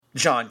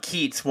John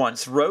Keats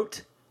once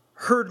wrote,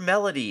 "Heard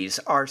melodies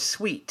are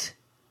sweet,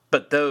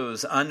 but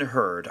those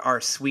unheard are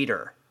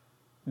sweeter.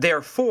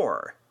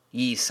 Therefore,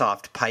 ye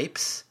soft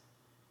pipes,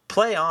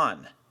 play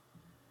on."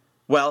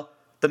 Well,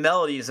 the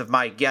melodies of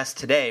my guest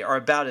today are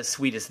about as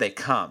sweet as they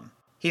come.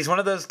 He's one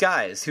of those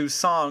guys whose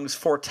songs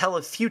foretell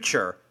a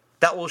future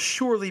that will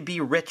surely be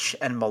rich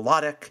and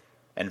melodic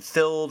and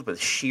filled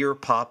with sheer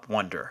pop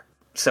wonder.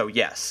 So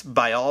yes,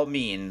 by all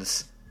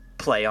means,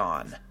 play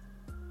on.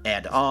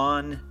 And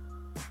on,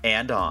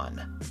 and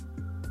on.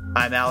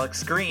 I'm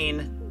Alex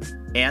Green,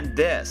 and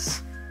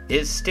this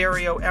is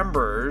Stereo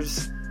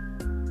Embers,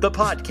 the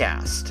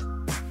podcast.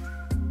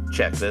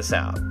 Check this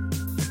out.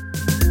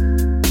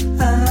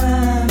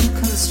 I'm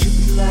kinda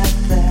stupid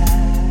like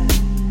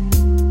that.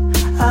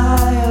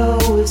 I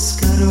always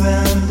skirt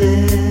around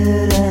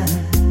it,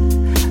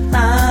 and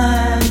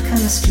I'm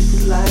kinda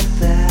stupid like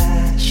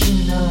that.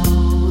 You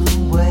know the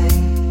way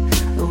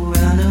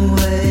around and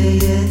way,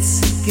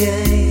 it's a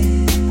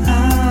game.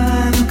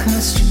 I'm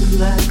kinda stupid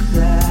like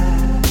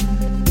that.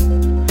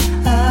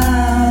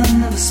 I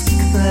never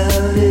speak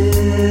about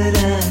it,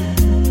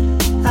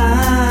 and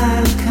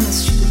I'm kinda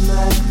stupid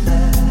like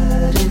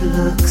that. It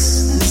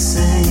looks the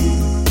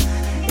same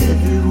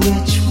every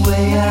which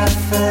way I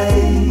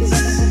face.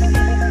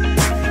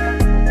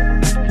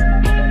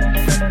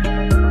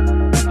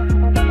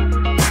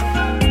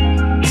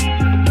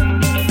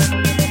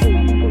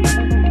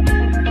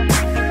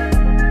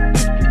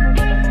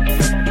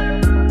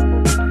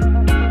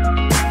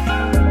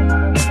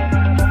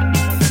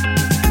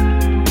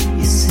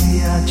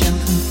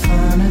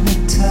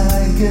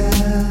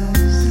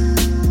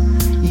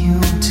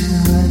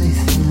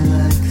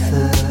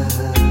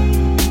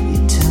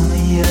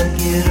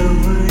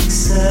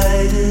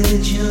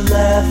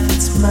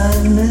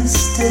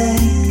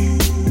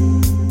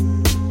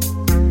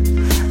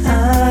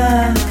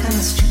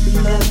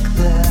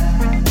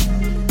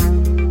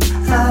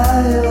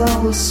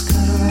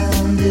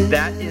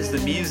 That is the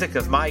music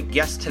of my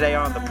guest today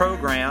on the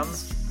program,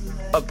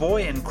 A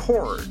Boy in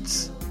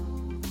Chords.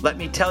 Let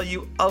me tell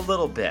you a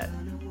little bit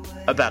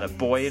about A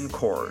Boy in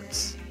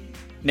Chords.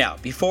 Now,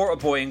 before A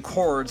Boy in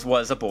Chords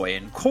was A Boy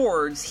in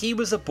Chords, he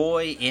was a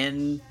boy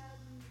in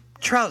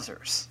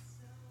trousers.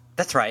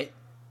 That's right.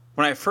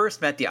 When I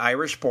first met the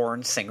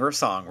Irish-born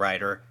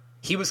singer-songwriter,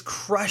 he was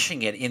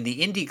crushing it in the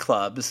indie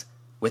clubs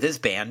with his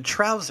band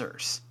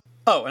Trousers.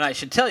 Oh, and I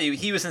should tell you,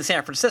 he was in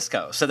San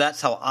Francisco, so that's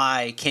how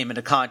I came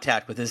into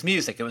contact with his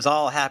music. It was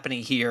all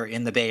happening here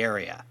in the Bay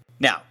Area.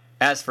 Now,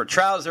 as for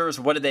Trousers,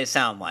 what did they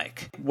sound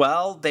like?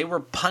 Well, they were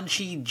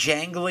punchy,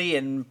 jangly,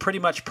 and pretty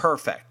much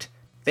perfect.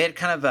 They had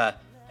kind of a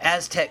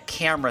Aztec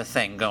camera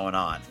thing going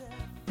on.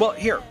 Well,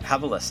 here,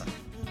 have a listen.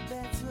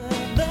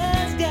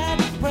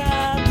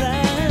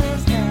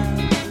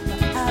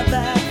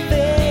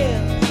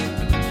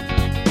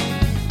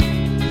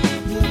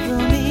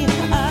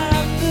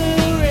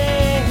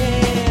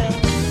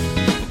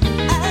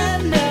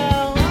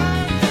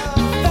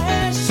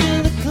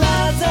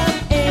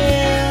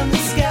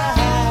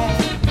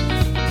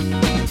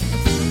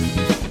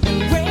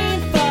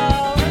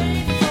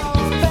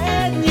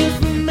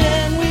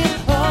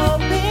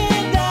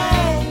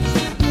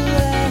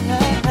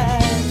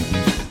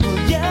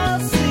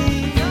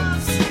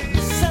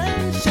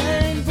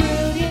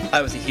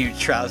 I was a huge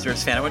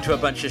Trousers fan. I went to a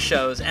bunch of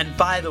shows, and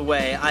by the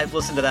way, I've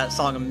listened to that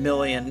song a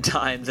million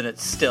times, and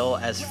it's still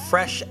as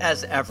fresh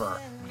as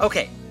ever.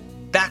 Okay,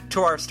 back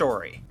to our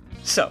story.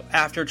 So,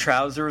 after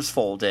Trousers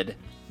folded,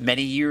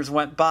 many years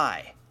went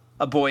by.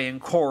 A Boy in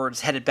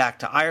Chords headed back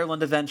to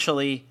Ireland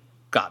eventually,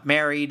 got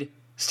married,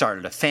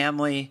 started a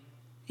family.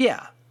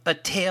 Yeah, a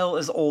tale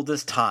as old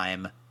as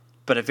time,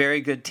 but a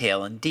very good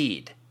tale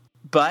indeed.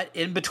 But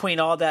in between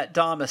all that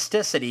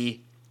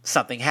domesticity,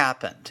 something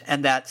happened,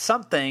 and that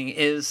something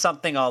is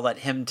something I'll let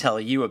him tell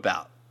you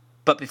about.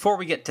 But before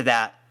we get to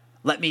that,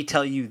 let me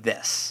tell you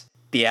this.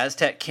 The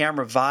Aztec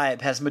camera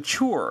vibe has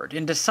matured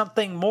into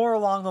something more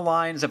along the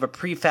lines of a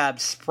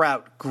prefab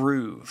Sprout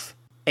groove.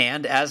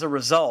 And as a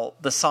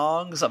result, the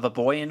songs of A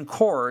Boy in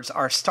Chords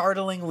are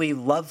startlingly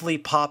lovely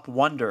pop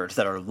wonders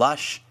that are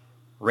lush,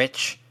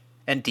 rich,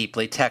 and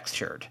deeply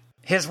textured.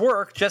 His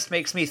work just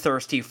makes me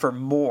thirsty for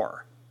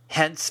more,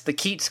 hence the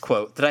Keats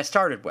quote that I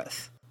started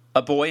with.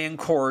 A Boy in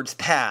Chords'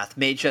 path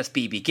may just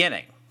be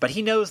beginning, but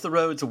he knows the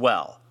roads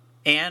well,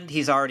 and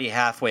he's already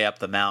halfway up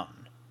the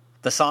mountain.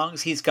 The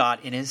songs he's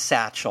got in his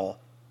satchel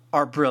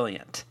are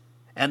brilliant,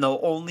 and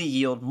they'll only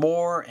yield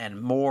more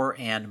and more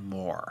and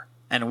more,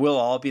 and we'll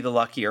all be the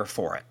luckier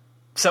for it.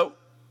 So,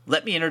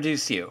 let me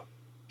introduce you.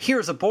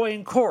 Here's A Boy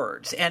in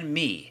Chords and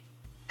me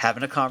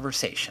having a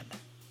conversation,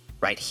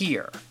 right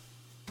here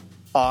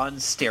on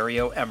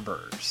Stereo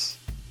Embers,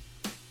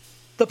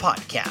 the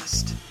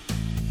podcast.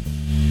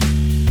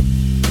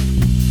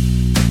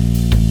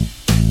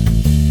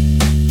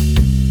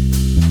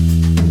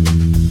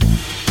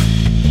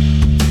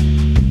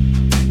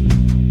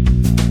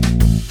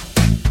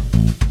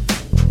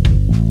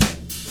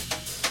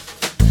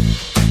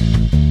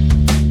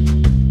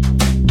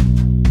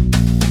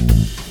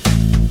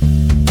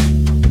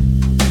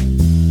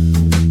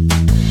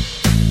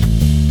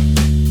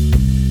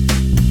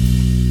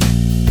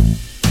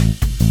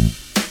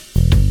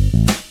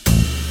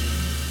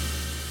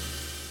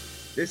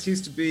 this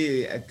used to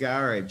be a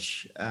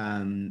garage,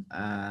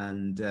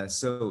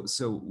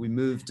 so we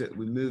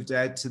moved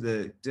out to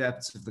the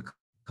depths of the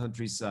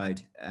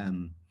countryside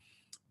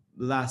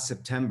last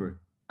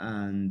September,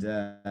 and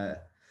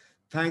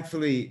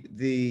thankfully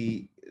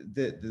the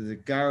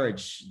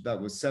garage that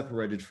was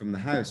separated from the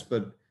house,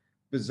 but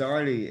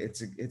bizarrely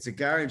it's a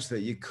garage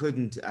that you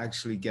couldn't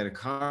actually get a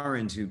car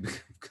into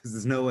because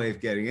there's no way of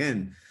getting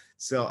in.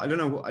 So I don't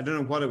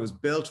know what it was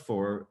built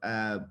for,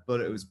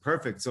 but it was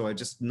perfect. So I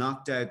just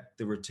knocked out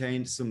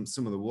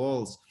some of the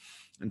walls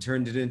and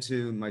turned it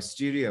into my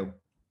studio.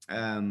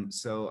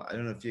 So I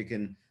don't know if you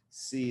can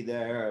see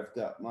there, I've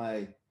got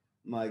my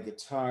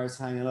guitars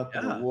hanging up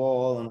on the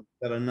wall, and I've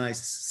got a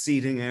nice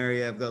seating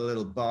area. I've got a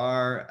little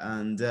bar,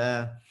 and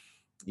I've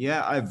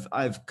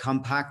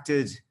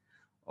compacted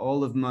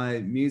all of my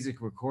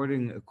music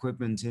recording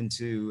equipment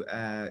into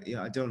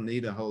I don't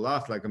need a whole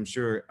lot. Like I'm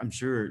sure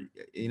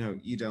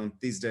you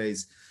don't these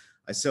days.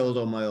 I sold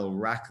all my old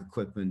rack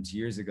equipment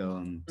years ago,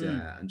 and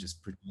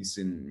just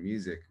producing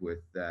music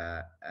with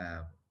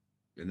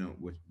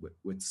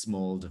with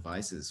small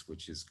devices,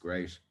 which is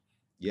great.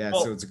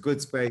 So it's a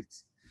good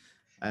space.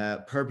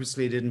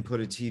 Purposely didn't put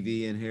a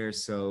TV in here,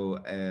 so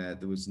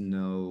there was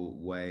no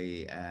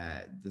way,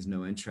 there's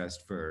no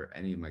interest for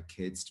any of my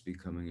kids to be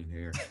coming in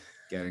here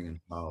getting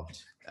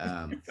involved.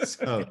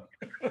 So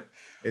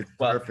it's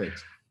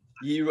perfect.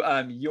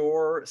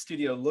 Your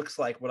studio looks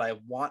like what I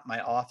want my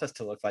office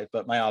to look like,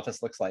 but my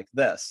office looks like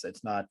this.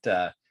 It's not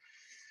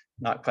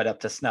quite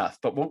up to snuff,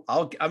 but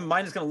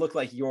mine is going to look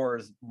like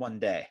yours one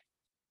day.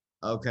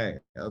 Okay.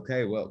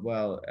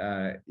 Well,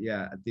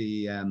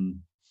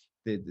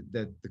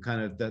 the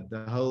kind of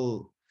the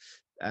whole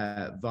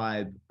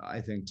vibe,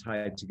 I think,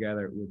 tied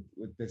together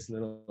with this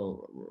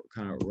little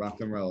kind of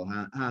rock and roll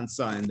hand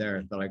sign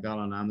there that I got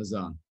on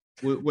Amazon.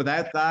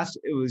 Without that,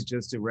 it was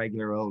just a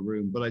regular old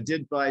room. But I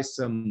did buy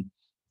some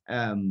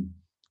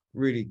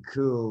really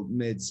cool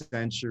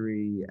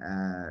mid-century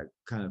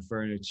kind of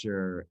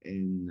furniture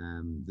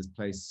in this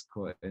place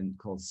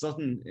called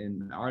Sutton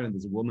in Ireland.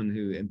 There's a woman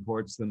who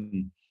imports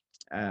them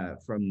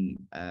from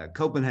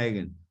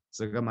Copenhagen.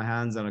 So I got my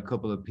hands on a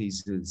couple of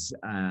pieces,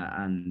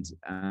 and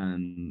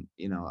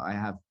I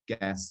have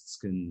guests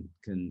can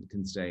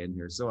stay in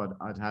here. So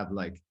I'd have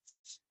like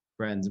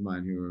friends of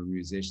mine who are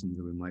musicians,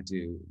 and we might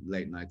do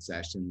late night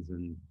sessions,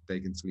 and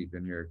they can sleep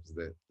in here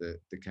because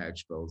the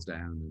couch folds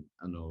down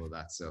and all of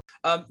that. So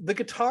the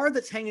guitar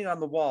that's hanging on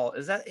the wall,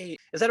 is that a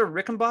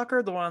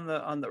Rickenbacker? The one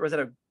on the or is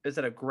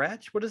that a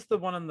Gretsch? What is the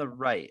one on the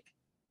right?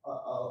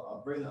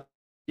 I'll bring it.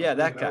 Yeah,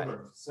 that guy.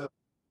 Over. So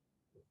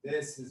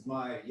this is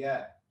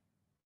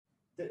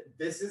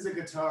This is a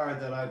guitar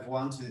that I've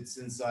wanted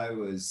since I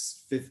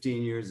was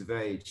 15 years of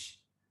age.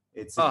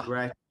 It's a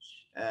Gretsch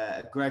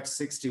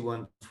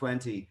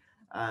 6120,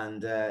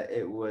 and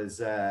it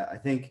was I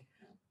think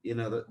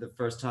the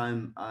first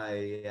time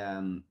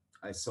I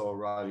saw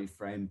Roddy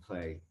Frame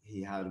play,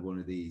 he had one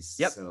of these.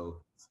 Yep.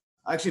 So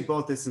I actually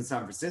bought this in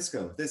San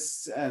Francisco.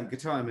 This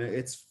guitar, I mean,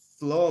 it's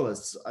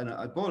flawless, and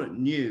I bought it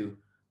new,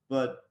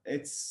 but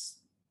it's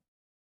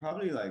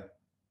probably like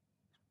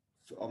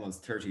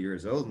almost 30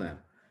 years old now.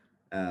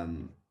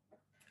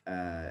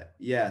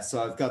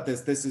 So I've got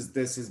this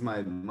is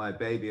my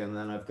baby, and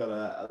then I've got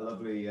a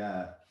lovely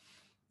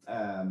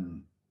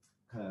kind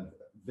of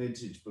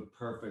vintage but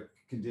perfect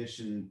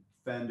condition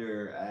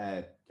Fender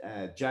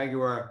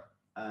Jaguar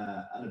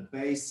and a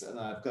bass, and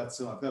I've got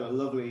a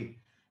lovely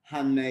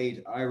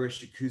handmade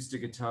Irish acoustic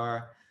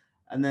guitar,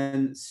 and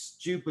then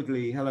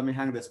stupidly, let me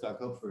hang this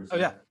back up for a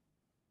second.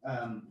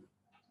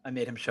 I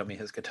made him show me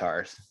his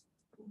guitars.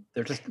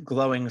 They're just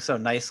glowing so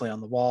nicely on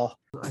the wall.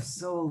 I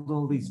sold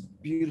all these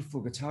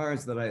beautiful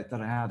guitars that I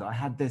had. I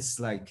had this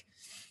like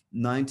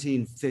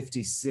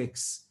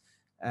 1956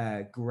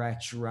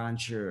 Gretsch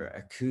Rancher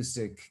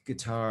acoustic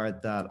guitar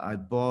that I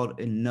bought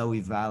in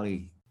Noe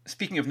Valley.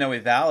 Speaking of Noe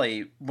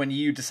Valley, when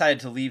you decided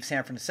to leave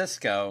San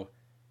Francisco,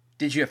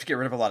 did you have to get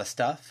rid of a lot of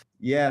stuff?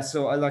 Yeah,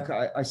 so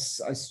I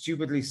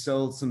stupidly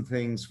sold some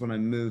things when I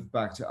moved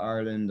back to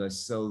Ireland. I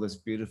sold this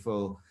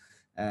beautiful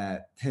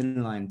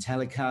thin line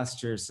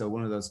Telecaster, so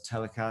one of those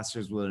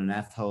Telecasters with an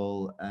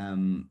F-hole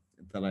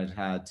that I'd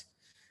had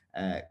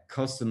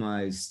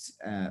customized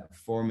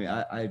for me.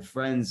 I had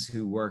friends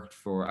who worked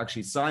for,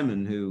 actually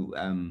Simon, who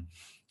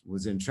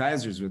was in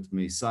Trousers with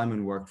me.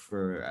 Simon worked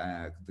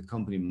for the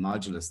company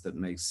Modulus that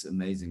makes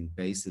amazing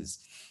basses.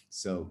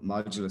 So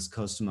Modulus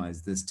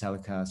customized this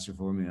Telecaster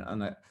for me,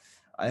 and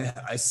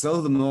I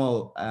sold them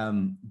all.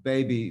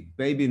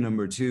 Baby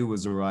number 2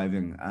 was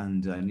arriving,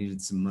 and I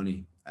needed some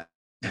money.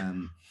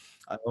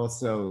 I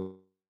also,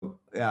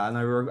 and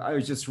I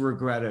just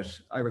regret it.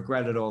 I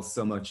regret it all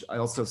so much. I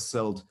also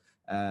sold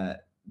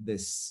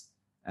this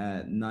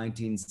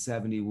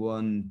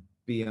 1971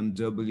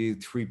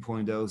 BMW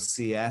 3.0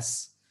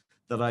 CS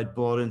that I'd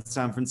bought in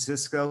San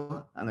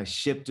Francisco, and I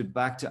shipped it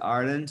back to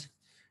Ireland.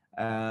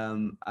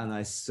 And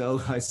I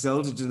sold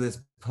it to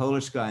this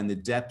Polish guy in the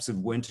depths of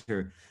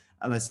winter.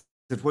 And I said,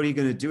 "What are you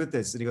going to do with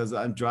this?" And he goes,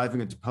 "I'm driving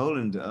it to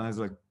Poland." And I was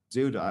like,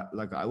 dude,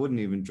 I wouldn't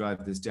even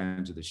drive this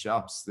down to the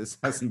shops. This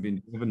hasn't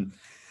been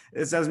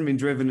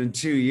driven in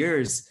 2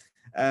 years.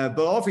 But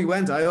off he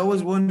went. I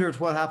always wondered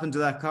what happened to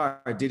that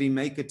car. Did he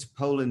make it to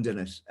Poland in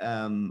it,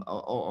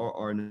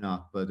 or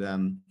not? But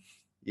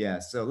yeah,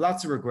 so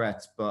lots of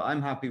regrets. But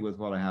I'm happy with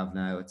what I have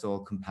now. It's all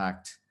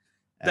compact.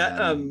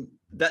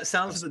 That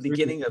sounds like the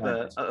beginning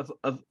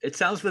it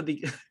sounds like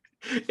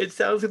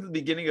the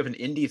beginning of an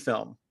indie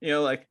film.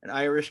 Like an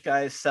Irish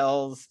guy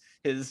sells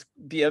his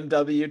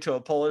BMW to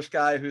a Polish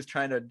guy who's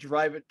trying to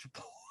drive it to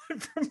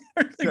Poland from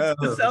there.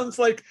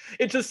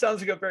 It just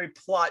sounds like a very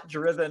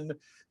plot-driven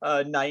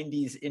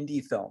 90s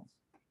indie film.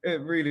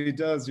 It really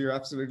does. You're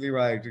absolutely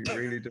right. It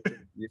really does.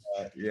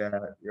 Yeah.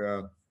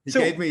 He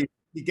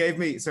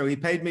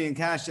paid me in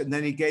cash, and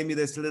then he gave me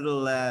this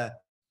little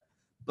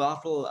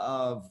bottle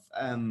of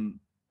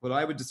what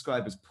I would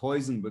describe as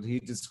poison, but he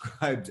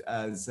described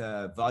as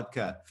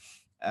vodka.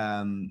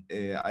 I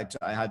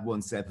had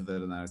one sip of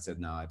it, and I said,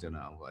 no, I don't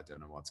know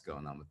what's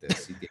going on with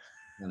this.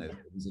 It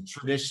was a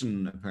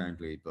tradition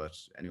apparently, but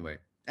anyway.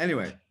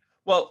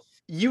 Well,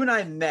 you and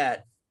I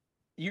met.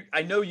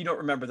 I know you don't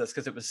remember this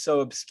because it was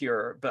so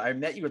obscure, but I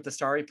met you at the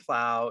Starry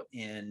Plough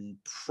in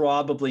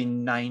probably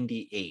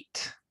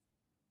 98.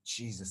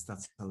 Jesus,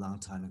 that's a long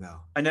time ago.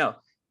 I know.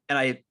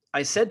 And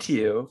I said to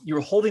you, you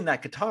were holding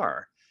that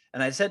guitar,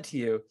 and I said to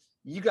you,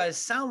 you guys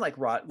sound like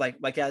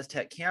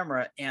Aztec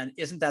Camera, and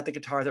isn't that the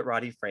guitar that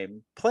Roddy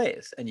Frame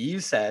plays? And you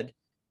said,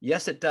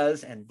 yes, it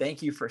does, and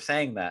thank you for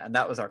saying that. And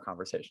that was our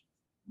conversation.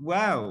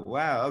 Wow.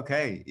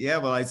 Okay. Yeah,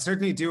 well, I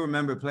certainly do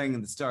remember playing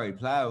in the Starry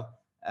Plough.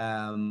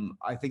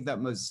 I think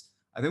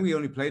we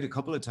only played a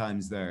couple of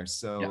times there.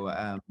 So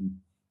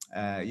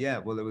yeah.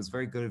 Well, it was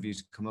very good of you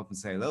to come up and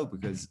say hello,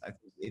 because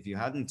if you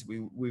hadn't,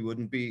 we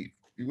wouldn't be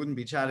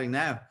chatting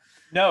now.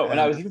 No, and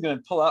I was even going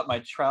to pull out my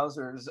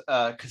Trousers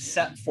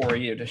cassette for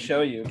you to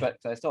show you, but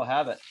I still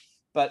have it.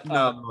 But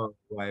no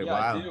way. Yeah,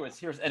 wow. I do. It's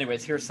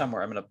here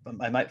somewhere.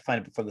 I might find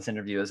it before this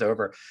interview is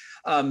over.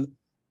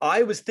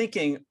 I was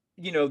thinking,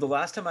 the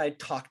last time I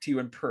talked to you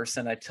in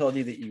person, I told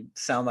you that you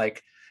sound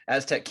like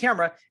Aztec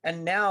Camera,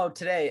 and now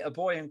today, A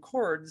Boy in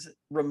Chords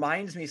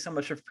reminds me so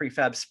much of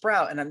Prefab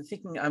Sprout, and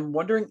I'm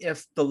wondering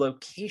if the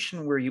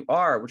location where you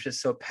are, which is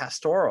so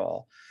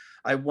pastoral,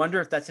 I wonder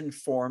if that's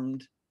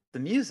informed the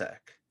music.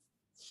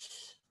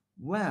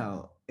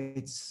 Well,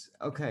 it's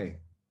okay.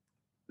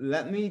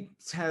 Let me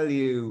tell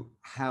you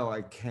how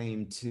I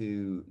came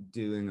to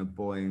doing A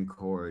Boy in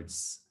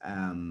Chords,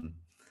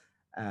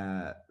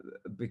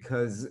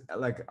 because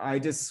I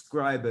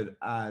describe it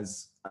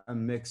as a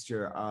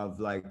mixture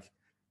of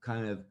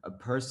kind of a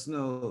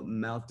personal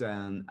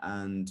meltdown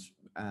and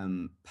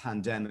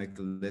pandemic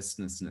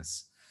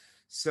listlessness.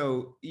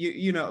 So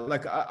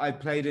I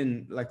played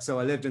in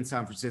I lived in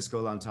San Francisco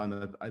a long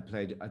time. I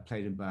played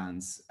in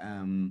bands.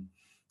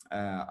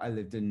 I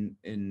lived in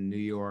New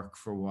York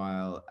for a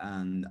while,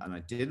 and I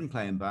didn't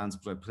play in bands,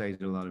 but I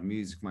played a lot of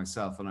music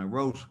myself, and I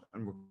wrote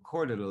and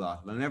recorded a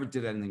lot, but I never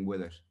did anything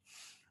with it.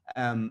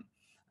 And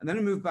then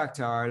I moved back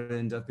to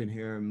Ireland. I've been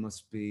here,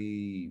 must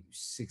be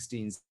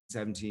 16,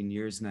 17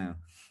 years now.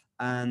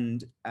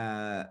 And,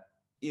 I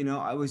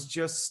was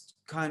just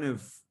kind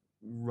of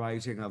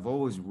writing. I've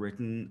always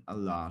written a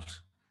lot,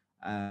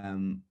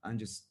 and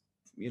just,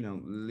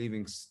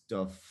 leaving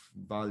stuff,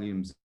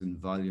 volumes and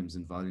volumes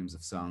and volumes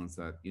of songs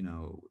that,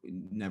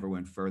 never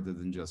went further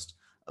than just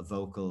a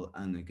vocal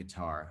and a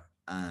guitar.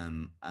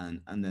 And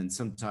then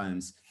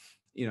sometimes,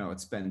 I'd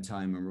spend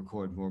time and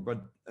record more,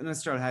 and I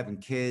started having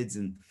kids,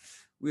 and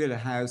we had a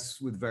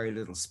house with very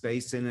little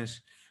space in it.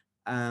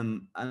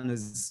 And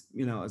as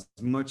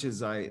much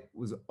as I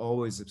was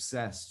always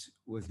obsessed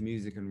with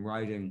music and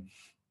writing,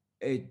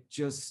 it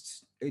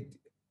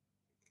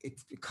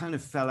kind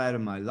of fell out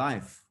of my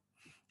life.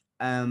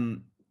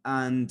 And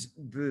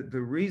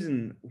the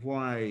reason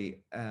why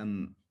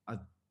I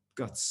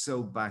got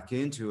so back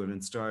into it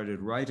and started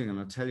writing, and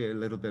I'll tell you a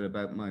little bit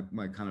about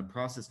my kind of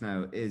process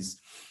now, is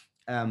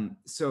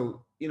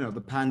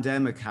the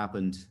pandemic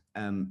happened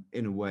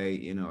in a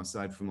way,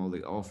 aside from all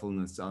the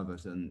awfulness of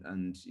it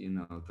and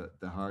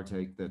the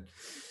heartache that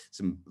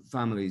some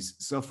families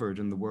suffered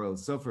and the world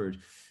suffered.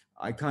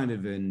 I kind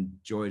of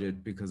enjoyed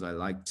it because I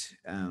liked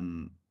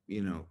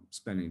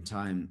spending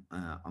time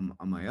on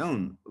my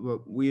own.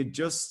 But we had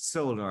just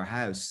sold our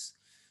house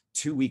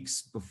 2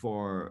 weeks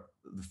before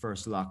the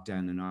first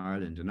lockdown in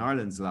Ireland, and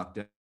Ireland's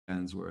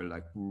lockdowns were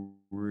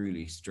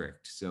really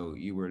strict. So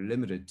you were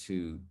limited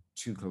to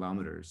 2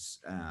 kilometers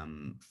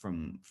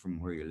from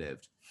where you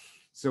lived.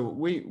 So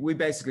we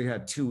basically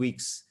had 2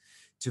 weeks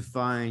to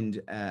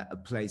find a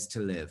place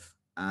to live,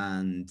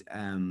 and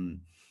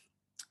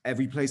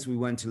every place we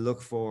went to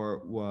look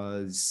for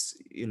was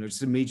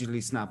just immediately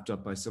snapped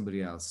up by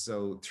somebody else.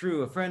 So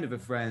through a friend of a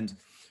friend,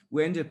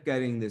 we ended up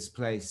getting this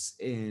place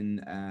in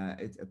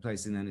a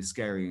place in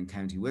Enniskerry in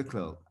County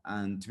Wicklow.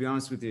 And to be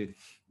honest with you,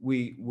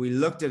 we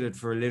looked at it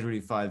for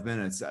literally 5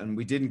 minutes, and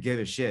we didn't give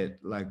a shit.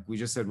 We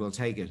just said, we'll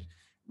take it.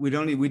 We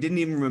didn't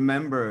even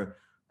remember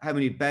how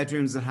many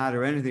bedrooms it had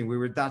or anything. We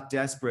were that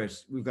desperate.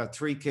 We've got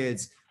 3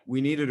 kids. we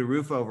needed a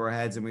roof over our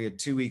heads and we had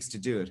 2 weeks to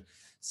do it.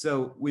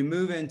 So we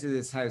move into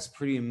this house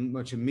pretty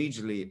much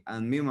immediately,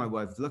 and me and my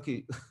wife look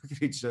at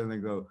each other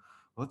and go,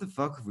 what the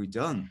fuck have we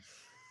done?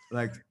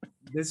 Like,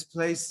 this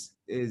place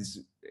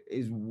is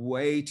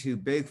way too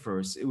big for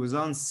us. It was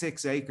on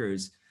 6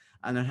 acres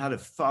and it had a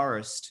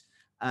forest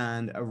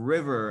and a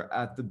river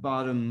at the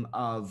bottom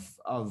of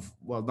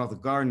well, not the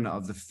garden,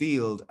 of the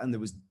field, and there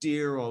was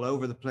deer all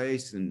over the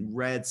place and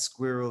red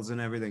squirrels and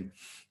everything.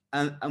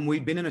 And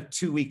we'd been in it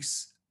 2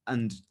 weeks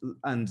and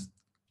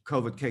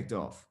COVID kicked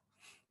off.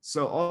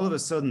 So all of a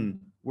sudden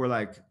we're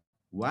like,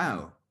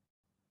 wow,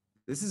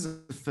 this is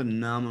a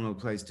phenomenal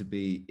place to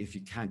be if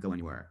you can't go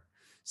anywhere.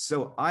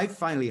 So I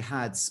finally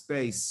had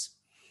space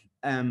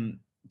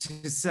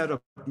to set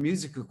up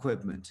music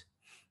equipment.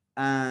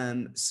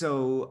 And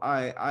so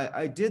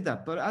I did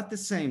that, but at the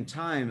same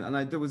time, and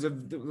there was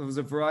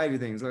a variety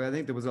of things. Like, I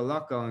think there was a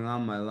lot going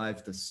on in my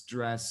life, the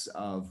stress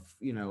of,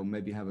 you know,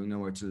 maybe having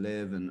nowhere to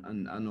live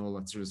and all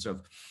that sort of stuff.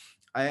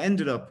 I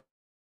ended up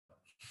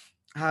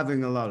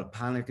having a lot of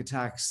panic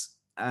attacks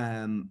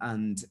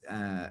and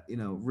you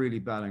know, really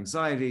bad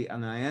anxiety,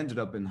 and I ended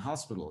up in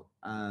hospital.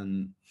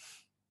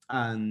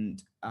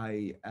 And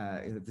I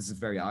this is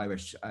very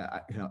Irish.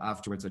 You know,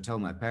 afterwards I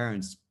told my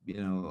parents,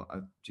 you know,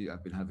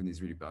 I've been having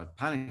these really bad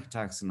panic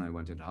attacks, and I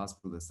went into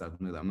hospital. This, that,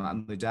 and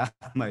that.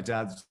 My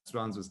dad's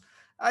response was,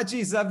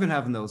 geez, I've been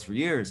having those for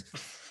years.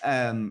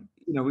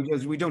 You know,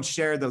 we don't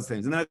share those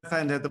things. And then I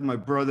found out that my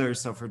brother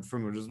suffered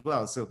from it as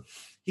well. So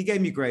he gave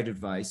me great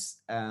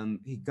advice.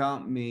 He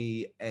got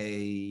me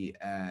a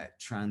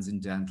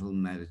transcendental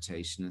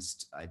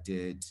meditationist. I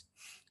did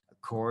a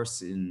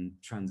course in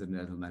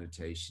transcendental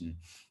meditation.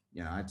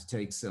 You know, I had to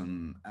take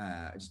some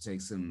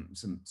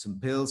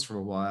pills for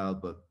a while,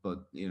 but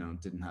you know,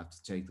 didn't have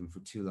to take them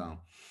for too long.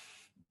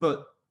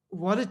 But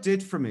what it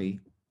did for me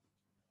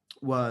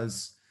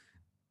was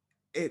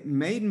it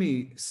made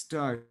me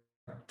start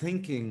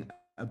thinking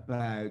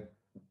about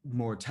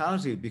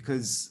mortality,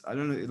 because I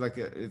don't know, like,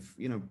 if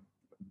you know,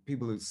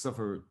 people who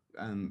suffer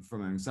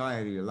from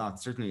anxiety a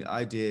lot, certainly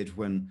I did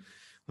when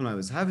I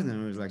was having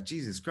them. I was like,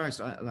 Jesus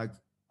Christ,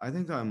 I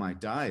think I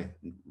might die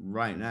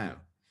right now.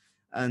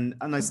 And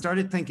I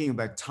started thinking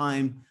about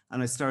time,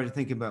 and I started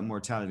thinking about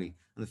mortality.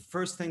 And the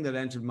first thing that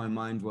entered my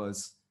mind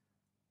was,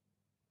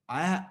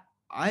 I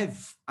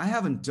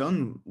haven't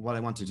done what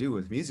I want to do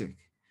with music.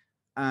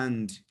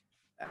 And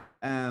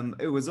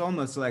it was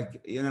almost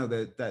like, you know,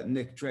 that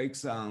Nick Drake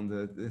song,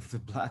 the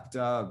Black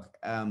Dog.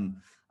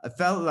 I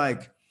felt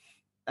like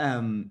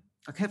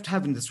I kept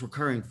having this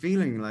recurring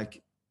feeling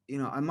like, you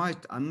know,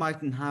 I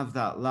mightn't have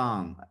that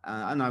long,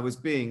 and I was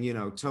being, you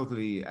know,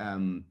 totally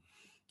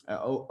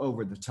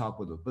over the top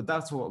with it, but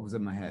that's what was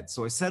in my head.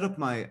 So I set up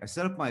my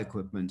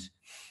equipment,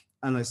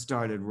 and I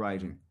started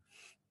writing,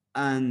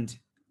 and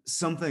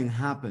something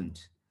happened.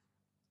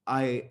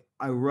 I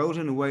wrote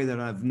in a way that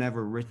I've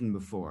never written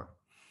before.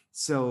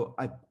 So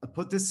I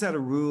put this set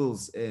of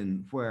rules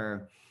in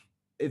where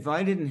if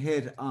I didn't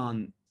hit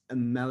on a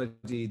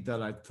melody that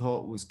I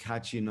thought was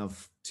catchy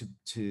enough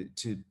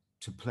to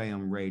play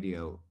on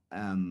radio,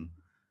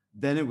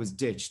 then it was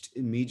ditched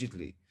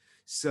immediately.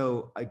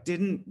 So I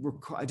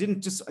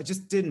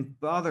just didn't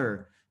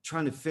bother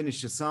trying to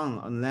finish a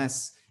song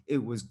unless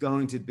it was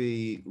going to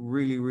be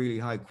really, really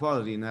high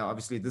quality. Now,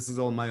 obviously, this is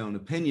all my own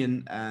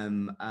opinion,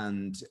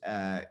 and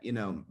you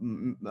know,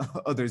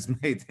 others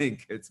may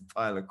think it's a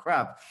pile of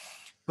crap,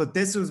 but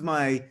this was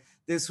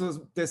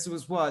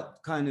what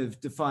kind of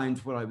defined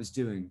what I was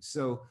doing.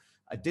 So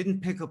I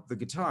didn't pick up the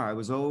guitar. I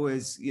was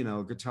always, you know,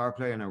 a guitar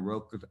player, and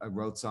I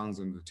wrote songs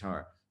on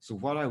guitar. So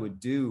what I would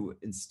do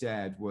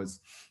instead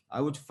was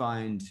I would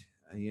find,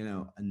 you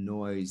know, a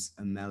noise,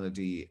 a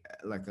melody,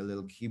 like a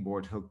little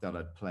keyboard hook that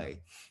I'd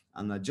play,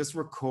 and I'd just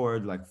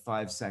record like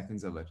 5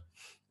 seconds of it,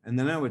 and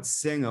then I would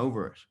sing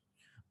over it.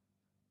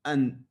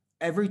 And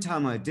every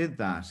time I did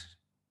that,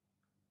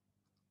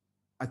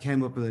 I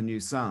came up with a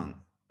new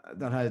song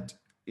that had,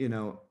 you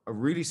know, a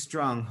really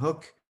strong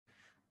hook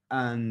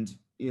and,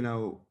 you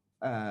know,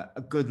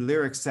 a good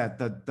lyric set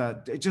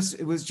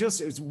it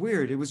was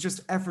weird. It was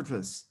just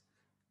effortless.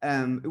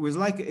 It was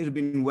like it had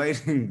been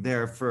waiting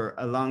there for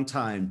a long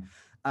time,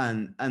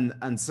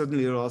 and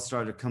suddenly it all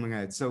started coming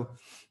out. So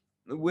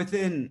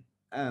within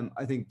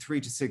I think 3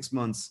 to 6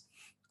 months,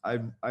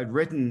 I'd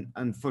written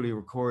and fully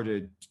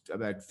recorded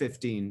about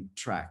 15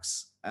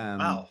 tracks.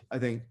 Wow. I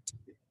think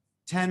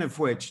 10 of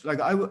which, like,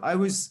 I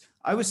was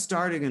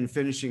starting and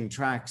finishing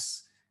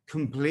tracks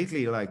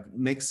completely, like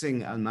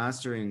mixing and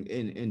mastering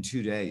in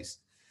 2 days,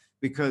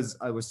 because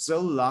I was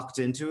so locked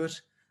into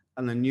it,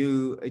 and I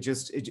knew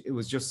it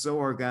was just so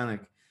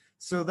organic.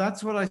 So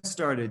that's what I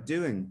started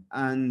doing.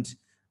 And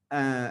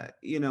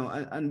you know,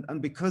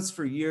 and because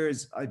for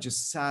years I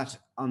just sat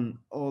on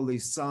all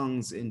these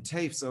songs in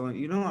tapes, so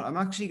you know what,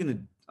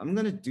 I'm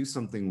gonna do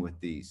something with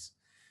these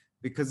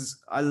because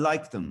I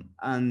like them.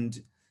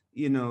 And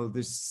you know,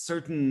 there's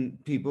certain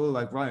people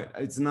like, right,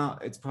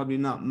 it's probably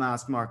not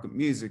mass market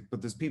music,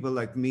 but there's people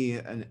like me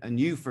and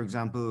you, for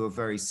example, who have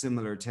very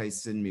similar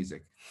tastes in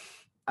music.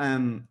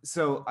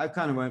 So I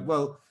kind of went,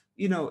 well,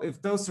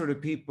 if those sort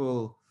of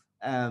people,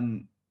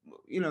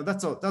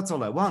 that's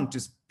all I want.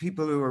 Just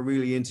people who are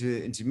really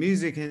into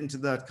music, into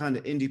that kind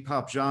of indie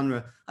pop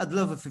genre. I'd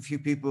love if a few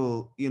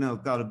people,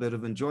 got a bit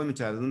of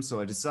enjoyment out of them. So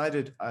I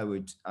decided I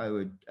would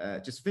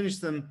just finish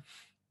them,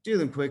 do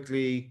them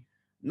quickly,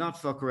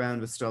 not fuck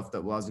around with stuff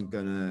that wasn't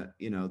gonna,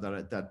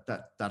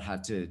 that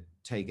had to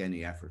take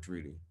any effort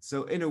really.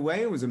 So in a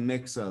way, it was a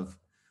mix of,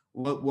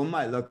 well, one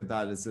might look at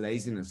that as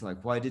laziness.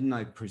 Like, why didn't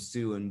I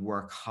pursue and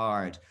work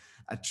hard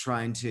at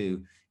trying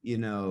to,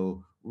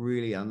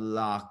 really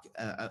unlock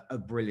a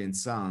brilliant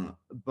song?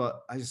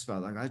 But I just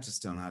felt like I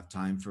just don't have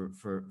time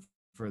for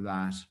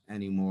that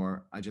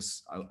anymore. I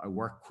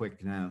work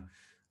quick now,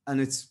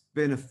 and it's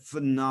been a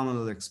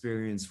phenomenal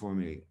experience for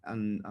me,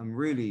 and I'm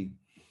really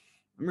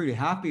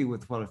happy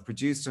with what I've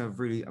produced. I'm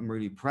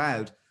really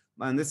proud.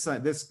 Man, this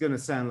is gonna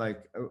sound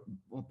like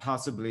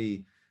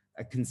possibly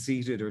a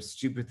conceited or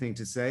stupid thing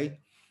to say,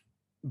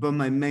 but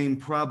my main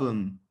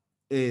problem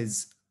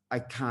is I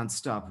can't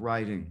stop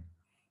writing.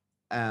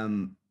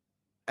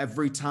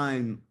 Every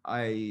time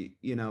I,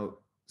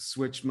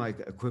 switch my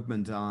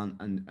equipment on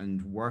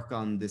and work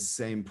on this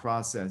same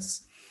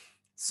process,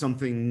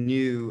 something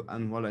new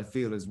and what I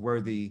feel is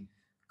worthy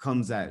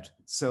comes out.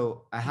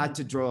 So I had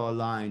to draw a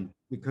line,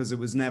 because it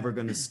was never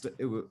going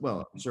to,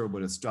 well, I'm sure it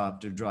would have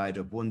stopped or dried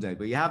up one day,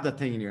 but you have that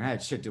thing in your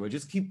head, shit, do I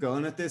just keep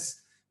going at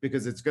this?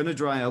 Because it's going to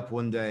dry up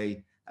one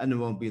day and it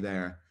won't be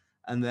there.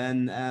 And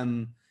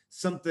then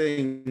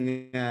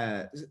something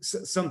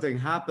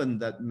happened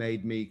that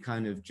made me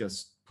kind of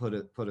just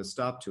put a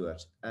stop to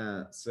it.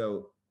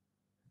 So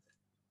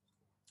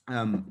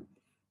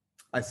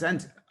I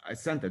sent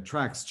the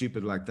track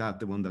 "Stupid Like That,"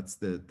 the one that's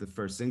the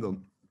first single,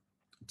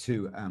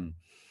 to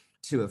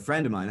a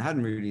friend of mine. I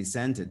hadn't really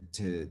sent it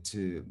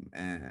to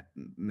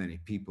many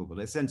people, but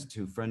I sent it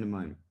to a friend of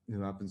mine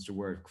who happens to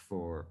work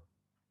for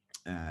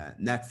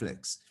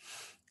Netflix.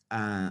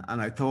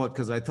 And I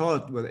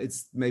thought, well,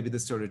 it's maybe the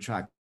sort of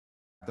track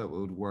that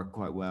would work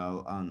quite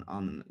well on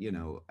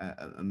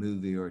a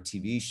movie or a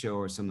TV show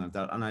or something like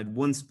that. And I had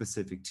one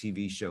specific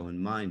TV show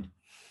in mind,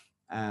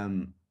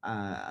 and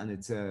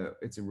it's a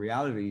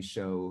reality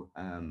show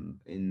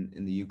in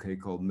the UK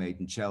called Made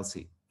in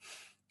Chelsea.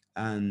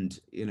 And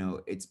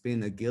it's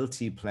been a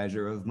guilty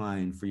pleasure of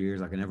mine for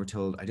years. Like, I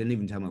didn't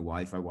even tell my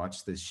wife I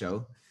watched this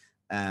show,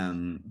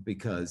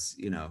 because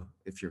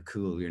if you're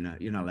cool, you're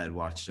not allowed to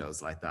watch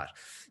shows like that.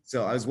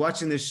 So I was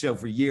watching this show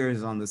for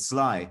years on the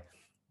sly,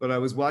 but I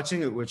was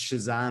watching it with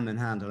Shazam in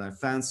hand, and I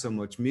found so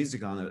much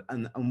music on it.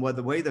 And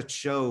the way that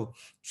show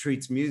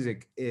treats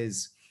music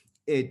is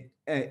it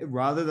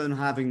rather than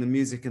having the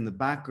music in the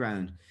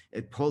background,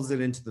 it pulls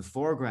it into the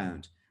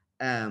foreground.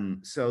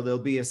 So there'll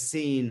be a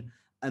scene,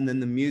 and then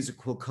the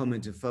music will come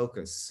into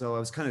focus. So I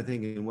was kind of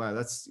thinking, wow,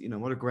 that's,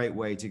 what a great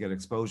way to get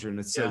exposure. And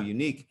it's so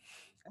unique.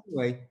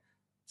 Anyway,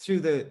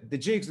 through the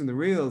jigs and the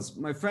reels,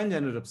 my friend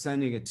ended up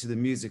sending it to the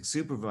music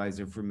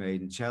supervisor for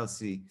Made in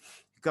Chelsea.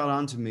 He got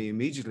onto me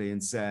immediately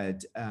and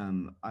said,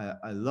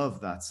 I love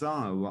that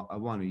song. I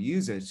want to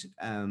use it.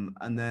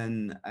 And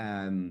then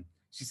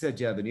she said,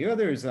 do you have any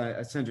others?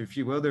 I sent her a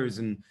few others,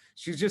 and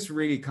she was just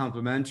really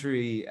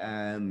complimentary.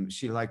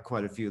 She liked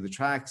quite a few of the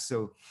tracks.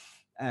 So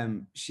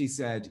she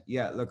said,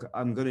 yeah, look,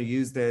 I'm going to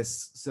use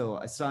this. So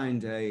I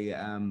signed I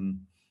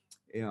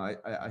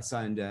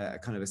signed a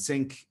kind of a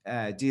sync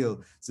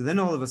deal. So then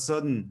all of a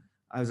sudden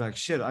I was like,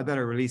 shit, I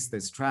better release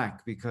this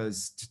track,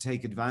 because to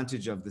take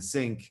advantage of the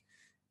sync,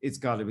 it's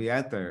got to be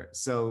out there.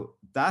 So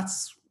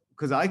that's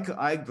because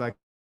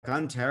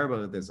I'm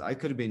terrible at this. I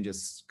could have been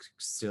just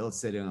still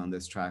sitting on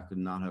this track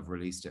and not have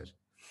released it.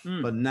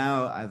 But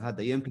now I've had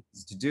the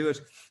impetus to do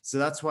it. So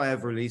that's why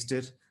I've released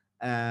it.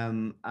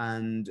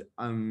 And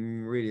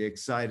I'm really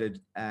excited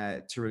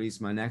to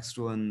release my next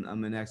one, and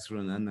I'm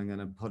going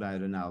to put out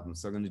an album.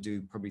 So I'm going to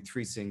do probably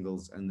 3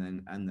 singles and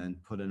then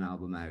put an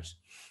album out,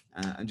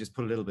 and just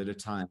put a little bit of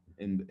time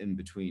in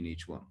between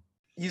each one.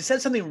 You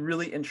said something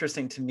really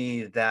interesting to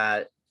me,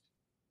 that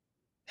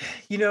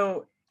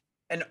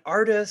an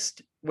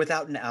artist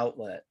without an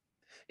outlet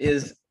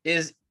is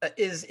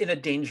in a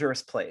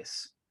dangerous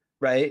place,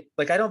 right?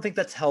 Like, I don't think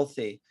that's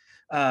healthy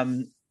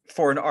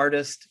for an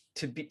artist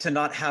to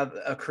not have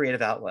a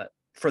creative outlet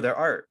for their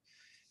art.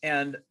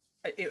 And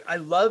I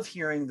love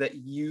hearing that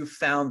you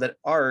found that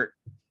art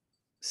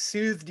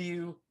soothed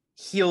you,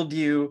 healed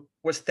you,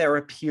 was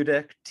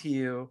therapeutic to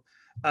you,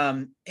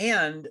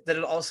 and that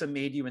it also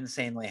made you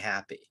insanely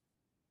happy.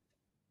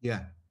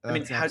 Yeah,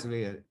 that's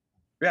absolutely it.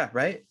 Yeah,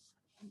 right.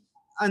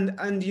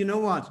 And you know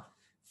what?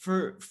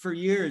 For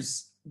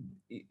years,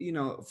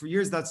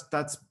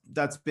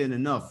 that's been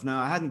enough.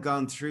 Now, I hadn't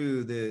gone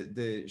through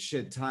the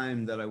shit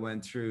time that I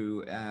went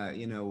through,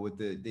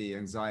 with the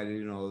anxiety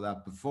and all of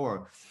that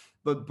before,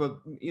 but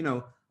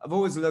I've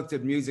always looked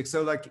at music.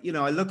 So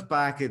I look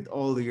back at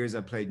all the years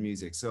I played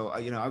music. So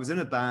I was in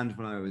a band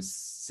when I was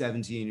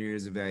 17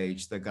 years of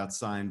age that got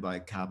signed by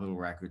Capitol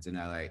Records in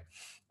LA.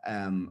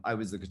 I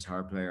was the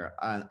guitar player,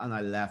 and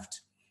I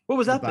left. What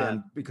was that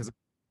band? Because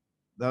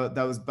that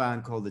was a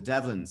band called the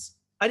Devlins.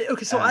 I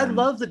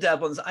love the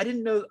Devlins. I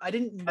didn't know.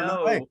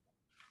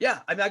 Yeah,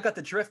 I mean, I got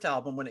the Drift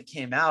album when it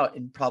came out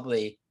in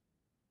probably,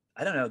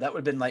 I don't know, that would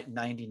have been like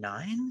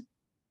 99.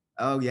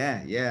 Oh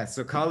yeah.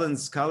 So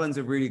Colin's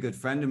a really good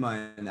friend of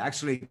mine.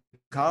 Actually,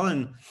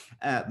 Colin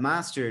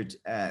mastered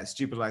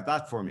 "Stupid Like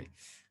That" for me.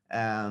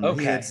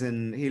 Okay.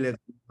 He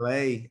lives in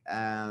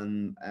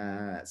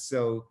LA.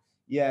 So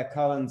yeah,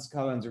 Colin's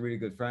a really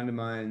good friend of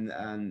mine,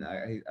 and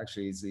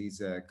actually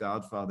he's a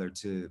godfather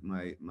to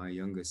my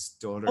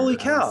youngest daughter, Holy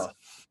Alice. cow.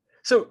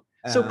 So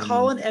Um,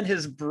 Colin and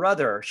his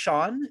brother,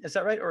 Sean, is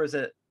that right? Or is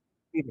it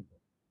Peter.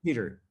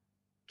 Peter.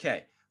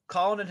 okay?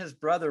 Colin and his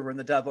brother were in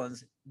the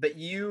Dublins, but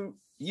you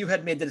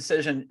had made the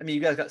decision. I mean,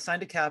 you guys got signed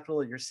to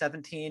Capitol, you're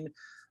 17.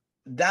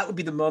 That would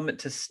be the moment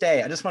to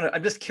stay. I'm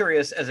just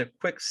curious as a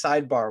quick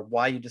sidebar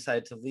why you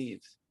decided to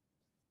leave.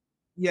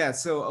 Yeah,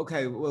 so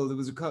okay, well there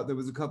was a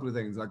couple of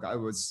things. Like I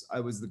was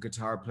the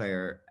guitar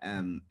player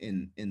in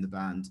the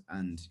band,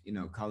 and you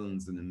know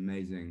Colin's an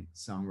amazing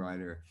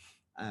songwriter,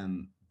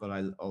 but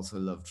I also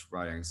loved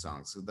writing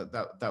songs. So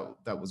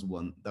that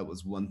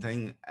was one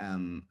thing.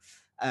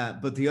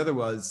 But the other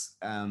was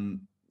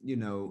you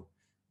know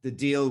the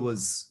deal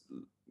was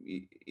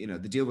you know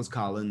the deal was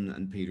Colin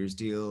and Peter's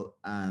deal,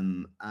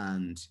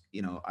 and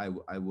you know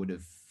I would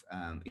have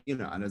you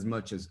know, and as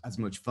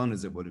much fun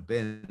as it would have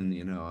been,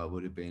 you know, I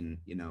would have been,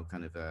 you know,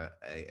 kind of a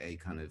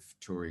kind of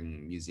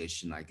touring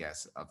musician, I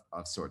guess,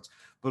 of sorts.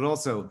 But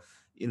also,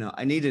 you know,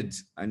 I needed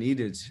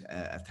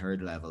a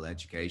third level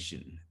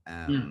education.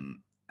 Mm.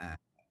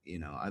 You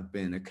know, I've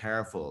been a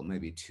careful,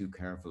 maybe too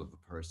careful of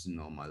a person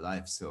all my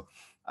life. So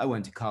I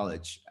went to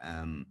college.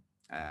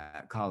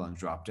 Colin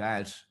dropped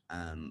out,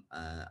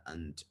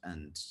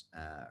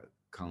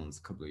 Colin's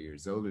a couple of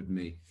years older than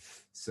me.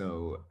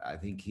 So I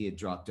think he had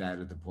dropped out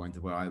at the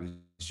point where I was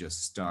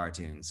just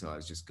starting. So I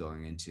was just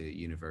going into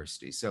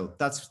university. So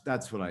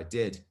that's what I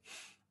did.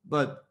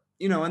 But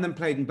you know, and then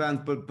played in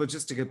bands. But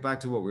just to get back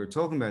to what we were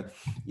talking about,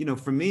 you know,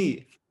 for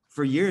me,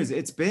 for years,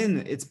 it's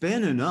been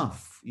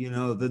enough. You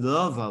know, the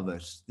love of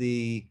it,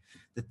 the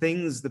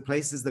things, the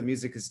places that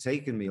music has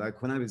taken me.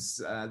 Like when I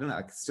was, I don't know,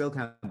 I still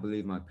can't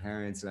believe my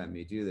parents let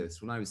me do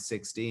this. When I was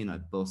 16, I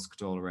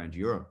busked all around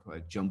Europe, I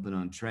jumping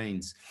on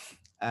trains,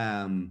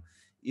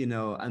 you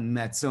know, and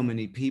met so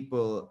many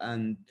people,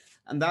 and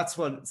that's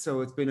what.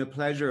 So it's been a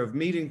pleasure of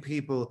meeting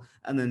people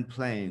and then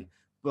playing.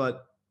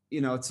 But you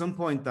know, at some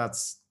point,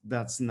 that's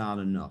not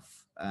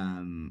enough,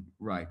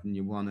 right? And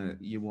you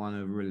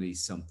wanna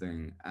release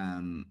something,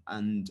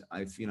 and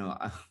I've you know.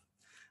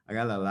 I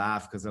gotta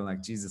laugh because I'm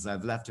like, Jesus,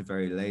 I've left it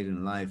very late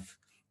in life,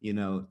 you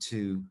know,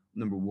 to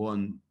number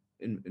one,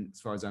 as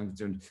far as I'm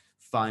concerned,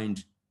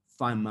 find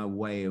my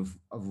way of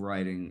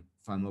writing,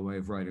 find my way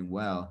of writing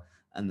well,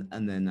 and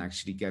then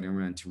actually getting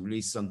around to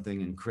release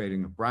something and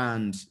creating a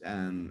brand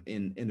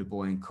in a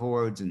boy and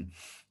chords, and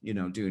you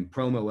know, doing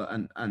promo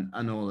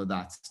and all of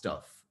that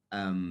stuff.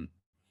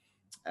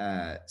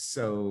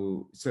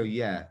 So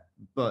yeah,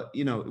 but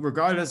you know,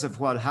 regardless of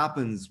what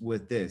happens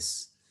with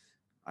this,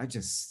 I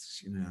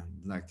just, you know,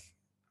 like,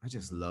 I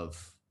just love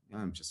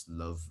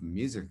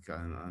music.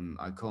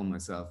 I call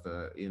myself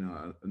you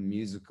know, a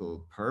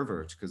musical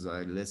pervert because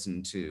I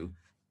listen to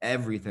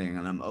everything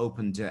and I'm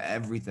open to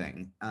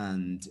everything.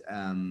 And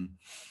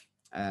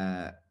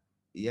uh,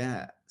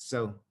 yeah,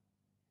 so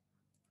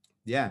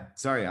yeah,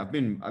 sorry, I've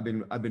been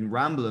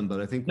rambling,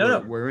 but I think No, no.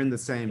 we're in the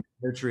same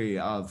territory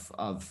of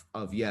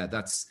yeah,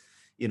 that's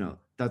you know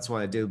that's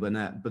what I do. But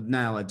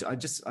now I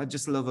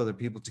just love other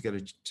people to get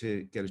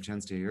a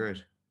chance to hear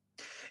it.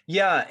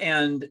 Yeah,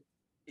 and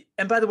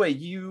by the way,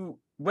 you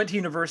went to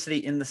university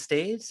in the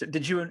States.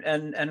 Did you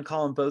and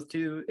Colin both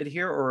do it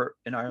here or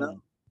in No,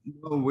 Ireland?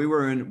 no, we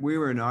were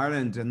in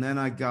Ireland, and then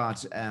I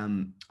got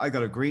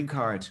a green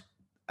card.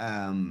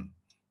 Um,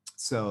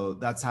 so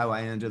that's how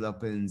I ended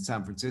up in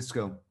San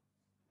Francisco.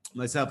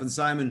 Myself and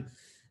Simon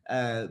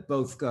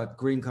both got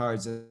green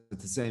cards at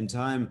the same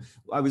time.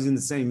 I was in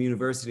the same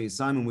university as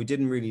Simon. We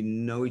didn't really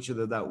know each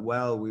other that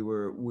well. We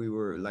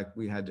were like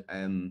we had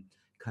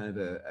kind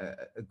of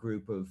a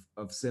group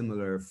of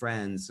similar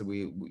friends. So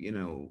you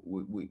know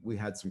we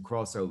had some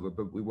crossover,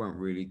 but we weren't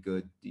really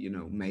good, you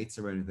know, mates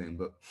or anything.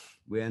 But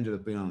we ended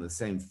up being on the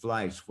same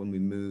flight when we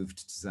moved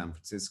to San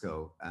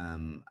Francisco,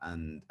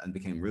 and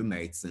became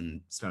roommates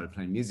and started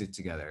playing music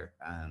together,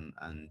 and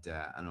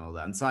all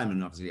that. And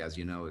Simon, obviously, as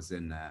you know, is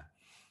in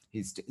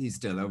he's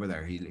still over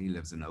there. He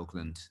lives in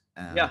Oakland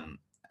Yeah.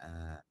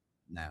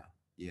 now.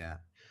 Yeah, yeah.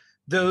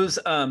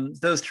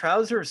 Those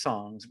Trouser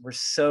songs were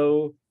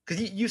so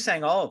because you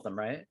sang all of them,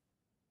 right?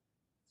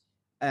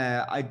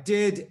 I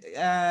did.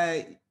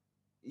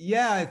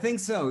 Yeah, I think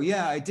so.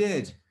 Yeah, I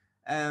did.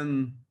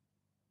 Um,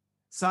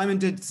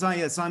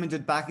 yeah, Simon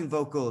did backing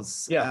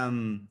vocals. Yeah.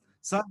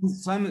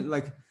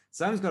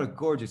 Simon's got a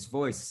gorgeous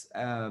voice.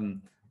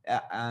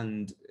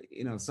 And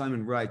you know,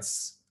 Simon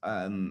writes.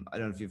 I don't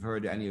know if you've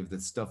heard any of the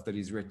stuff that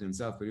he's written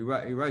himself, but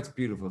he writes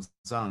beautiful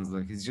songs.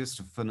 Like he's just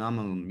a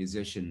phenomenal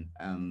musician.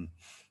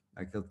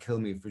 Like he'll kill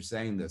me for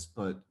saying this,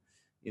 but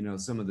you know,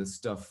 some of the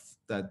stuff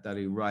that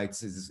he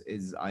writes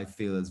is I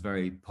feel is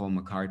very Paul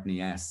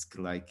McCartney-esque.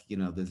 Like, you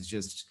know, there's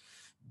just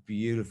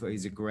beautiful.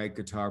 He's a great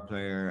guitar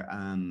player,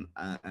 and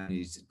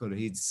he's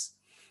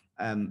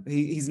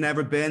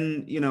never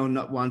been,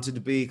 not wanted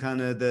to be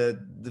kind of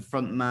the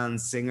front man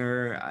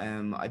singer.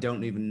 I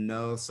don't even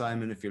know,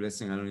 Simon, if you're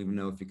listening, I don't even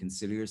know if you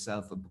consider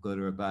yourself a good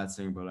or a bad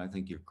singer, but I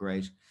think you're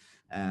great,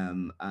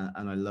 and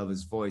I love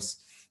his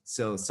voice.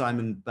 So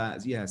Simon,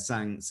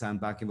 sang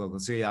backing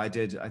vocals. So yeah, I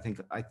did. I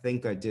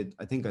think I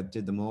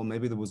did them all.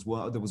 Maybe there was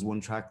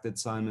one track that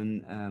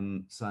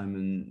Simon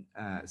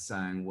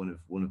sang,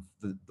 one of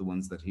the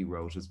ones that he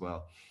wrote as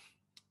well.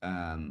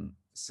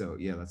 So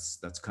yeah,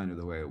 that's kind of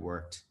the way it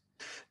worked.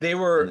 They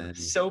were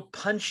so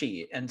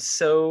punchy and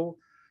so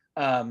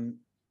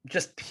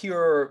just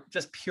pure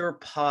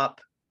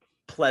pop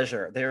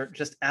pleasure. They're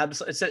just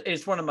absolutely.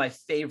 It's one of my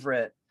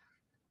favorite.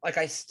 Like,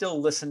 I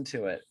still listen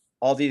to it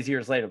all these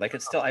years later. Like,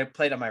 it's still, I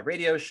played on my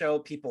radio show.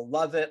 People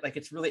love it. Like,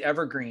 it's really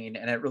evergreen,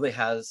 and it really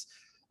has,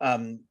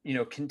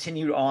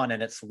 continued on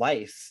in its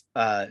life.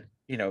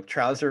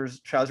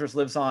 Trousers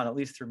lives on, at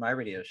least through my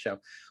radio show.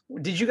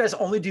 Did you guys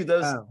only do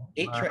those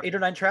eight or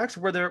nine tracks?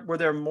 Were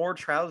there more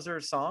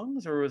Trousers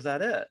songs, or was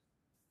that it?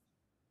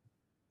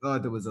 Oh,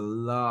 there was a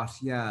lot.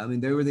 Yeah, I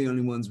mean, they were the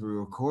only ones we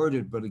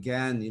recorded. But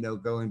again,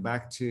 going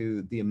back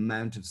to the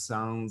amount of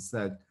songs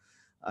that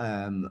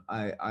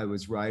I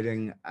was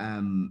writing,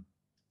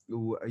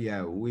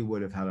 we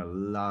would have had a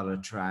lot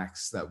of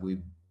tracks that we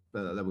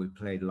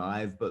played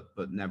live,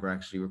 but never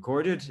actually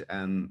recorded,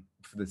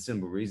 for the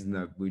simple reason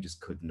that we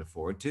just couldn't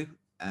afford to.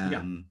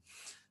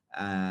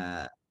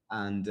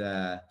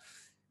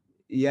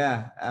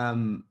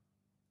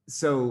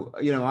 So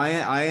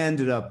I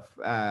ended up.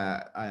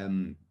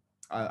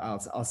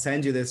 I'll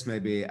send you this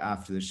maybe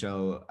after the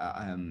show.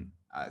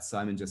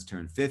 Simon just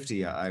turned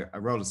 50. I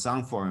wrote a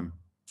song for him.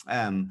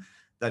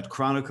 That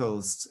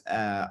chronicles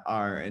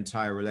our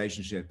entire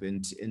relationship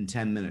in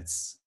 10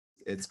 minutes.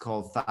 It's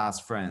called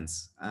Fast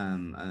Friends.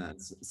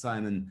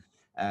 Simon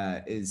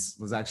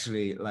was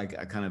actually like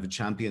a kind of a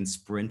champion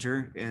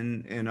sprinter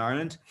in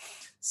Ireland.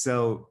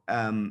 So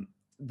the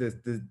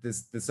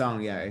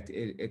song,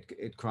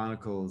 it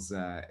chronicles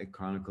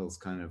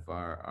kind of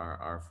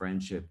our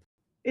friendship.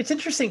 It's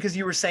interesting because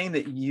you were saying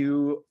that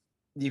you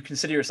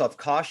consider yourself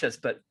cautious,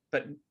 but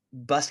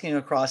busking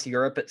across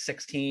Europe at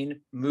 16,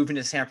 moving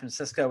to San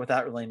Francisco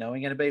without really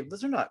knowing anybody,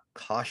 those are not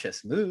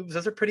cautious moves.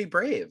 Those are pretty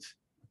brave.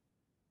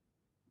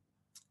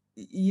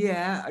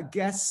 Yeah, I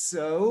guess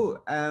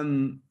so.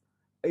 I'm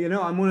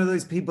one of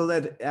those people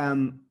that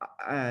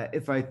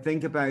if I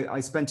think about, I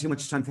spend too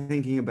much time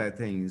thinking about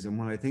things. And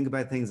when I think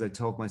about things, I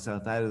talk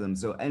myself out of them.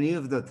 So any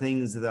of the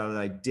things that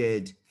I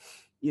did,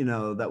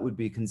 that would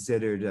be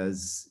considered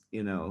as,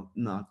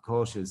 not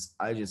cautious,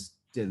 I just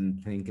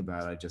didn't think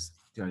about it. I just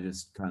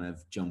kind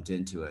of jumped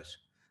into it.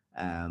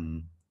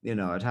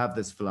 I'd have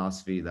this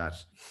philosophy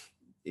that,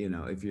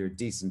 if you're a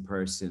decent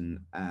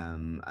person,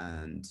 and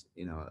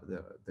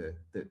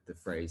the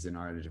phrase in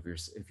Ireland,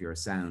 if you're a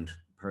sound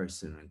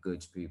person and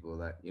good to people,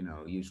 that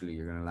usually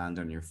you're going to land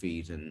on your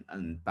feet,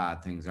 and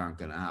bad things aren't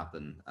going to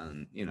happen.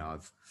 And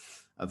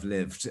I've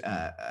lived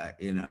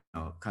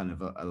kind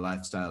of a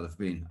lifestyle of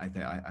being,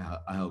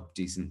 I hope,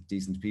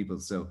 decent people.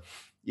 So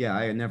yeah,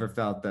 I never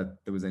felt that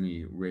there was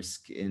any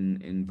risk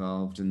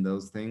involved in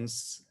those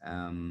things.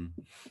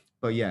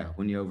 But yeah,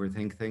 when you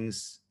overthink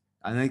things,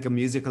 I think of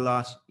music a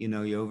lot, you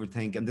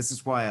overthink. And this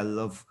is why I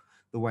love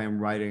the way I'm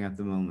writing at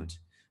the moment,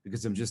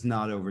 because I'm just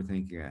not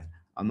overthinking it.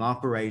 I'm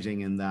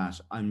operating in that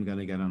I'm going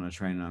to get on a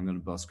train and I'm going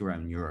to busk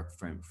around Europe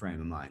frame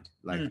of mind.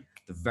 Like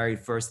the very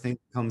first thing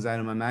that comes out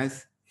of my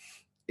mouth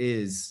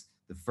is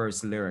the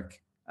first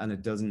lyric, and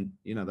it doesn't,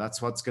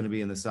 that's what's going to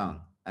be in the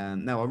song.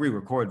 And now I'll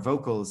re-record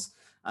vocals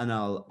and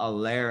I'll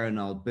layer and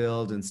I'll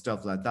build and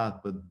stuff like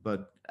that.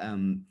 But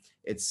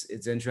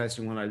it's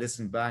interesting when I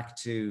listen back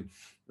to,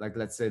 like,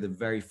 let's say the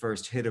very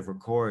first hit of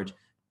record,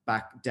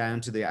 back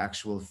down to the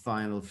actual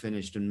final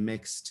finished and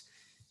mixed,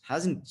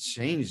 hasn't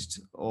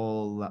changed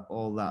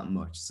all that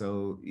much.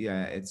 So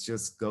yeah, it's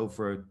just go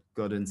for a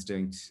gut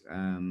instinct,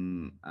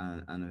 and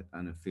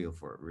a feel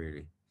for it,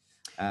 really.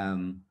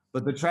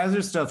 But the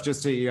Trousers stuff,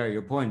 just to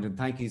your point, and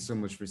thank you so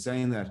much for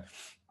saying that,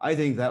 I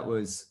think that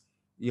was,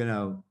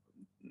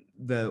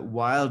 the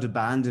wild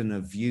abandon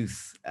of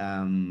youth,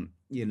 and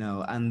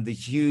the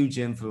huge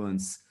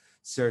influence,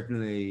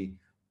 certainly,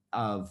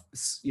 of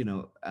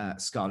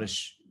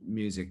Scottish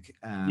music,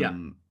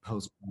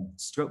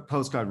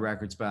 postcard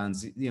records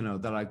bands,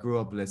 that I grew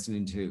up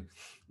listening to.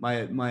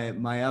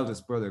 My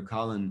eldest brother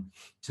Colin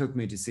took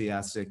me to see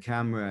Aztec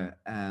Camera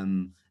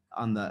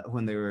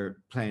when they were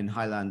playing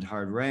Highland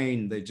Hard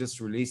Rain. They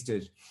just released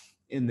it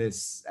in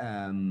this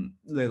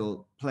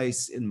little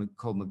place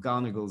called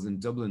McGonagall's in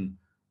Dublin.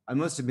 I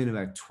must have been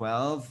about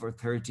 12 or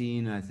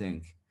 13, I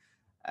think.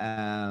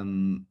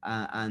 And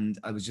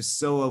I was just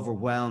so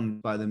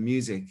overwhelmed by the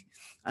music.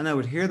 And I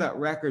would hear that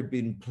record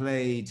being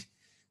played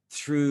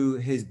through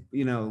his,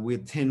 we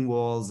had thin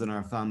walls in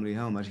our family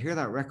home. I'd hear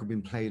that record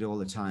being played all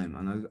the time.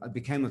 And I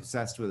became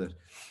obsessed with it.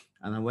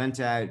 And I went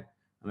out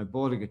and I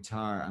bought a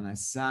guitar and I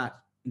sat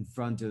in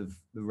front of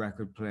the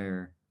record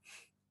player,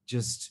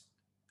 just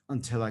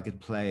until I could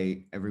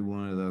play every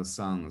one of those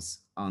songs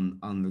on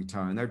the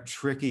guitar. And they're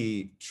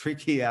tricky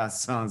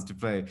ass songs to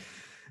play.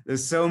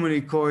 There's so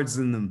many chords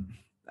in them.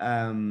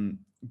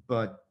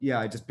 But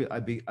yeah,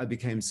 I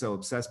became so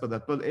obsessed by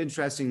that. But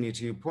interestingly,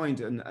 to your point,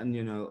 and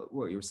you know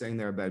what you were saying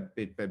there about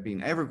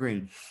being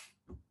evergreen,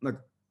 like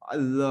I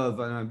love,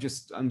 and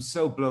I'm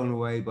so blown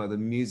away by the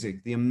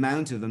music, the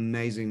amount of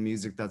amazing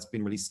music that's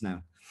been released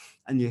now.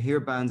 And you hear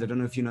bands, I don't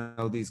know if you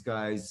know these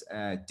guys,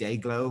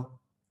 Dayglow.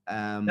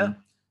 Yeah.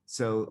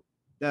 So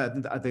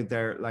I think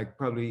they're like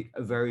probably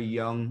a very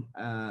young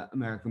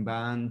American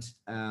band.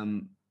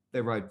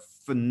 They write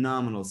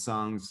phenomenal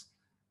songs,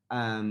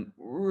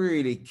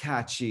 really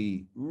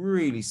catchy,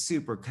 really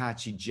super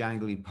catchy,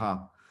 jangly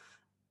pop.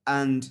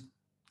 And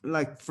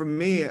like for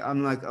me,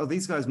 I'm like, oh,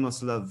 these guys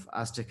must love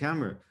Aztec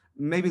Camera.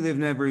 Maybe they've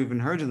never even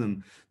heard of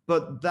them,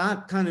 but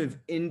that kind of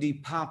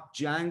indie pop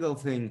jangle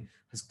thing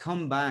has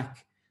come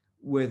back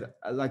with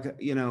like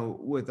you know,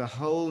 with a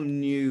whole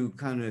new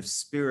kind of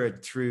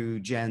spirit through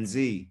Gen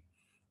Z.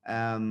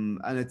 And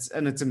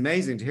it's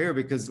amazing to hear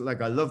because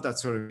like I love that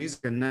sort of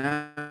music, and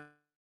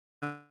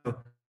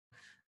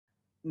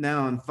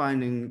now I'm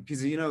finding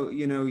because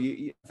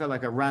you felt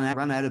like I ran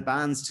out of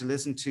bands to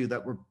listen to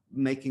that were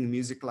making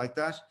music like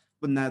that,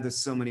 but now there's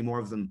so many more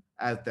of them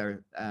out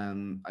there.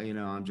 I'm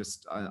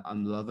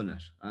loving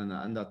it,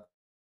 and that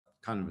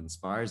kind of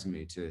inspires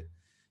me to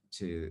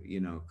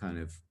kind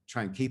of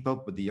try and keep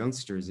up with the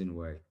youngsters in a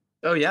way.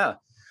 Oh yeah.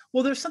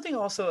 Well, there's something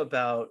also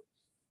about,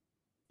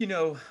 you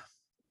know,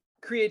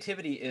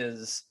 creativity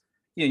is,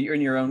 you know, you're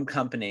in your own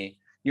company.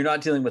 You're not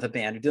dealing with a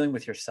band, you're dealing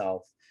with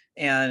yourself.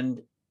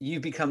 And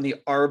you become the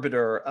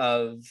arbiter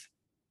of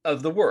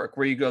the work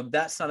where you go,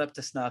 that's not up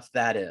to snuff,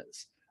 that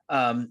is.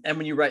 And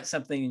when you write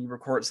something and you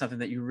record something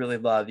that you really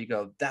love, you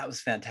go, that was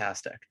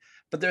fantastic.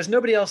 But there's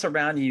nobody else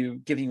around you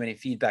giving you any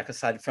feedback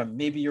aside from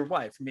maybe your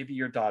wife, maybe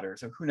your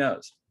daughters, or who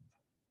knows.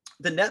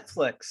 The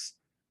Netflix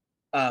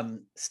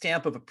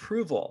stamp of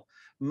approval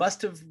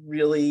must have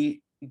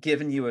really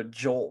given you a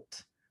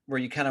jolt where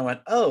you kind of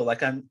went, oh,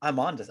 like I'm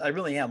on to, I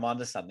really am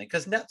onto something.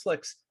 Because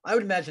Netflix, I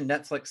would imagine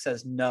Netflix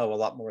says no a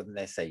lot more than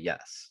they say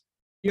yes.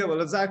 Yeah, well,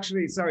 it's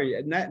actually sorry.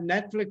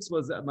 Netflix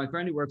was my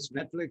friend who works for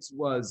Netflix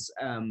was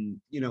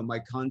my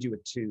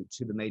conduit to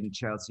the Made in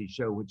Chelsea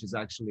show, which is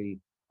actually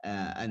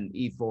an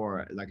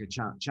E4 like a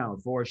Channel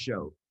 4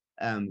 show.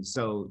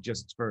 So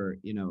just for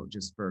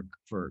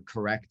for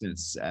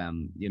correctness,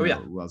 Oh yeah.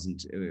 it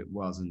wasn't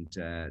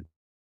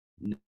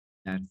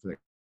Netflix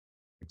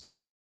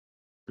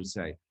per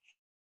se.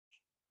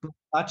 But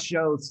that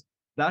show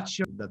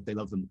that they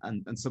love them,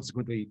 and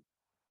subsequently,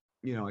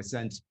 I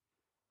sent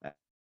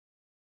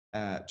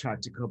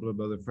chat to a couple of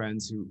other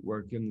friends who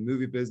work in the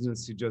movie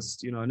business who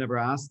just, I never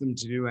asked them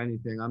to do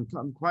anything.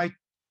 I'm quite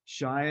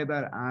shy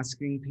about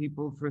asking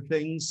people for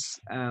things.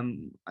 I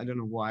don't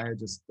know why. I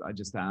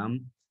just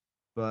am.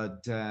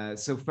 But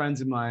so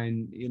friends of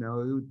mine,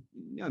 who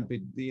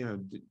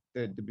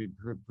they'd be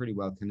pretty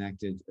well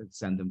connected. I'd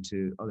send them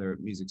to other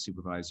music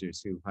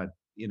supervisors who've had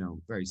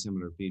very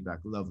similar feedback.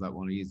 Love that,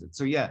 want to use it.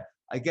 So yeah,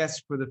 I guess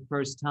for the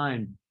first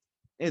time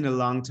in a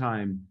long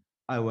time,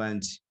 I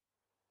went,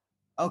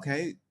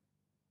 okay,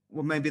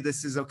 well, maybe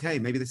this is okay.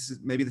 Maybe this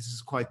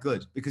is quite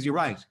good, because you're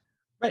right.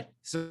 Right.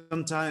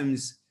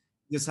 Sometimes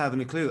just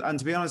having a clue. And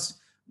to be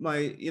honest,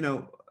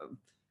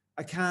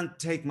 I can't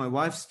take my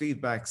wife's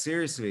feedback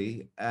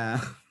seriously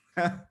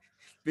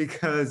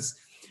because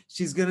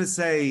she's gonna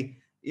say,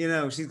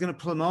 she's gonna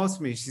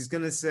promote me. She's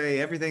gonna say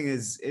everything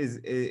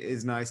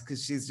is nice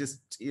because she's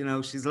just,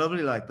 she's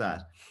lovely like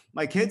that.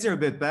 My kids are a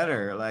bit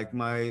better. Like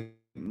my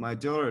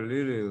daughter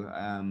Lulu,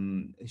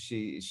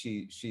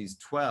 she's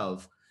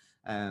 12.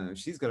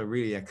 She's got a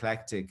really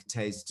eclectic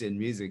taste in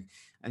music,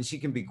 and she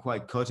can be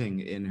quite cutting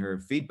in her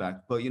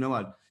feedback. But you know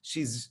what?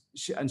 She's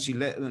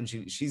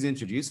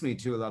introduced me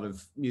to a lot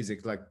of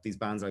music, like these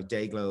bands like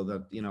Dayglow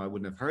that I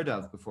wouldn't have heard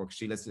of before,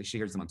 because she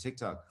hears them on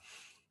TikTok.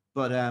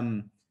 But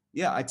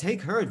yeah, I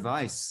take her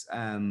advice,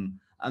 and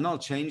I'll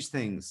change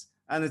things.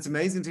 And it's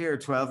amazing to hear a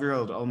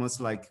 12-year-old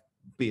almost like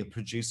be a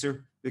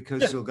producer,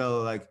 because she'll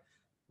go like,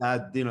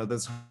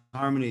 those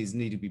harmonies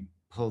need to be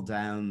pulled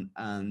down.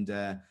 And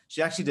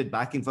she actually did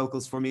backing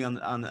vocals for me on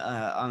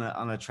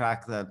a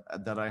track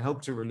that I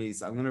hope to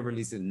release. I'm going to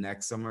release it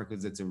next summer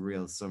because it's a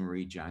real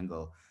summery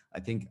jangle. I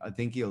think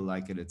you'll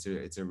like it.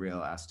 It's a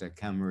real Aztec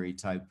Camera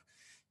type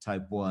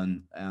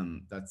one.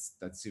 That's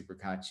super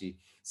catchy.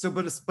 So,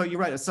 but you're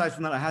right. Aside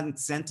from that, I hadn't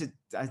sent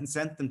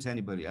them to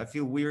anybody. I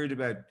feel weird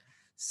about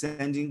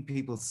sending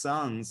people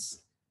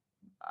songs.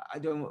 I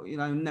don't,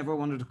 I never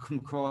wanted to come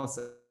across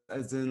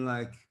as in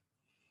like,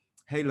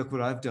 hey, look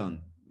what I've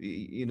done.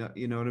 You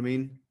know what I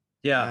mean?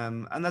 Yeah.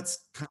 And that's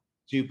kind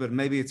of stupid.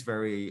 Maybe it's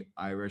very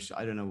Irish.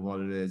 I don't know what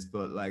it is,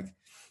 but like,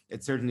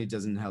 it certainly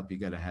doesn't help you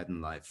get ahead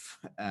in life.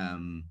 But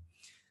I'm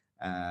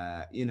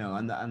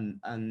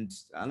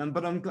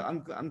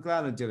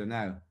glad I did it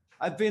now.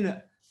 I've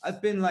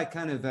been like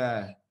kind of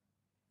a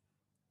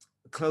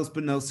close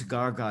but no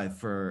cigar guy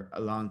for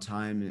a long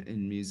time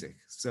in music.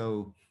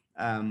 So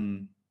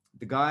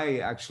the guy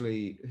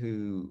actually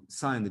who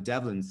signed the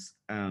Devlins,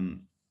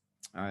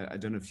 I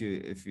don't know if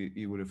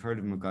you would have heard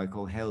of him, a guy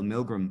called Hale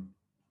Milgram.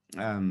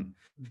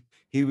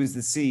 He was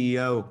the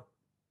CEO.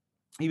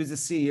 He was the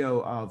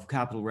CEO of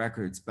Capitol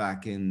Records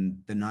back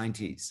in the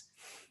 90s.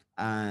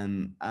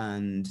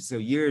 And so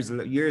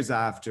years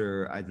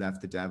after I'd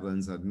left the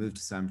Devlins, I'd moved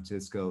to San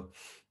Francisco.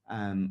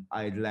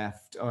 I'd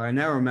left, or I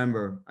now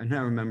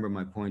remember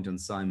my point on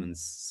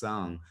Simon's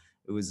song.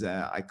 It was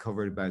I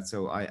covered about,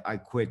 so I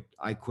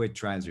quit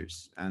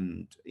Trousers,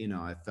 and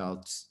I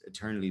felt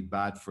eternally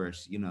bad for it,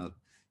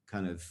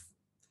 kind of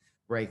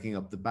breaking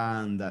up the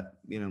band that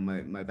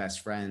my best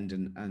friend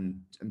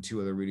and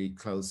two other really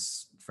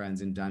close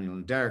friends in Daniel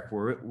and Derek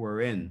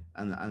were in,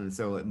 and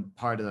so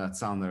part of that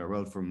song that I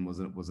wrote for him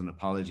was an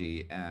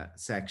apology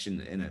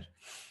section in it.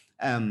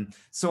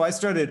 So I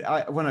started,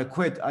 when I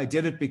quit, I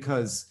did it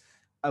because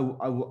I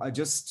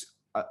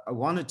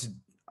wanted to,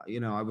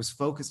 I was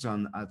focused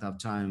on, at that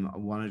time, I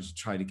wanted to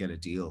try to get a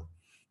deal.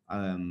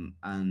 And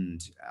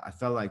I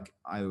felt like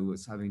I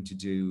was having to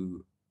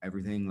do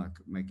everything, like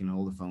making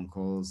all the phone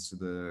calls to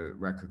the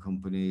record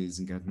companies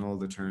and getting all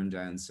the turn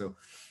down. So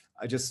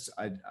I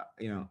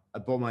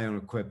bought my own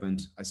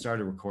equipment. I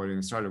started recording,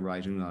 I started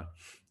writing that,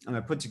 and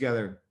I put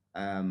together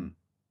 5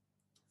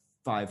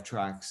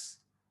 tracks.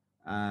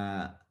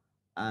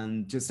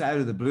 And just out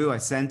of the blue, I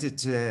sent it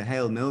to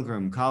Hale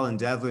Milgram. Colin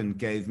Devlin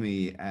gave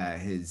me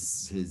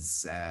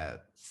his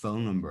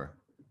phone number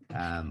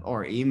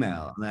or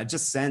email, and I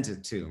just sent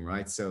it to him,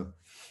 right? So,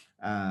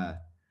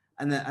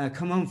 and then I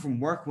come home from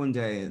work one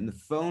day, and the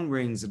phone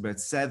rings about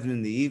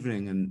 7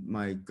 p.m, and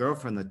my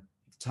girlfriend at the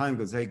time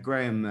goes, "Hey,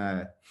 Graham,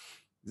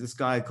 this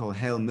guy called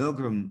Hale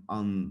Milgram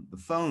on the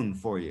phone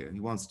for you. He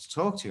wants to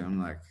talk to you."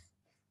 I'm like,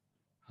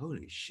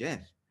 holy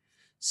shit.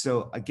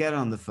 So I get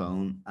on the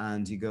phone,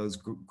 and he goes,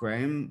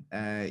 "Graham,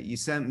 you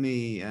sent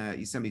me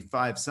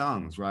 5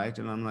 songs, right?"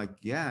 And I'm like,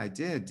 "Yeah, I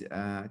did.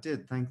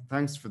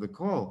 Thanks for the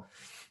call."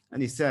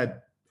 And he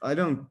said, "I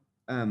don't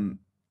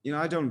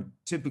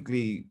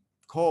typically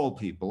call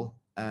people.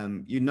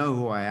 You know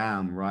who I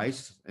am,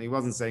 right?" And he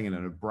wasn't saying it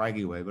in a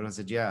braggy way, but I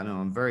said, "Yeah, no,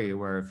 I'm very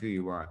aware of who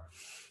you are."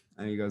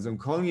 And he goes, "I'm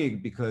calling you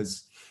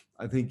because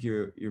I think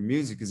your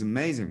music is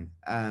amazing.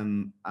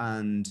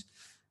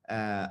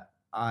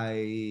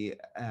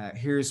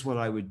 Here's what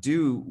I would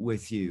do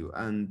with you."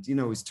 And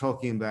he's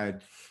talking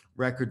about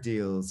record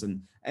deals.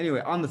 And anyway,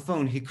 on the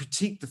phone, he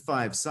critiqued the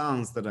 5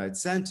 songs that I'd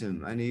sent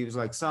him, and he was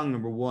like, "Song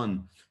number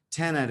 1,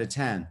 10 out of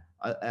 10.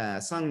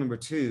 Song number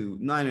 2,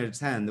 9 out of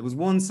 10. There was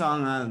one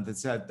song on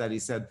that he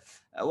said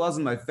it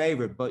wasn't my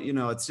favorite, but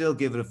I'd still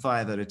give it a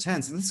 5 out of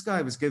 10. So this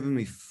guy was giving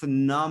me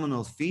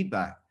phenomenal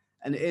feedback,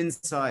 and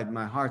inside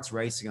my heart's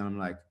racing, and I'm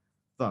like,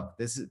 "Fuck,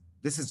 this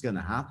is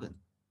gonna happen.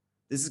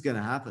 This is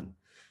gonna happen."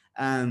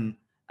 And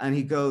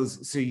he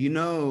goes, "So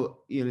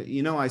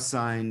I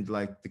signed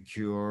like The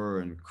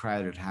Cure and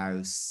Crowded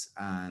House,"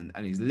 and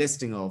he's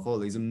listing off all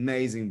these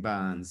amazing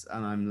bands,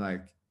 and I'm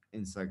like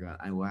inside going,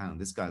 "Oh wow,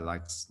 this guy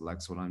likes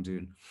what I'm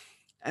doing."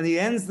 And he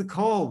ends the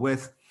call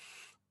with,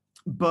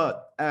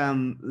 "But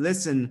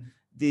listen,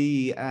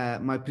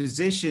 my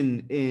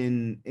position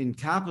in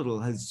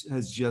Capitol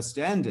has just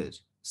ended."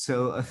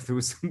 So there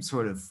was some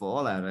sort of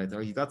fallout out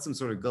there. He got some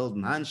sort of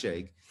golden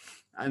handshake,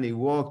 and he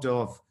walked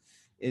off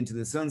into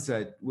the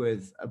sunset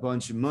with a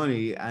bunch of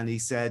money. And he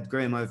said,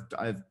 "Graham, I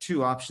have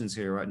 2 options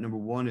here, right? Number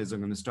 1 is I'm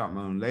going to start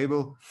my own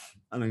label,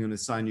 and I'm going to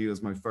sign you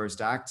as my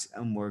first act,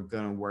 and we're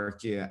going to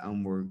work you,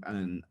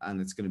 and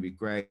it's going to be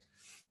great.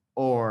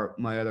 Or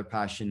my other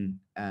passion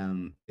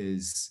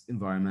is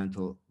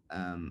environmental."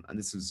 And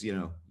this was,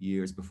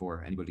 years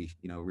before anybody,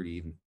 really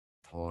even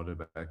thought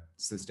about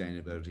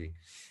sustainability.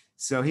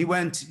 So he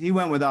went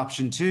with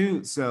option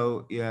 2.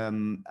 So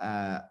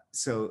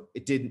so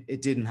it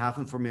didn't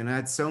happen for me. And I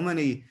had so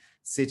many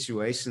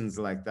situations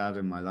like that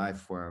in my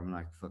life where I'm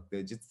like, "Fuck,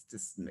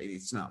 just maybe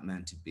it's not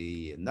meant to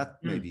be," and that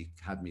maybe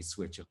had me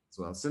switch up as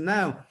well. So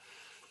now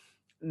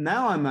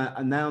I'm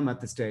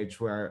at the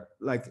stage where,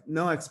 like,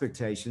 no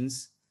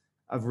expectations.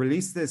 I've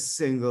released this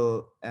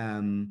single,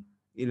 and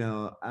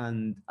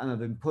I've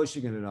been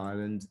pushing it in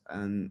Ireland,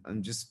 and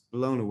I'm just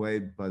blown away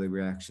by the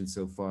reaction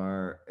so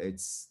far.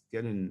 It's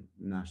getting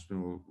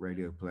national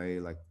radio play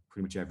like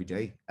pretty much every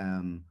day.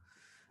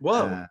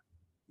 Whoa.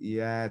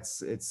 Yeah,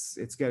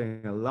 it's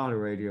getting a lot of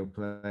radio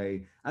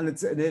play, and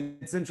it's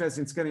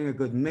interesting. It's getting a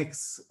good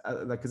mix,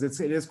 because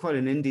it is quite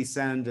an indie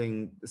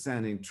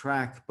sounding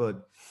track.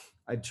 But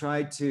I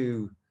tried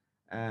to,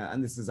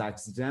 and this is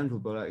accidental,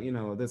 but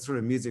the sort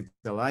of music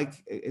I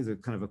like is a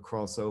kind of a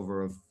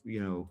crossover of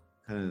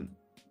kind of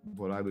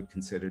what I would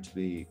consider to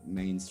be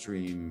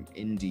mainstream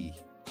indie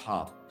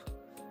pop.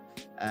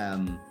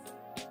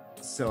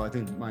 So I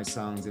think my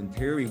songs in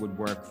theory would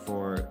work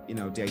for,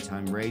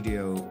 daytime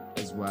radio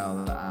as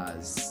well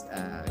as,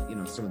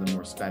 some of the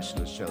more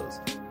specialist shows.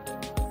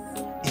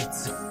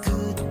 It's a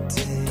good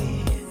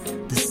day.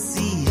 The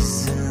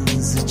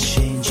seasons are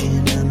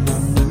changing and my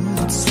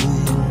mood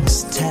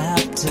swings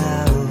tapped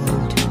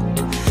out.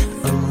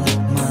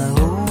 Unlike my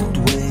old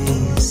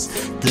ways,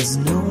 there's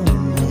no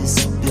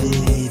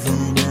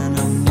misbehaving and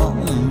I'm all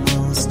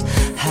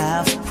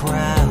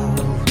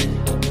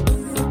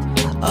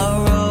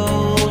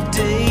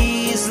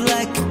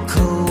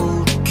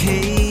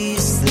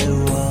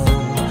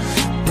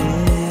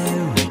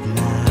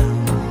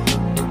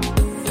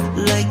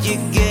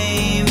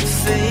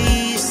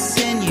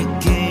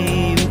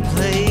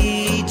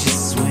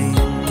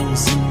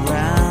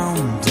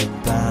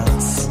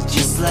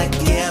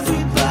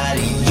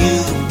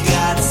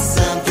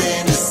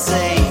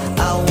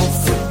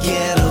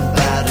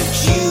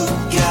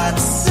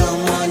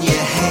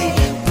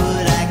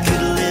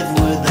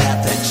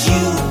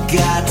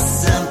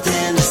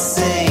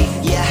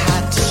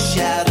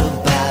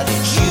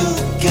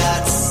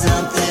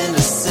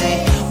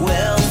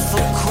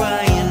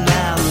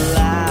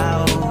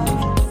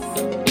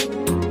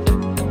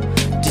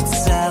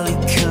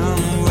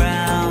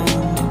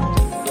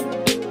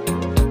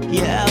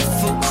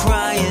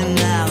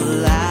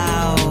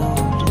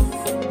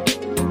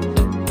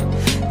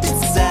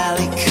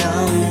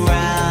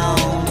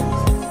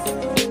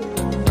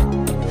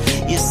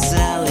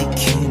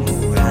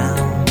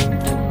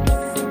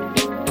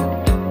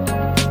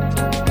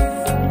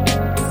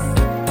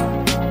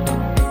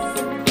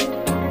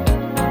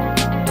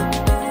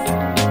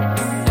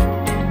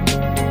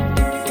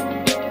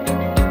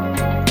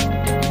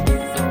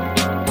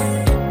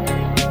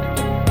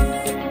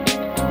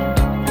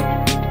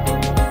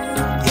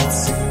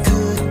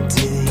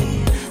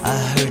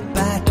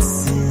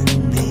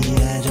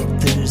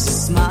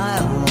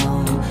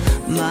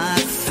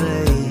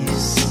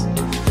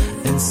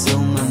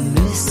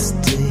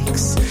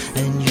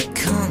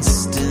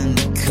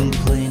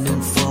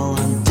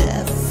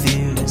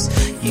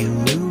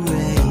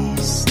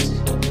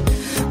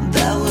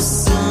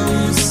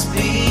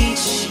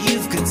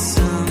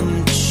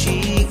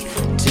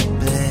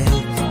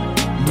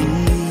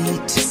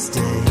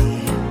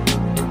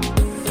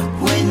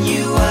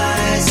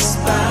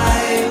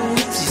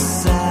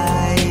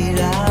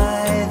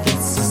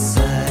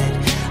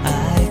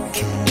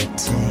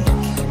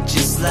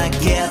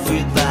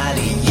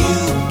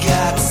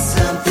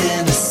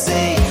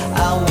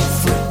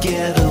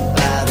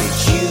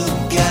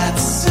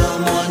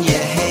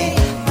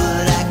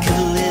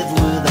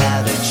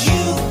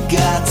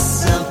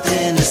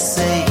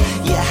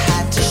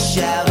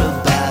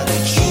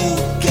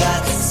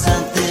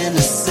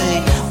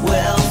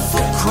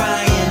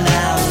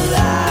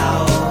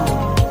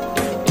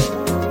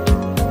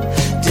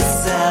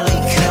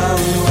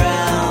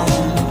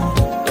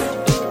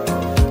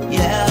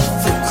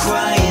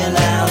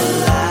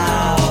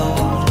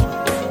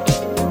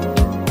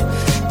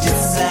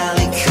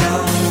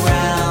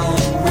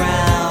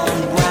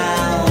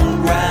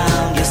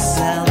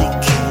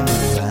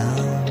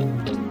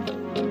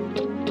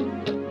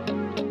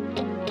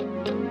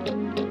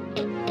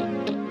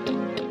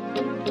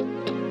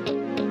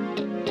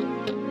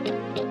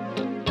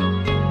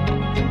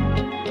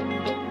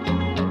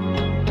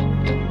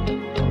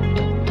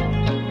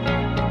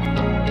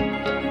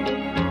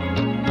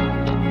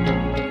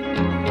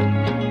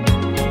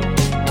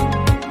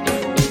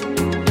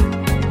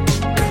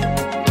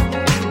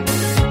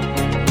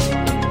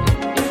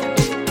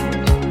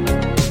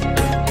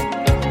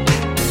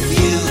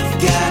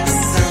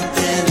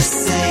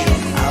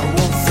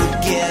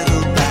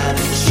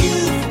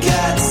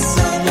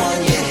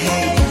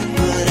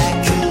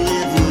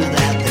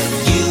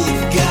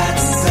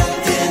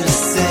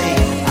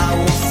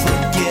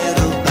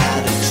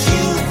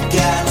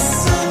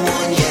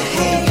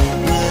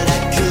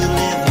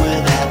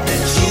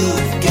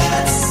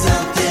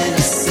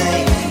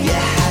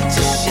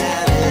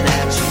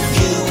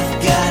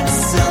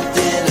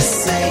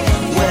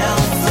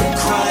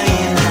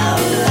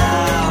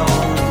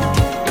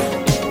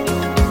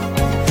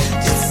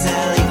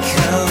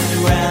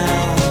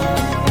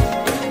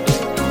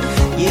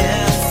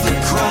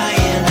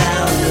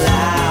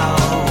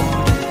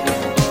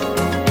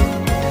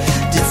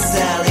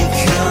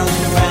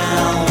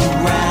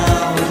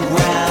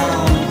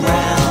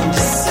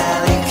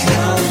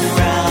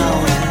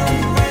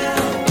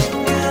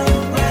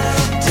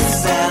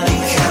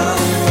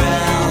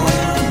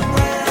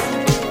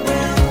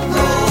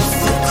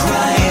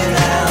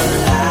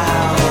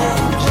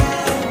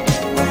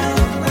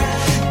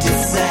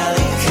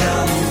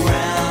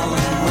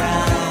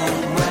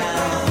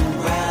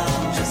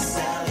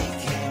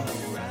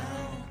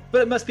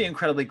must be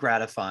incredibly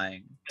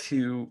gratifying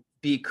to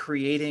be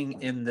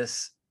creating in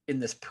this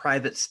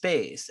private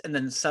space, and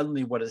then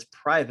suddenly what is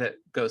private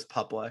goes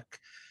public,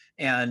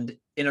 and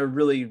in a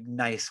really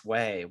nice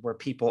way where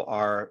people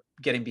are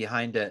getting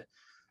behind it.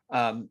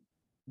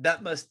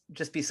 That must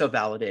just be so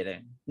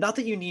validating. Not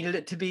that you needed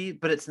it to be,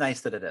 but it's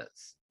nice that it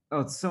is.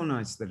 Oh, it's so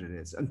nice that it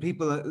is, and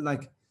people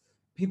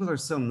are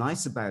so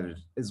nice about it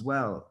as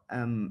well.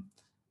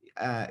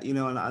 You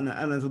know,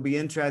 and it'll be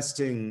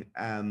interesting.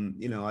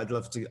 You know, I'd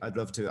love to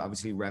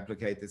obviously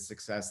replicate the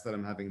success that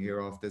I'm having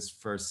here off this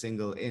first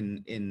single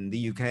in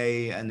the UK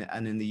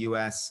and in the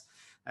US.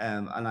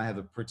 And I have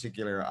a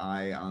particular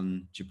eye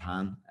on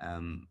Japan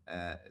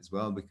as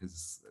well,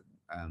 because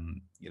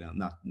you know,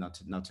 not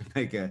to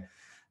make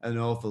an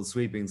awful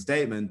sweeping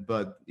statement,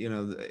 but you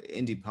know, the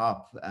indie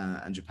pop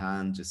and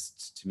Japan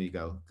just to me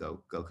go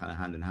kind of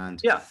hand in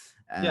hand. Yeah.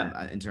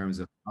 In terms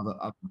of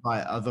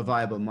a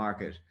viable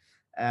market.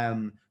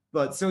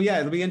 But so yeah,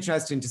 it'll be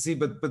interesting to see.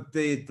 But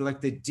the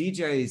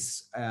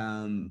DJs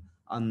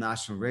on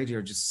national radio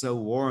are just so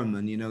warm,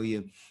 and you know,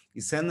 you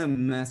send them a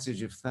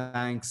message of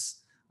thanks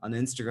on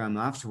Instagram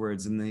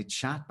afterwards, and they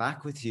chat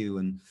back with you,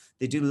 and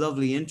they do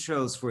lovely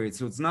intros for you.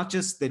 So it's not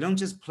just, they don't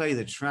just play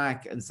the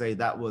track and say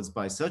that was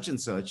by such and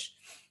such.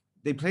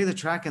 They play the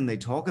track and they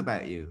talk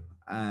about you,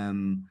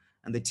 and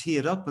they tee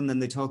it up, and then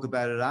they talk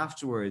about it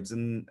afterwards.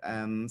 And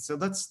so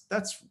that's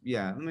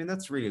yeah, I mean,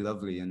 that's really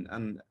lovely.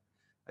 And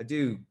I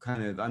do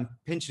kind of, I'm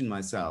pinching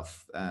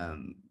myself,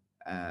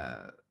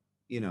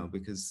 you know,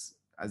 because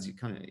as you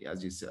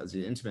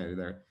intimated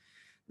there,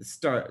 it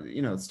started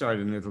in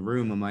a little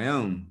room on my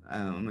own,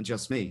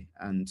 just me,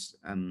 and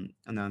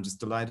I'm just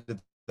delighted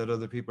that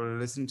other people are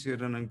listening to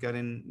it, and I'm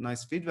getting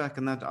nice feedback,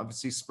 and that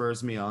obviously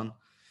spurs me on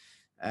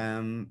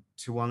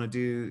to want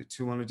to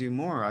do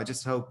more. I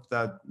just hope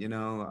that, you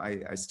know,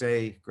 I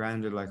stay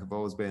grounded like I've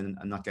always been,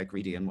 and not get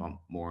greedy and want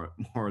more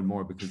and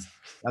more, because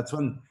that's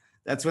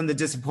when the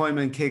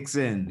disappointment kicks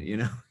in, you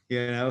know.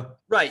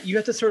 Right. You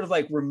have to sort of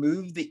like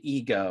remove the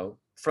ego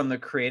from the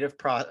creative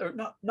process, or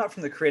not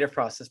from the creative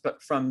process,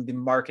 but from the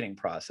marketing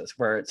process,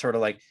 where it's sort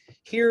of like,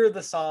 here are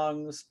the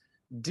songs,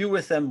 do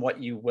with them what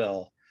you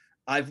will.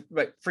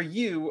 For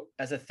you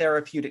as a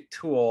therapeutic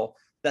tool,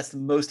 that's the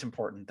most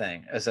important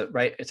thing. It's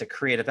a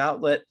creative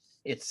outlet.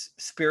 It's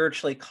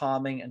spiritually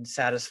calming and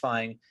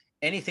satisfying.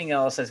 Anything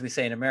else, as we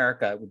say in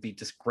America, would be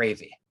just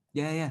gravy.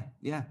 Yeah.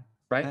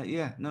 Right.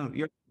 Yeah. No,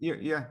 you're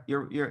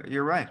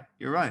right.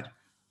 You're right.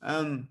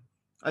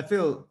 I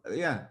feel,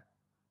 yeah.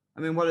 I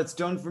mean, what it's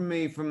done for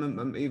me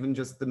from even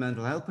just the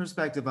mental health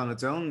perspective on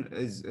its own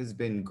has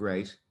been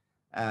great.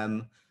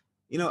 You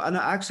know, and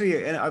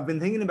actually, I've been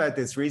thinking about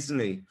this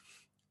recently,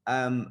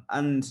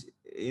 and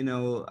you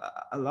know,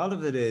 a lot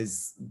of it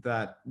is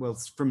that, well,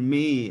 for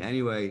me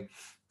anyway,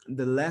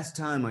 the less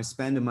time I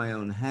spend in my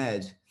own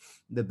head,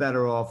 the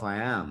better off I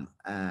am.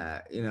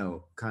 You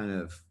know, kind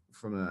of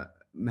from a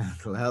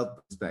mental health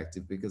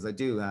perspective, because I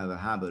do have a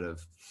habit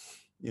of,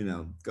 you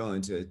know,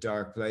 going to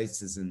dark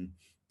places and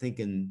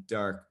thinking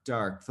dark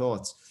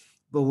thoughts.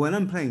 But when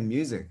I'm playing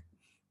music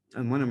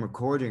and when I'm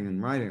recording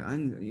and writing,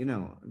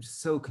 I'm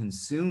just so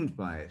consumed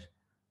by it.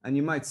 And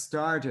you might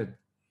start at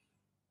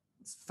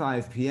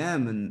 5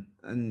 p.m.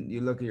 and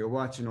you look at your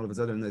watch, and all of a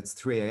sudden it's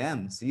 3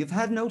 a.m. So you've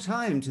had no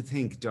time to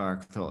think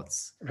dark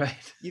thoughts.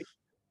 Right.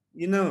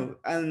 You know,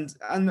 and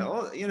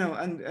all, you know,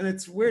 and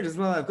it's weird as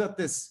well. I've got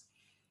this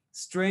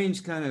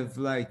strange kind of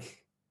like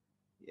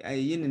a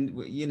yin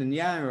and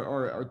yang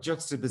or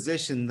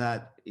juxtaposition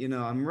that, you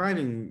know, I'm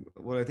writing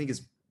what I think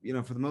is, you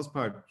know, for the most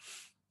part,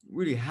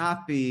 really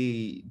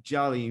happy,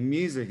 jolly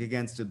music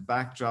against a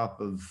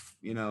backdrop of,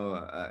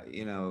 a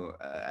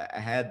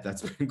head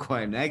that's been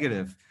quite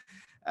negative.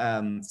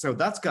 So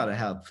that's got to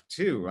help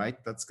too, right?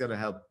 That's got to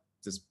help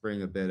just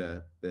bring a bit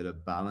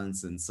of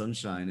balance and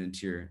sunshine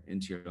into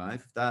your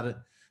life.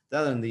 That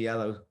and the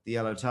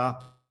yellow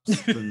top.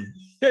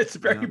 It's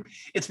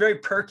very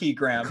perky,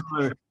 Graham.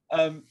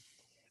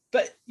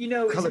 But you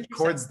know, colored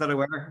chords that I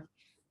wear.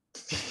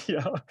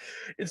 Yeah,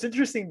 it's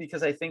interesting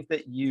because I think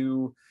that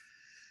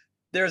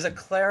there's a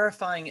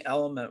clarifying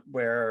element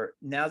where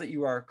now that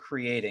you are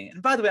creating,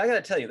 and by the way, I got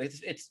to tell you, like,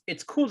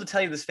 it's cool to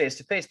tell you this face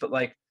to face, but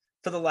like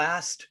for the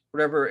last,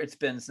 whatever it's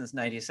been since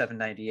 97,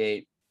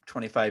 98,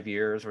 25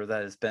 years, or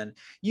that has been,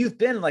 you've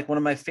been like one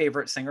of my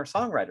favorite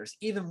singer-songwriters.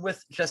 Even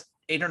with just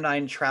 8 or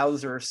 9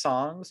 Trouser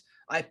songs,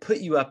 I put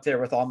you up there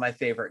with all my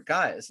favorite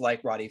guys,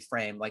 like Roddy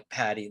Frame, like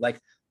Paddy, like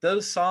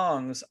those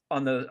songs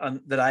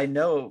that I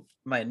know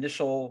my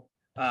initial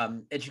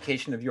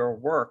education of your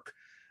work.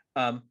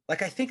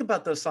 Like I think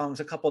about those songs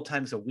a couple of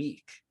times a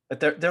week, but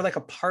they're like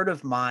a part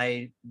of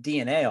my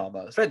DNA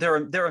almost, right?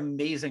 They're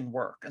amazing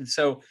work. And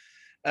so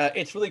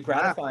it's really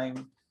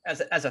gratifying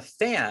as a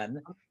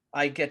fan.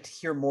 I get to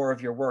hear more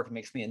of your work. It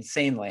makes me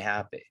insanely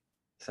happy.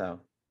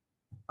 So.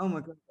 Oh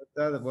my God.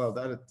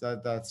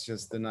 That's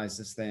just the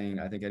nicest thing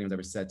I think anyone's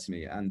ever said to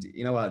me. And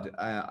you know what?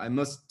 I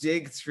must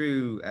dig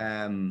through,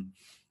 I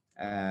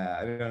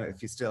don't know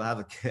if you still have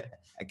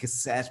a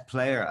cassette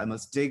player. I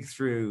must dig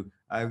through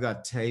I've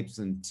got tapes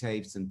and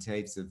tapes and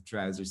tapes of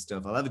Trouser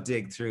stuff. I'll have a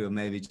dig through, and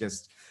maybe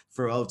just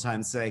for old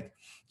time's sake,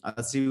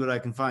 I'll see what I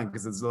can find,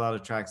 because there's a lot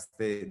of tracks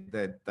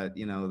that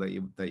you know that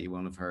you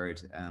won't have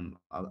heard.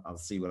 I'll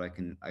see what I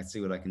can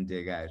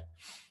dig out.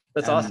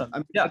 That's awesome.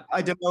 Yeah.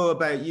 I don't know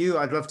about you.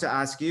 I'd love to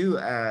ask you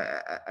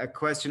a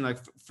question. Like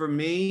for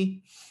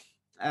me,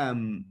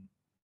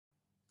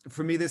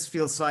 this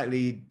feels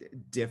slightly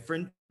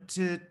different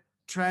to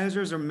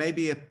Trousers, or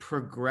maybe a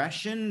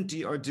progression.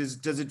 Does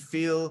it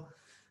feel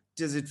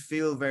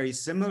very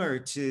similar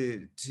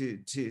to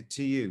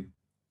you?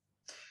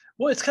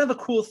 Well, it's kind of a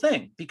cool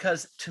thing,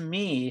 because to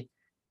me,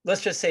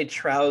 let's just say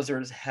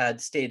Trousers had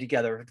stayed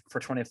together for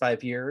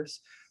 25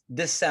 years.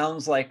 This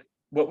sounds like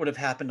what would have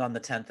happened on the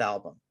 10th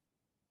album.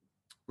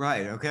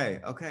 Right. Okay.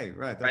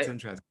 Right. That's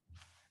interesting.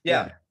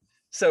 Yeah.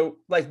 So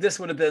like this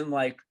would have been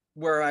like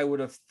where I would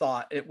have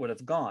thought it would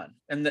have gone.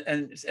 And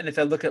if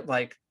I look at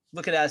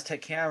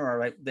Aztec Camera,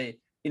 right?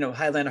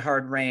 Highland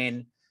Hard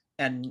Rain,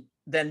 and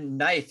then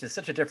Knife is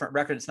such a different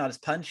record. It's not as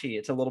punchy.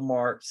 It's a little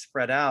more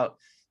spread out.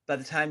 By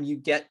the time you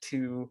get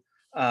to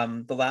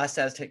the last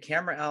Aztec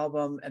Camera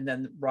album and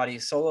then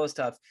Roddy's solo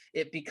stuff,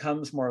 it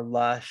becomes more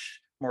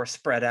lush, more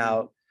spread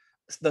out.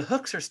 The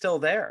hooks are still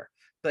there,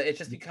 but it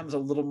just becomes a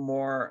little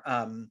more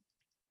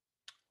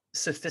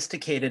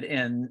sophisticated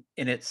in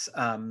its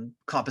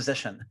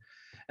composition.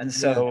 And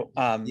so,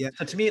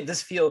 so to me,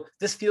 this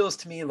feels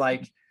to me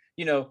like,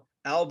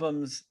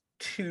 albums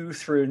 2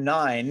 through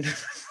 9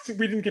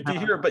 we didn't get to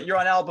hear, but you're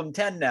on album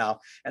 10 now,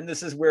 and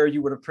this is where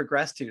you would have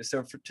progressed to.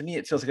 So to me,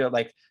 it feels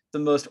like the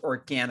most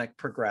organic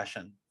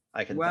progression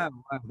I can. Wow,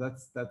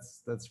 that's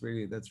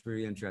really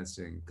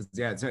interesting, because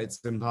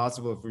it's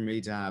impossible for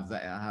me to have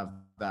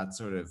that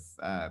sort of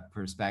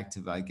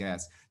perspective, I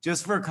guess.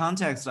 Just for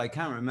context, I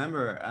can't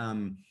remember.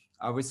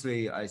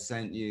 Obviously, I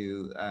sent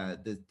you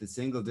the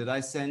single. Did I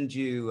send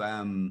you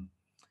a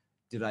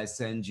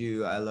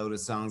load of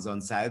songs on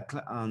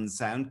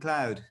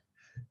SoundCloud?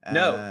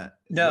 No.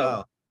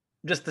 Well?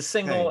 Just the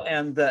single. Okay.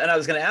 And I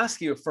was going to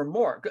ask you for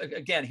more.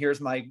 Again, here's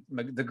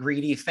the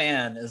greedy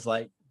fan is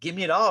like, give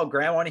me it all,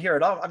 Graham. I want to hear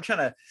it all. I'm trying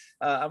to,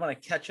 I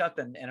want to catch up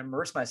and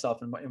immerse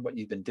myself in what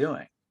you've been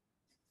doing.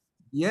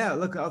 Yeah,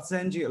 look, I'll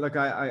send you. Like,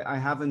 I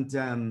haven't.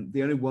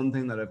 The only one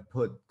thing that I've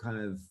put kind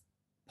of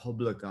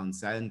public on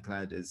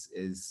SoundCloud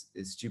is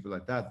Stupid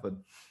Like That. But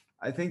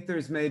I think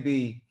there's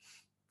another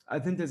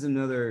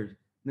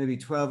maybe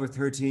 12 or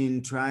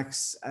 13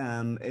 tracks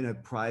in a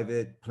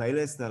private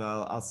playlist that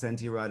I'll send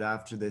to you right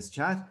after this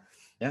chat.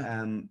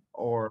 Yeah.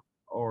 Or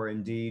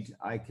indeed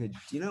I could,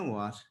 you know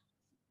what?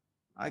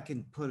 I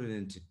can put it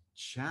into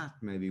chat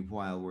maybe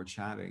while we're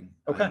chatting.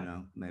 Okay. I don't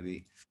know,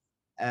 maybe.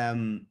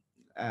 Actually,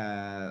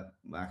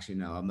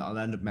 no, I'll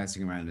end up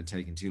messing around and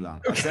taking too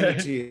long. I'll send it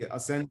to you. I'll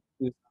send it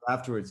to you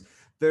afterwards.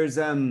 There's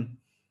so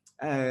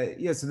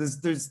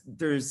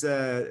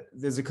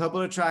there's a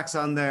couple of tracks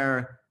on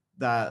there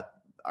that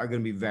are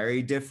going to be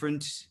very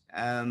different,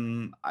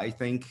 I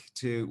think,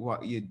 to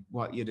what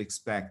you'd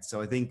expect. So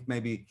I think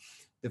maybe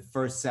the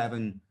first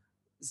seven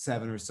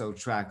or so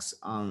tracks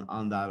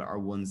on that are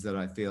ones that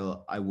I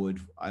feel I would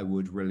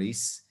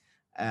release.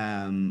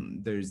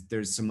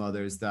 There's some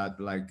others that,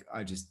 like,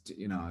 I just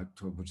wouldn't want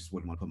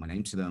to put my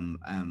name to them.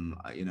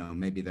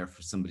 Maybe they're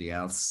for somebody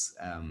else,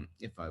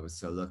 if I was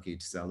so lucky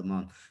to sell them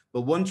on.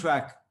 But one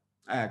track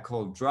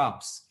called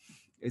Drops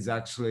is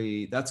that's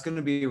going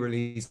to be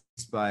released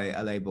by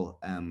a label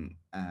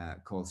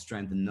called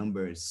Strength in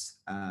Numbers.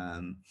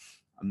 I'm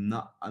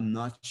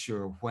not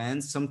sure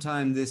when,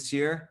 sometime this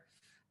year.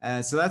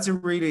 So that's a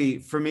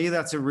really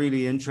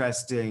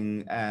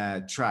interesting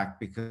track,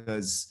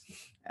 because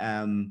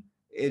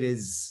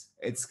it's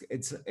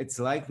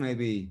like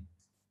maybe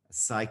a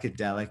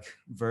psychedelic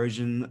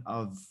version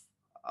of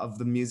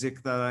the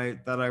music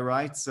that I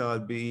write. So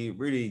I'd be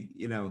really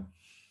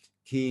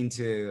keen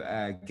to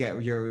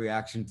get your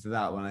reaction to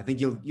that one. I think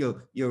you'll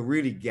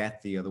really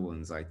get the other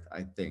ones. I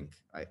think.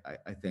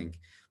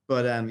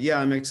 But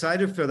I'm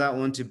excited for that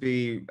one to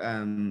be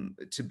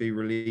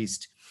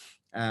released.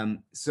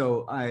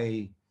 So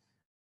I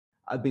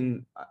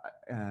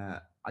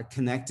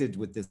connected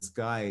with this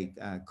guy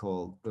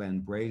called Glenn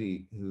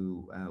Brady,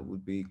 who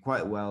would be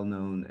quite well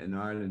known in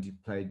Ireland. He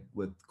played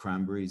with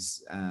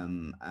Cranberries.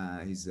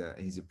 He's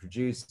a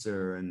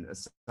producer and a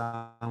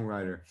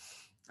songwriter.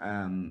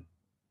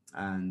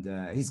 And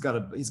he's got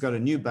a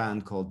new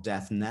band called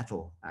Death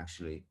Nettle,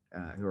 actually,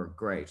 who are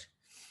great.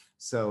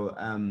 So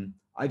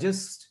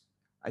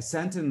I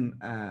sent him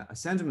a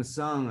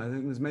song. I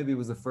think it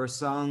was the first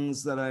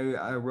songs that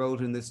I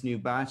wrote in this new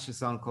batch. A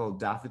song called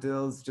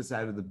Daffodils, just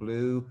out of the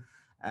blue.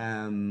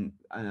 And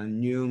I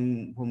knew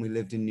him when we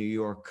lived in New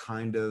York,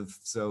 kind of.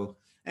 So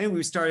anyway,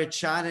 we started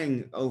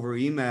chatting over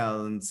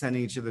email and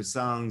sending each other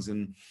songs,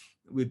 and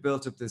we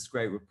built up this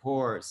great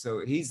rapport.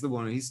 So he's the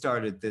one. He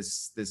started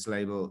this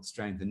label,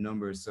 Strength in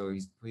Numbers. So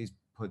he's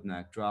putting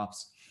out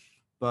Drops.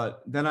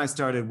 But then I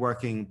started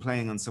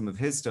playing on some of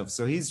his stuff.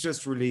 So he's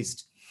just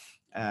released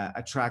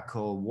a track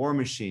called War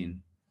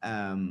Machine,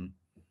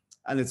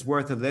 and it's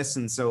worth a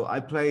listen. So I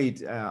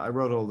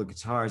wrote all the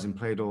guitars and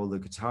played all the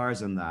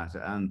guitars on that,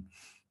 and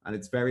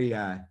it's very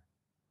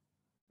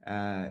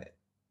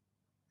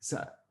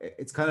so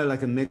it's kind of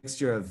like a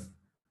mixture of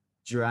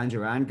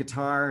Duran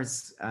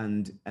guitars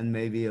and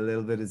maybe a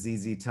little bit of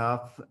ZZ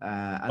Top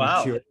and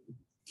Wow.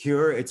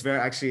 Cure. It's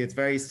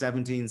very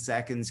 17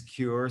 seconds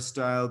Cure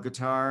style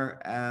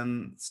guitar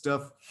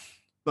stuff,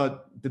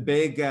 but the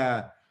big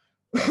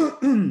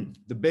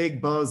the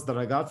big buzz that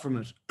I got from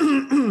it,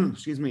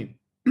 excuse me,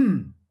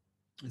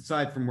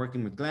 aside from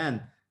working with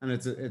Glenn, and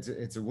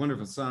it's a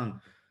wonderful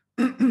song,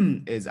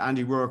 is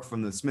Andy Rourke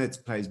from the Smiths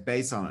plays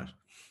bass on it.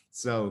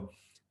 So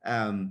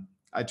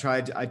I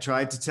tried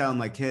to tell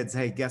my kids,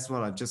 hey, guess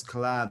what? I've just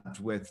collabed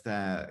with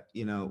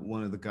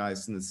one of the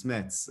guys from the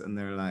Smiths, and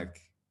they're like,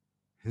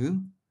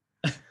 who?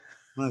 I'm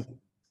like,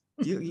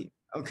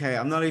 okay,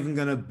 I'm not even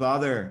gonna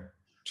bother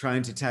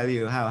trying to tell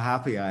you how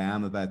happy I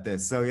am about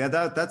this. So yeah,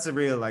 that's a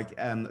real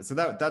so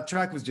that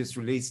track was just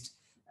released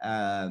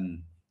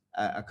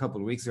a couple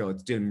of weeks ago.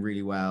 It's doing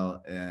really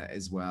well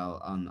as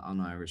well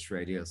on Irish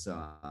radio. So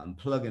I'm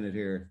plugging it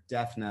here,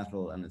 Def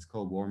Nettle, and it's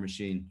called War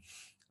Machine.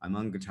 I'm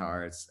on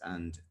guitars,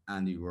 and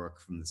Andy Rourke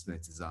from the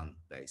Smiths is on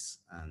bass,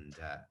 and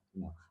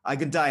I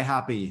could die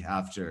happy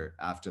after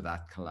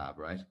that collab,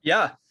 right?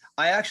 Yeah,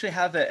 I actually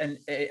have an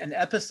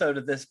episode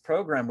of this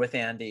program with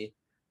Andy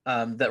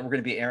that we're going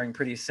to be airing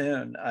pretty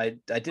soon. I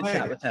did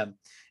chat with him.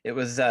 It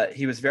was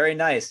he was very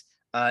nice,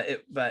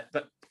 but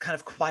kind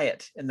of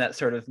quiet in that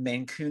sort of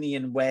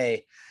Mancunian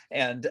way,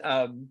 and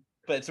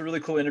but it's a really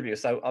cool interview.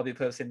 So I'll be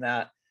posting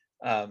that.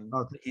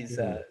 He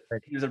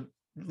was a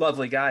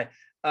lovely guy.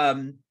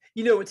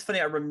 It's funny.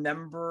 I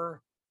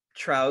remember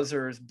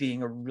Trousers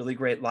being a really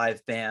great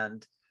live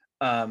band.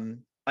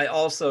 I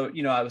also,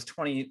 I was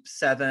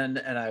 27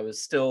 and I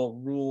was still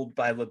ruled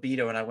by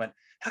libido. And I went,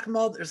 how come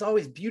there's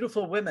always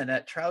beautiful women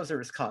at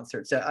Trousers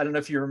concerts? I don't know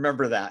if you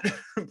remember that.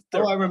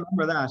 Oh, I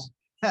remember that.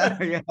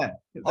 Yeah,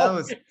 that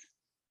was,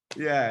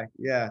 yeah.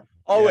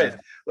 Always. Yeah.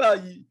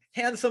 Well,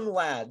 handsome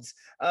lads.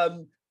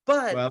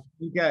 But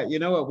you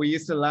know what, we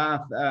used to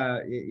laugh.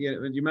 You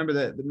remember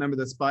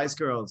the Spice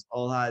Girls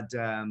all had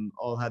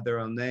their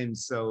own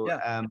names. So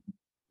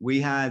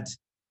we had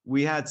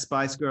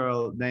Spice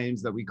Girl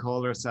names that we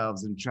called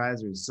ourselves in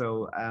Trousers.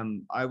 So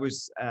I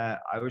was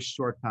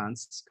Short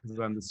Pants because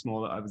I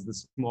was the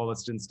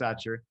smallest in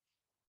stature.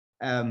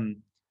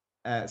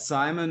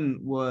 Simon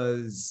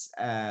was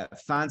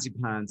Fancy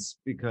Pants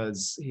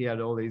because he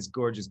had all these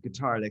gorgeous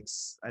guitar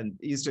licks, and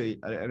he used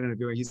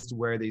to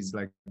wear these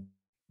like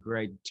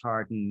great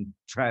tartan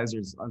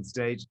trousers on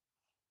stage.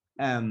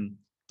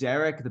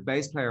 Derek, the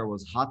bass player,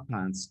 was Hot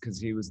Pants because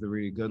he was the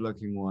really good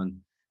looking one,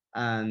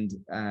 and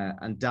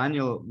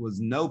Daniel was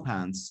No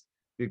Pants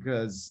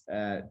because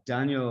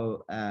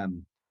Daniel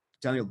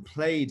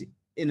played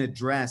in a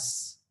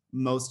dress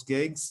most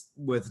gigs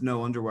with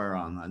no underwear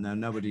on. And now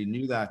nobody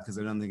knew that because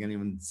I don't think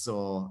anyone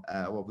saw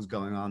what was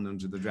going on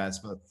under the dress.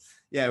 But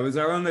yeah, it was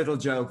our own little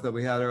joke that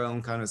we had our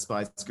own kind of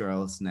Spice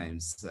Girls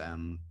names.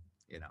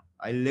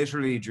 I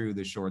literally drew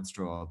the short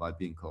straw by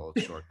being called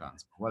Short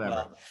Pants.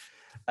 Whatever.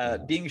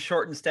 Being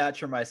short in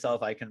stature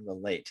myself, I can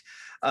relate.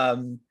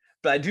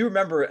 But I do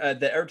remember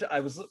I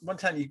was one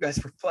time you guys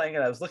were playing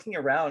and I was looking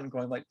around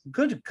going like,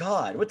 good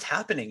God, what's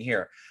happening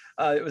here?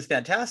 It was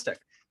fantastic.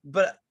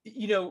 But,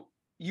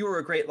 you were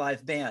a great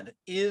live band.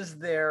 Is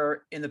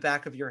there in the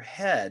back of your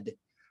head,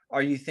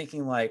 are you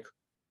thinking like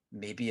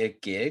maybe a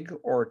gig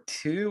or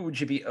two? Would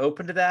you be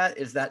open to that?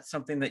 Is that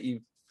something that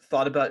you've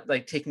thought about,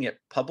 like taking it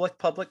public,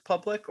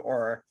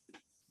 or?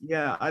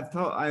 Yeah, I've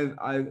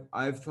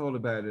thought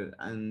about it,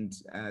 and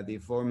the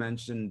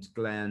aforementioned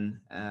Glenn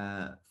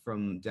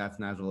from Def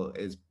Nettle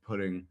is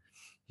putting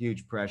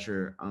huge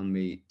pressure on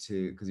me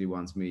because he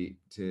wants me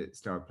to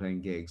start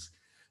playing gigs.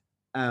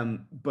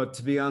 But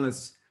to be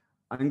honest,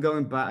 I'm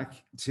going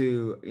back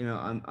to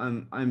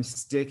I'm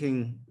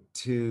sticking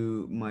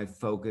to my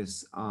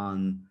focus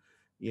on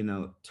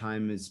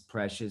time is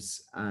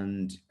precious,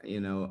 and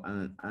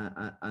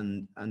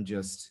and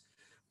just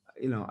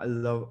I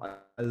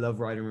love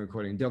writing and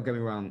recording. Don't get me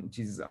wrong,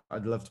 Jesus,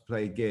 I'd love to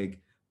play a gig,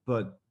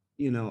 but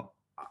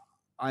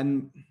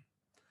I'm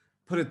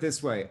put it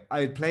this way,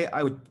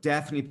 I would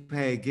definitely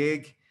play a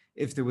gig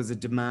if there was a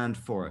demand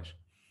for it.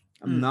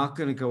 I'm not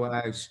going to go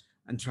out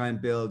and try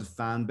and build a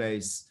fan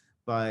base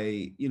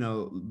by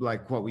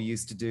like what we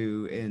used to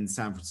do in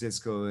San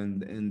Francisco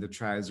in the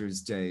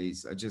Trousers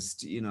days. I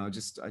just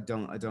I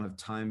don't have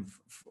time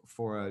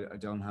for it. I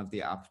don't have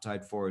the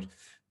appetite for it.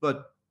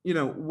 But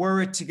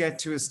were it to get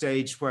to a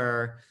stage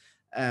where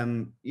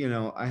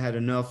I had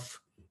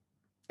enough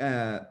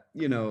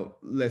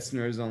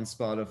listeners on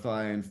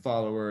Spotify and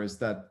followers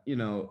that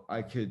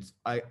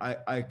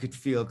I could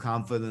feel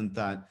confident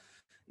that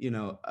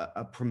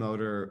a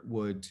promoter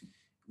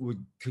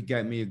could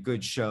get me a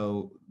good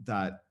show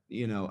that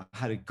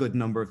had a good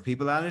number of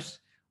people at it,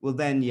 well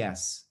then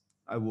yes,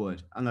 I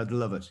would, and I'd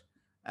love it.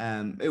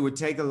 It would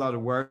take a lot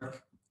of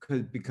work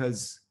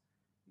because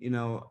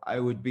I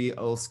would be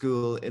old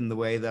school in the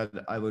way that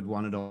I would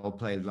want it all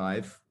played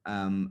live.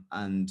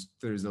 And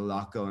there's a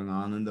lot going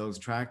on in those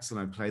tracks, and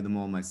I play them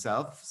all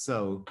myself.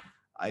 So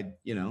I'd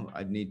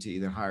need to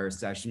either hire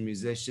session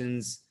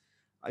musicians.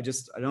 I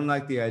don't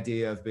like the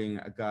idea of being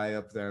a guy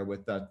up there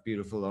with that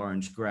beautiful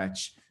orange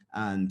Gretsch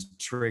and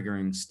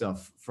triggering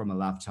stuff from a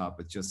laptop.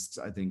 It just,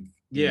 I think,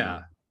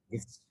 Yeah.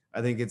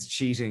 I think it's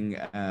cheating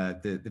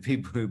the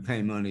people who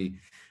pay money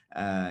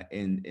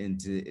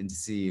to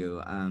see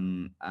you.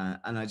 And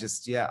I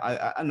just,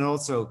 and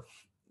also,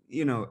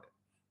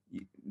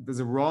 there's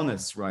a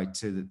rawness, right,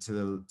 to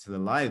the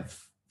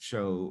live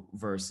show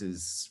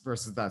versus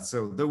that.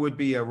 So there would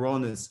be a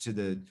rawness to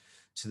the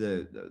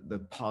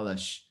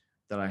polish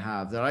that I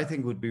have that I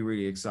think would be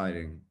really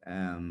exciting.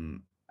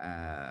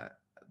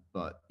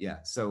 But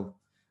yeah, so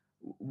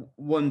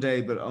one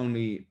day, but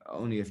only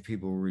if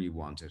people really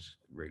want it.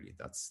 Really,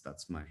 that's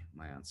my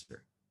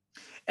answer.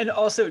 And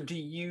also, do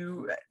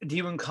you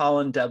and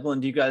Colin Devlin,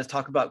 do you guys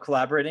talk about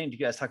collaborating? Do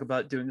you guys talk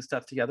about doing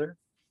stuff together?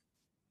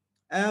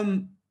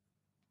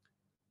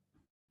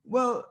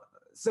 Well,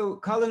 so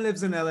Colin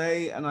lives in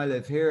LA and I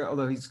live here,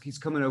 although he's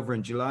coming over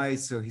in July,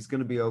 so he's going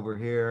to be over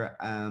here.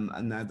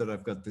 And now that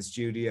I've got the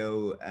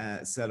studio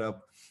set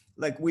up,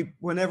 like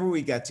whenever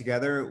we get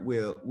together,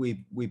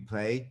 we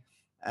play.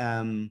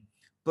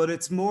 But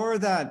it's more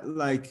that,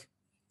 like,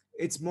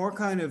 it's more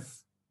kind of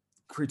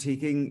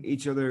critiquing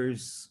each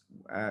other's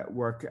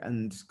work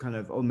and kind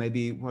of, oh,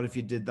 maybe what if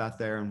you did that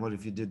there and what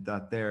if you did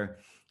that there,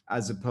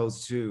 as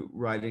opposed to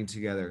writing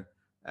together.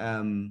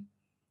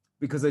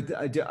 Because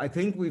I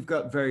think we've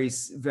got very,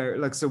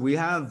 like, so we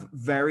have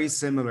very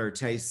similar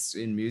tastes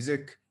in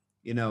music.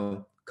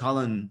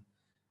 Colin,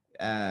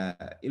 one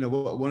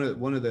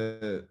of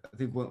the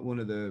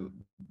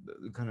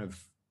kind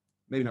of,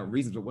 maybe not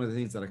reasons, but one of the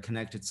things that I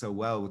connected so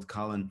well with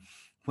Colin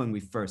when we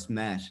first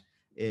met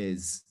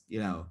is,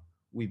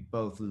 we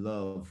both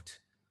loved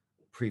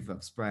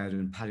Prefab Sprout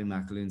and Paddy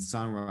McAloon's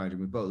songwriting.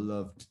 We both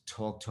loved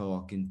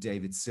Talk and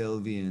David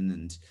Sylvian,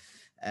 and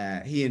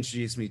he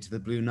introduced me to the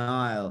Blue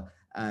Nile.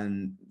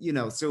 And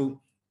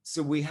so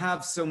we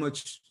have so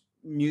much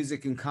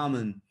music in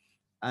common,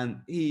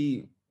 and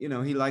he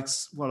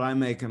likes what I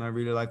make and I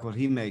really like what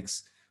he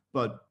makes,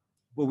 but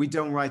we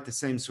don't write the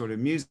same sort of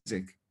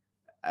music.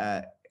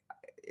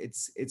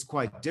 It's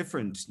quite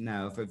different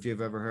now. If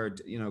you've ever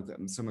heard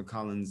some of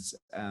Colin's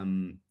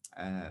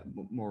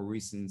more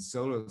recent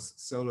solo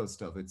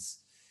stuff,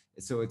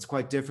 it's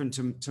quite different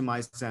to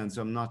my sound.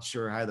 So I'm not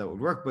sure how that would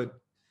work, but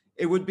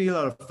it would be a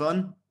lot of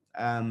fun.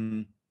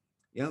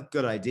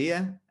 Good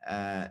idea.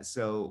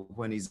 So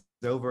when he's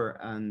over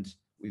and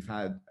we've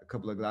had a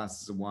couple of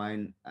glasses of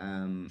wine,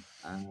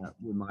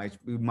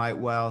 we might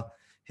well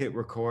hit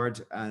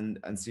record and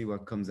see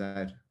what comes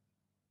out.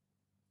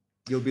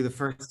 You'll be the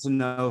first to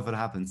know if it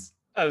happens.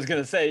 I was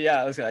gonna say,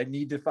 I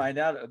need to find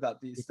out about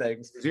these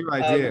things. It's your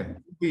idea.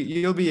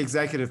 You'll be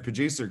executive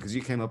producer because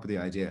you came up with the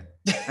idea.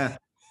 I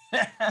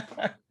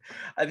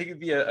think it'd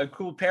be a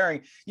cool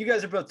pairing. You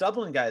guys are both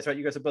Dublin guys, right?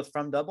 You guys are both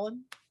from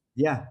Dublin?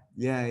 Yeah,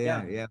 we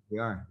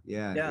are.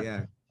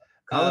 Yeah.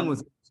 Colin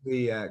was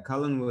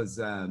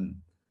a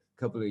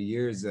couple of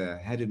years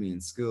ahead of me in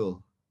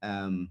school.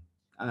 And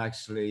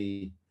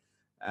actually,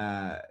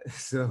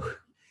 so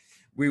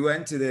we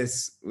went to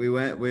this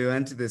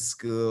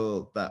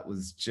school that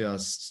was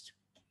just,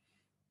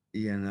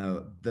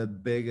 the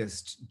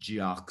biggest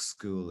jock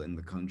school in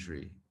the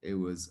country. It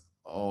was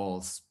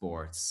all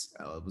sports.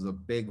 It was a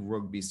big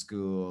rugby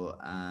school,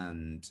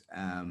 and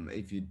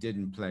if you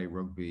didn't play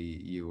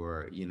rugby, you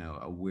were,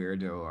 a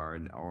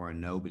weirdo or a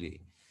nobody.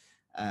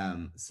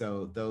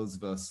 So those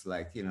of us,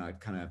 like, I'd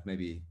kind of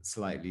maybe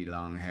slightly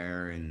long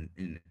hair in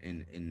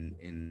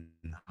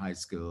high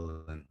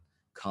school, and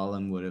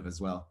Colin would have as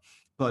well.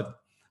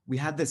 But we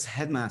had this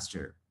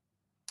headmaster.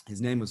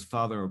 His name was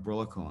Father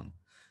O'Brolacon.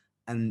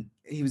 And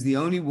he was the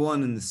only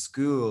one in the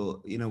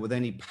school, with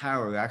any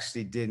power who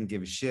actually didn't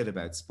give a shit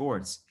about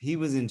sports. He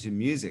was into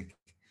music.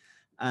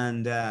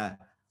 And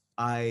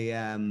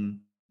I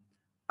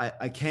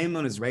came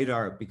on his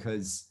radar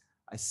because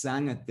I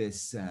sang at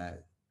this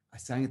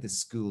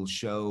school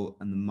show,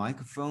 and the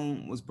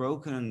microphone was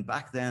broken. And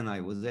back then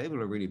I was able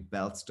to really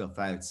belt stuff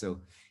out.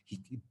 So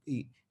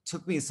he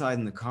took me aside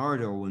in the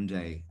corridor one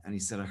day and he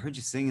said, "I heard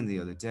you singing the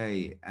other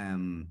day. I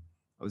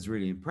was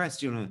really impressed.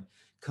 Do you want to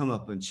come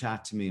up and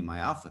chat to me in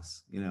my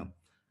office?"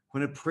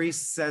 When a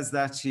priest says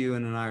that to you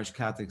in an Irish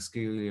Catholic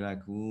school, you're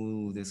like,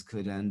 "Ooh, this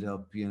could end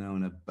up,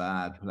 in a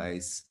bad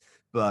place."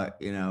 But,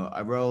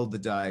 I rolled the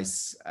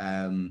dice.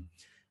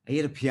 He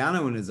had a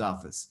piano in his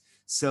office.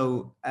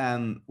 So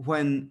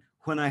when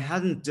I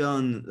hadn't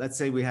done, let's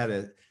say we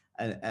had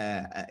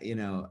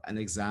an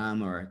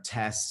exam or a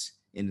test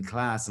in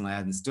class and I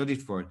hadn't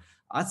studied for it,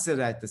 I'd sit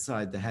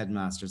outside the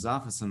headmaster's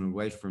office and would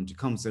wait for him to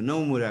come. So no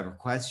one would ever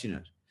question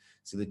it.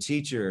 So the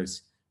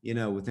teachers,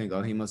 would think,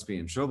 "Oh, he must be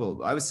in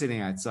trouble." I was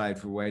sitting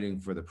outside waiting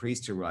for the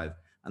priest to arrive,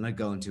 and I'd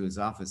go into his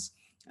office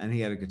and he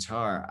had a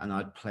guitar and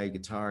I'd play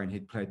guitar and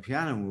he'd play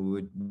piano and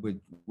we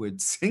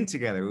would sing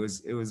together.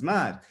 It was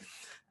mad.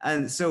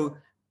 And so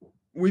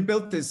we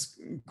built this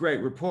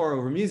great rapport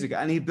over music,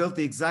 and he built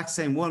the exact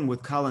same one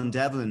with Colin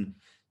Devlin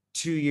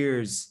 2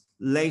 years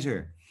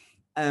later.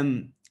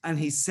 And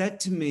he said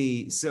to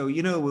me, so,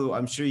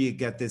 I'm sure you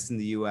get this in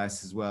the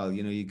US as well.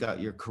 You got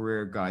your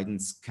career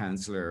guidance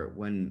counselor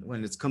when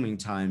it's coming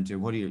time to,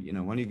 what are you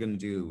going to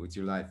do with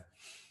your life?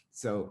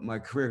 So my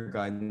career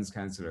guidance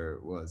counselor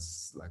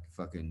was like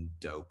fucking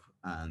dope,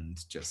 and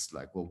just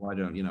like, well, why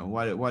don't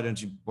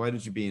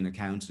you be an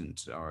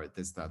accountant or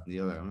this, that, and the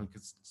other? I'm like,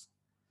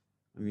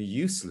 I'm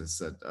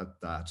useless at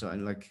that.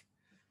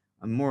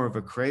 I'm more of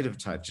a creative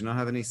type. Do you not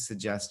have any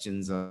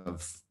suggestions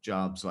of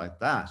jobs like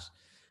that?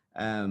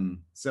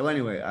 So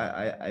anyway,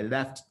 I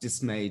left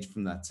dismayed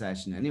from that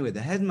session. Anyway, the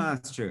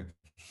headmaster,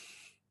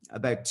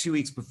 about 2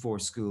 weeks before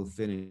school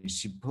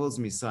finished, he pulls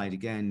me aside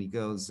again. He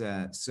goes,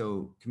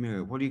 so come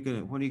here, what are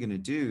you gonna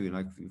do?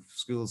 Like,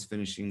 school's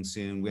finishing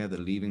soon. We have the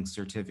leaving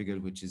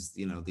certificate, which is,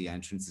 the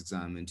entrance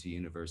exam into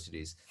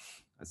universities.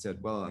 I said,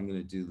 well, I'm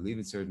gonna do the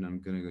leaving cert and I'm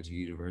gonna go to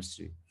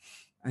university.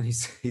 And he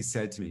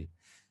said to me,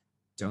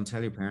 don't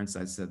tell your parents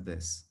I said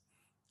this.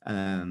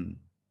 I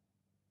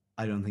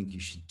don't think you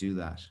should do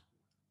that.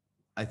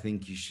 I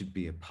think you should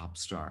be a pop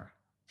star.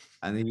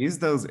 And he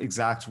used those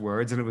exact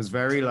words, and it was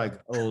very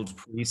like old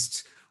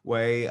priest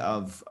way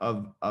of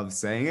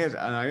saying it.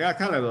 And I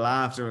kind of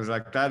laughed and was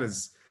like, that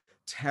is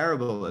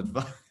terrible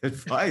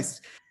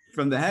advice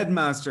from the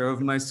headmaster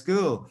of my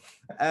school.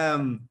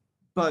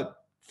 But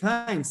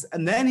thanks.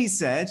 And then he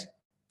said,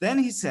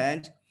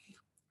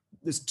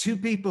 there's two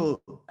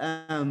people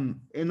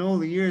in all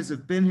the years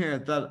I've been here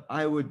that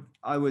I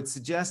would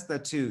suggest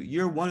that to.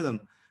 You're one of them.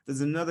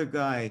 There's another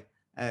guy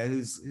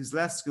who's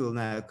left school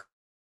now.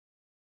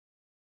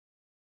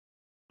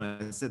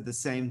 I said the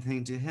same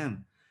thing to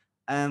him,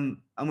 and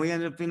we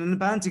ended up being in a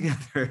band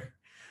together.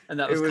 And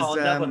that was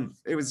Colin Devlin.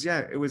 It was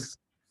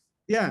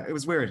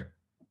weird.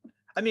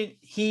 I mean,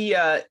 he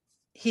had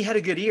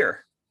a good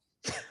ear.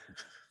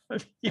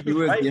 He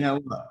was, right?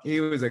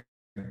 He was a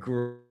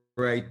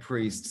great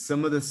priest.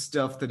 Some of the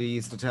stuff that he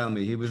used to tell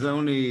me, he was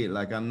only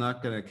like, I'm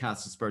not going to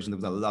cast aspersion. There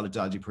was a lot of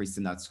dodgy priests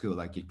in that school.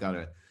 Like, you've got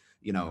to,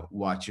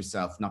 watch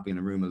yourself, not be in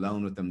a room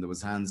alone with them. There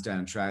was hands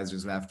down,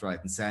 trousers left,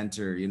 right, and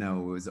center. It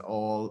was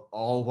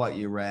all what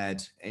you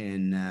read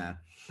in,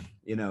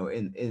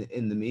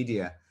 in the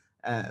media.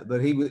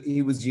 But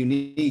he was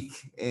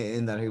unique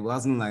in that he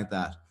wasn't like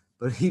that.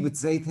 But he would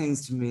say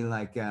things to me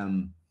like,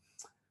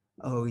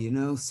 oh,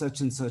 such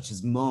and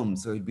such's mum.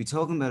 So he'd be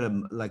talking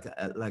about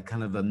like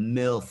kind of a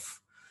MILF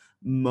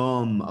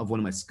mum of one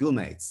of my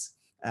schoolmates.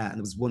 And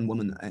there was one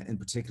woman in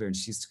particular, and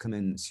she used to come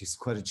in. She's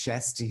quite a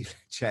chesty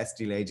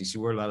lady. She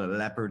wore a lot of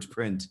leopard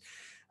print.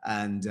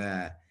 And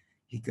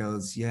he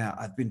goes, yeah,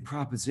 I've been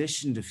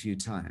propositioned a few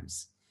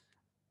times.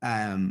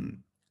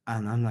 And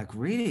I'm like,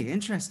 really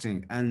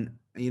interesting. And,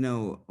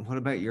 what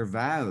about your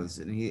vows?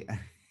 And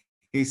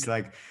he's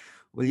like,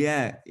 well,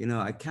 yeah,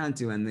 I can't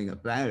do anything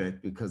about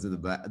it because of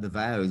the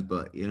vows,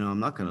 but I'm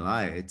not gonna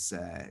lie, it's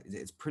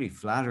pretty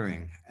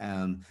flattering.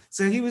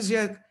 So he was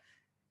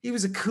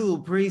a cool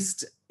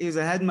priest. He was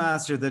a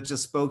headmaster that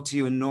just spoke to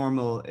you in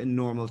normal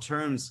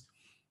terms.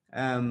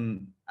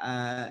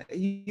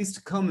 He used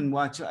to come and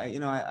watch.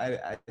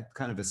 I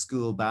kind of a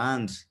school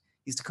band.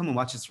 He used to come and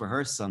watch us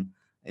rehearse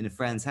in a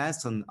friend's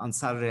house on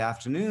Saturday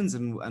afternoons,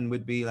 and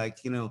would be like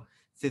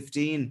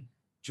 15.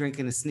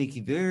 Drinking a sneaky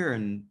beer,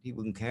 and he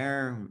wouldn't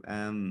care.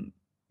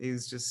 He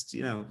was just,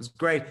 it was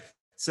great.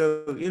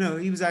 So,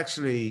 he was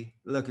actually,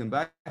 looking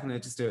back on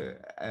it, just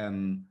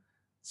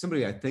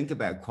somebody I think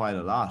about quite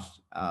a lot,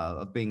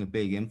 of being a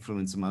big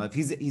influence in my life.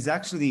 He's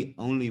actually the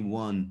only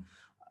one,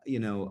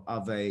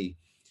 of a,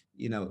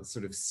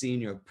 sort of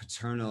senior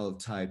paternal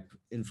type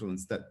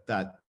influence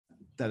that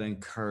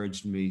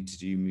encouraged me to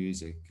do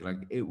music.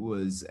 Like, it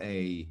was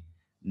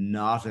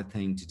not a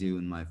thing to do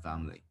in my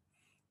family.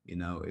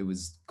 It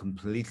was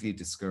completely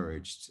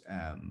discouraged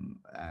in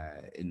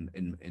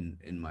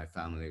my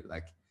family.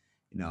 Like,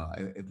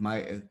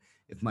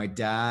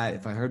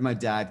 if I heard my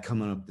dad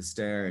coming up the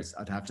stairs,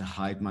 I'd have to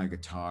hide my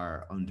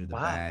guitar under the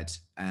bed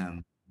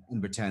and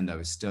pretend I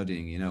was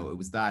studying. It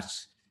was that.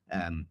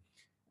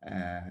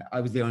 I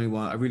was the only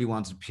one. I really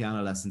wanted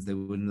piano lessons. They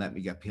wouldn't let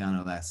me get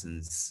piano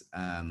lessons.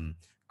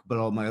 But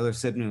all my other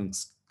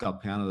siblings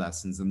got piano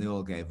lessons, and they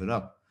all gave it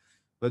up.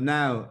 But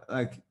now,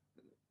 like,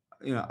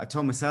 I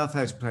taught myself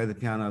how to play the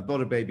piano. I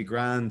bought a baby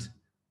grand,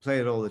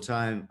 play it all the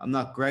time. I'm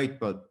not great,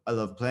 but I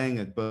love playing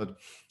it. But,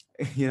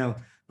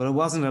 but I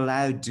wasn't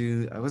allowed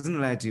to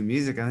do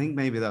music. I think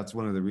maybe that's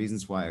one of the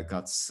reasons why I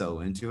got so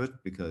into it,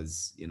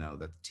 because,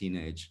 that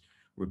teenage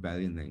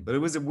rebellion thing. But it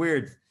was a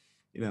weird,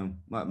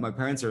 my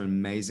parents are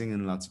amazing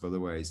in lots of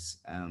other ways.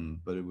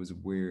 But it was a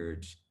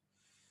weird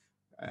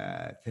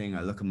thing.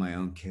 I look at my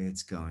own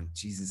kids going,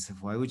 Jesus,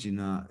 why would you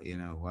not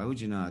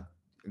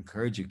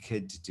encourage your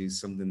kid to do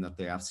something that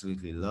they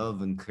absolutely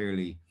love? And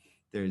clearly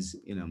there's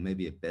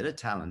maybe a bit of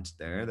talent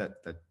there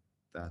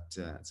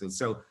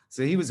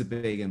so he was a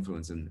big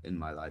influence in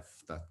my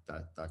life,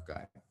 that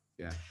guy.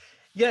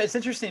 Yeah, it's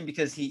interesting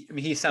because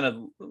he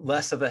sounded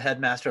less of a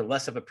headmaster,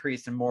 less of a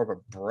priest, and more of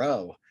a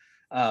bro.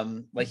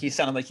 Like he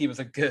sounded like he was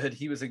a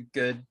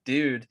good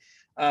dude.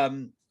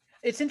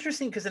 It's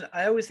interesting because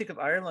I always think of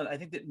Ireland. I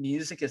think that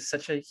music is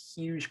such a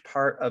huge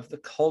part of the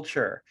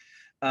culture,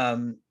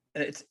 and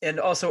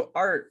also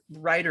art,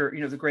 writer.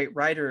 The great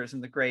writers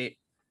and the great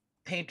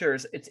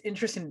painters. It's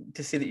interesting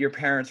to see that your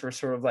parents were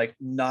sort of like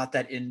not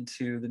that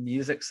into the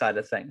music side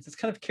of things. It's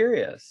kind of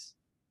curious.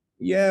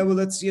 Yeah, well,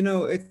 that's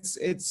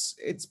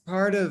it's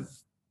part of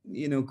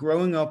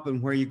growing up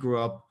and where you grew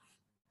up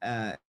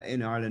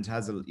in Ireland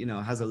has it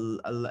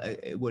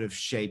would have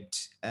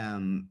shaped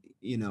how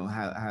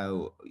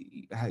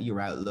your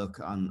outlook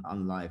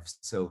on life.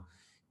 So,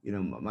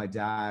 my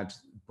dad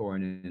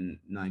born in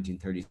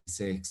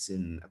 1936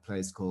 in a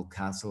place called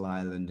Castle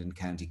Island in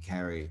County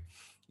Kerry,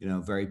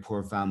 very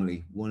poor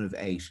family, one of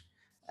eight.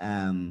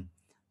 Um,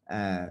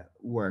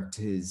 Worked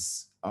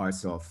his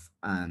arse off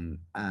and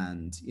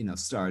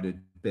started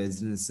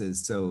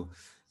businesses. So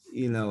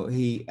he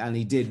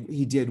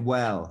did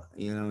well.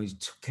 He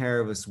took care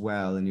of us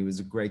well, and he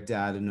was a great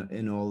dad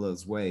in all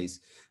those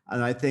ways.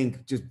 And I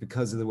think just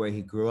because of the way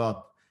he grew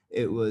up,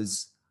 it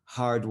was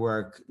hard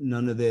work,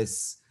 none of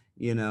this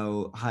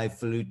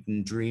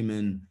highfalutin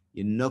dreaming.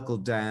 You knuckle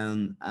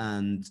down,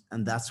 and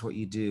that's what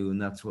you do, and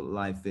that's what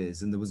life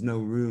is. And there was no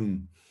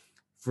room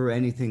for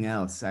anything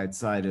else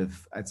outside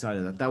of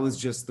that. That was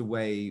just the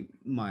way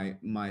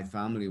my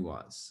family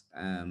was.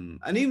 And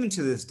even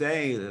to this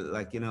day,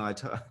 like, I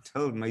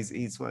told him,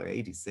 he's what,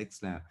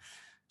 86 now.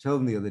 Told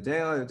him the other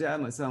day, oh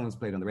Dad, my song was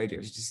played on the radio.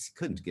 He just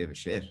couldn't give a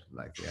shit.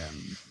 Like,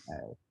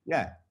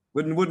 yeah,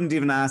 wouldn't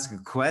even ask a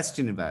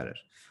question about it.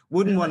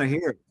 Wouldn't want to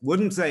hear it.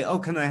 Wouldn't say, oh,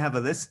 can I have a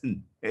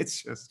listen?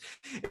 It's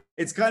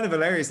kind of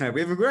hilarious now.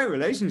 We have a great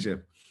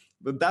relationship,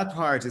 but that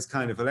part is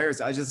kind of hilarious.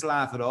 I just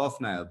laugh it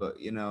off now. But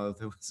there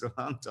was a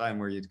long time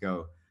where you'd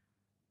go,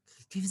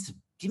 give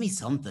me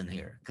something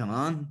here. Come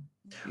on,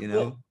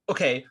 Well,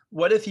 okay,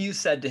 what if you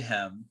said to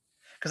him,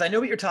 because I know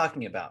what you're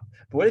talking about,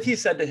 but what if you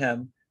said to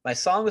him, my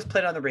song was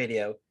played on the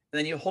radio, and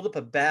then you hold up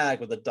a bag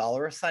with a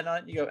dollar sign on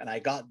it, and you go, and I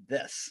got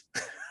this.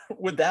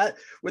 Would that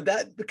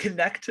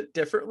connect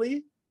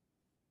differently?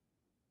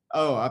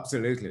 Oh,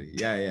 absolutely.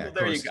 Yeah. Well,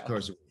 there you go. Of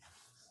course.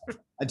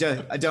 I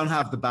don't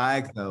have the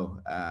bag though,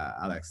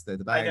 Alex. The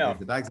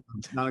bag's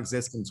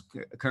non-existent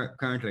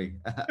currently,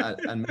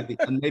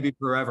 and maybe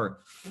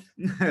forever.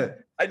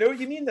 I know what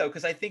you mean though,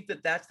 because I think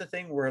that's the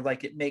thing where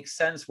like it makes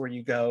sense where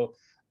you go,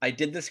 I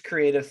did this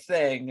creative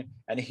thing,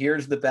 and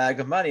here's the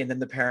bag of money, and then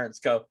the parents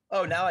go,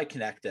 oh, now I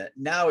connect it.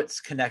 Now it's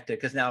connected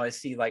because now I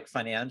see like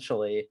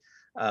financially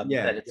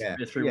that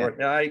it's reward.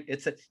 Yeah.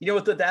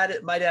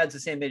 My dad's the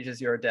same age as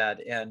your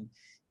dad, and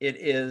it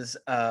is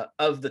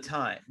of the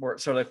time where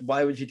it's sort of like,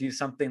 why would you do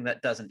something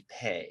that doesn't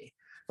pay,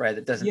 right?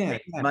 That doesn't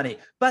make money.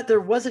 But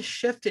there was a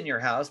shift in your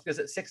house because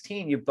at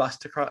 16 you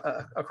bust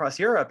across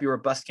Europe. You were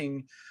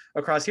busking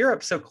across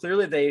Europe, so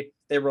clearly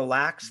they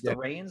relaxed the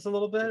reins a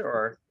little bit,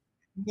 or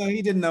no,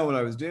 he didn't know what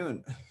I was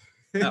doing.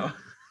 No.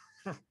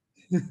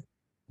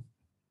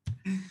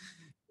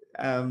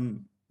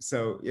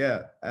 So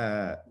yeah,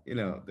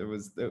 there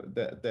was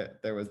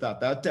that.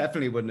 That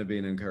definitely wouldn't have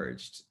been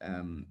encouraged.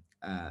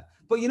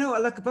 But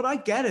but I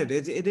get it.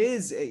 It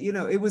is,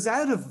 it was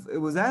out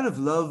of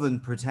love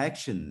and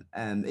protection,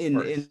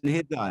 in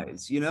his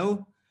eyes,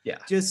 Yeah.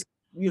 just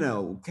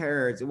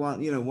cared,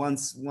 wants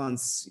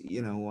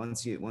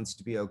you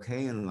to be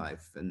okay in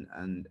life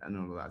and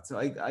all of that. So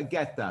I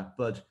get that,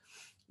 but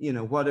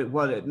what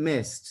it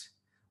missed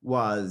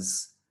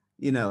was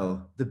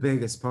the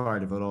biggest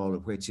part of it all,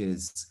 which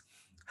is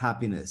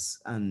happiness,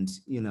 and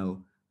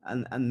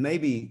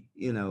maybe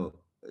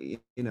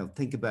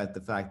think about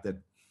the fact that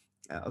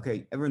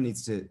okay, everyone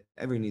needs to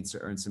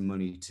earn some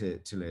money to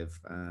live,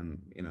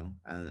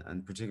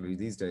 and particularly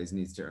these days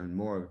needs to earn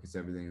more because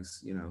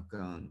everything's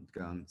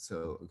gone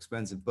so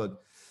expensive.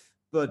 But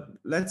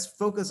let's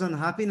focus on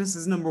happiness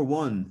as number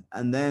one,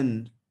 and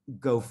then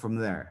go from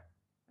there.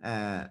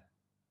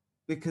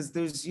 Because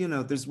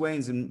there's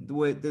ways and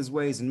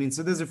means.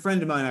 So there's a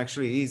friend of mine,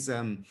 actually. He's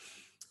a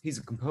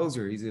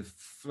composer. He's a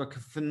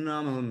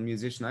phenomenal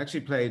musician. I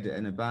actually played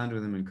in a band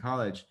with him in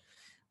college,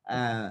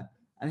 and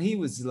he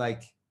was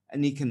like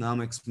an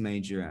economics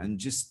major and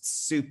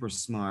just super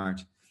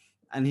smart.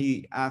 And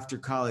after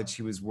college,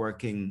 he was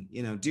working,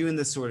 doing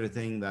the sort of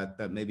thing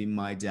that maybe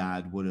my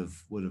dad would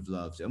have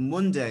loved. And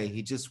one day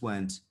he just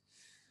went,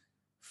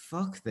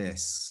 fuck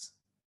this.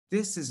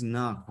 This is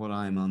not what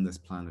I'm on this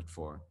planet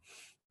for.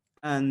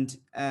 And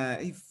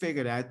he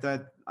figured out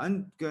that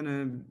I'm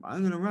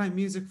gonna write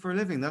music for a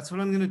living. That's what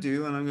I'm gonna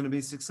do, and I'm gonna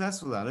be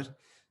successful at it.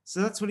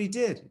 So that's what he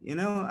did,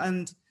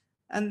 and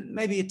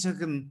maybe it took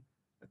him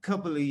a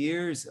couple of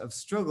years of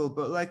struggle,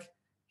 but like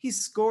he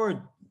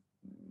scored,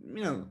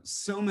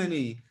 so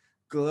many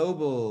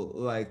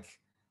global,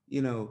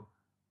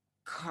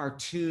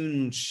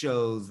 cartoon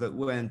shows that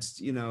went,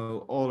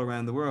 all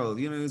around the world.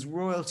 His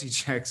royalty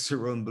checks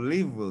are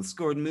unbelievable.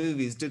 Scored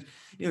movies,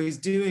 he's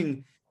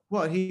doing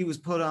what he was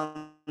put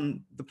on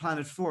the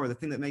planet for, the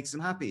thing that makes him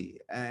happy.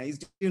 He's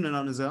doing it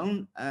on his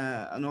own,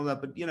 and all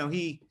that. But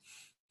he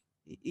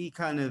he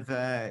kind of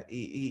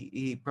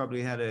he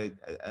probably had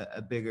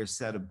a bigger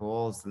set of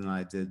balls than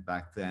I did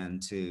back then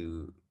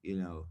to,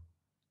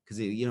 because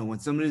when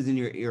somebody's in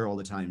your ear all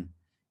the time,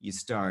 you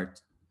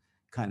start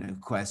kind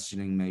of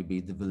questioning maybe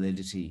the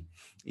validity.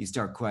 You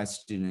start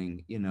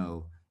questioning,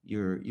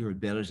 your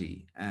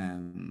ability,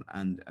 and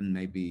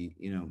maybe,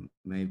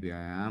 maybe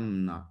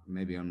I'm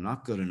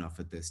not good enough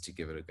at this to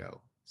give it a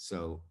go.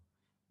 So,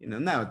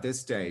 now at this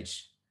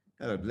stage,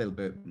 a little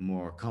bit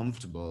more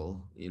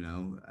comfortable,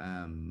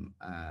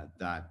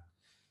 that,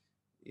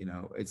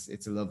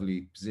 it's a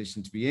lovely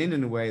position to be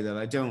in a way that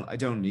I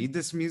don't need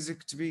this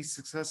music to be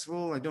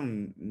successful. I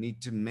don't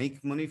need to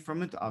make money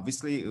from it.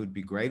 Obviously it would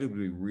be great. It would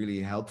be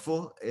really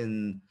helpful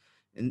in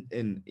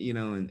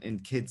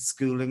kids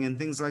schooling and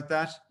things like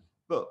that.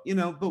 But,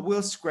 but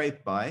we'll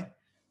scrape by.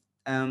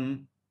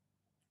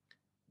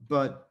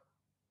 But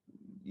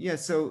yeah,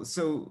 so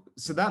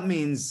that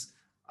means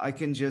I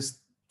can just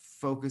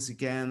focus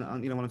again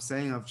on, what I'm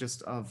saying,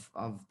 of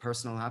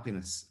personal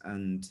happiness.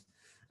 And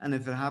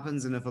if it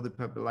happens and if other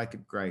people like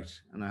it,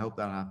 great. And I hope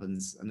that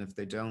happens. And if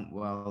they don't,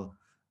 well,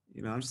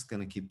 I'm just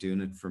going to keep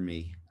doing it for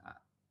me.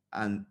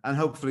 And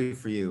hopefully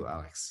for you,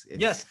 Alex.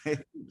 Yes,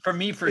 for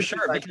me, for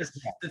sure. Because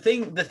the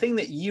thing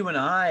that you and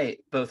I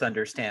both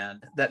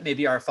understand that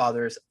maybe our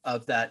fathers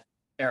of that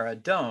era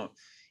don't,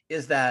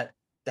 is that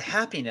the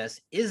happiness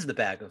is the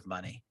bag of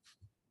money.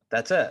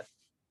 That's it.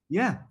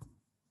 Yeah,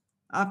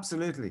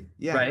 absolutely.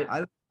 Yeah.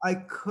 Right. I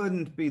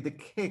couldn't be the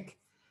kick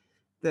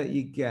that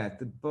you get,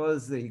 the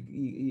buzz that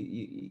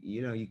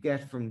you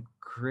get from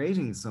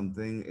creating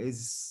something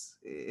is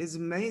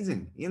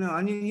amazing.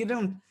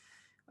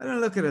 I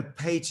don't look at a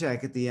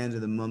paycheck at the end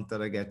of the month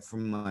that I get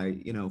from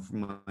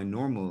my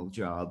normal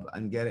job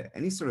and get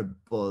any sort of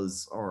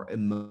buzz or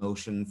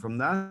emotion from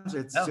that.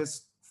 It's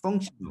just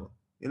functional.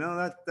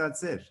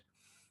 That's it.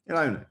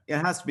 It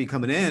has to be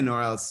coming in,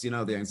 or else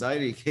the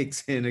anxiety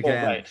kicks in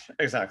again. Well, right,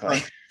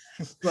 exactly.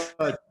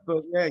 But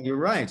yeah, you're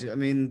right. I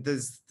mean,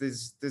 there's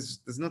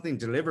nothing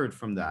delivered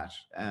from that,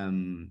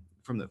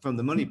 from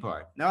the money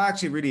part. Now, I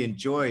actually really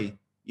enjoy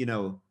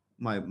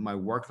my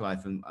work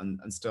life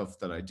and stuff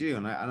that I do,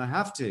 and I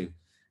have to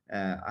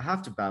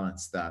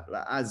balance that,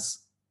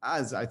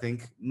 as I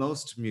think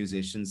most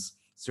musicians,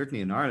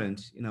 certainly in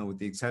Ireland, with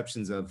the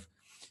exceptions of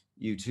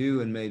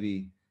U2 and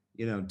maybe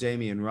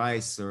Damien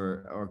Rice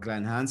or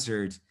Glenn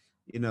Hansard,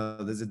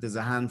 there's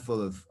a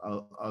handful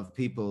of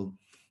people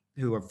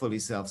who are fully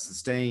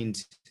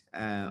self-sustained.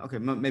 Okay,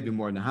 maybe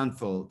more than a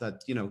handful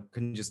that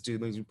can just do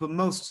music, but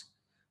most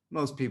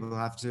people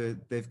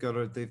they've got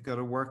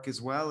to work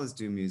as well as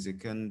do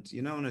music, and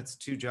and it's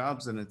two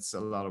jobs and it's a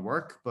lot of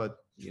work,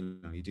 but you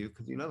do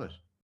because you love it.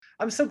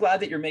 I'm so glad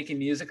that you're making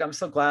music. I'm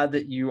so glad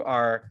that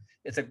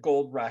it's a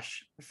gold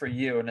rush for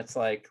you, and it's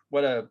like,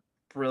 what a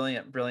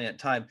brilliant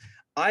time.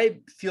 I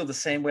feel the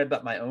same way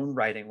about my own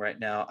writing right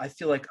now. I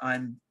feel like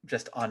I'm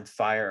just on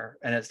fire,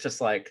 and it's just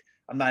like,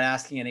 I'm not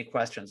asking any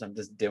questions. I'm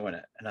just doing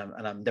it.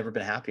 And I've never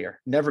been happier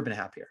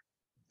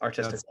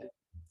artistically.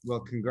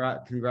 Well,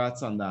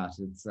 congrats on that.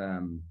 It's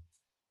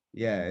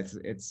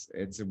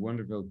it's a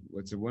wonderful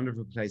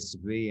place to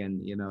be,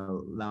 and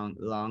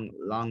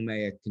long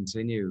may it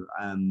continue.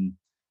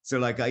 So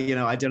like,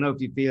 I don't know if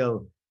you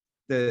feel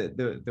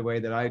the way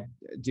that I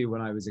do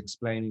when I was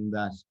explaining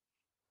that,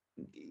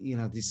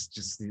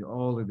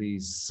 all of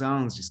these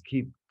songs just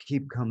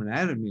keep coming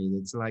out of me.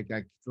 It's like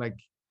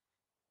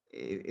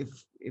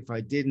if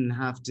I didn't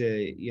have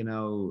to,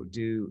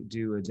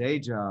 do a day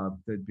job,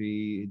 there'd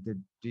be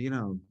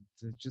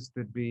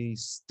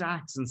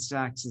stacks and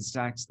stacks and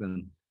stacks of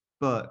them.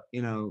 But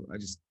I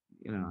just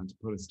to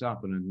put a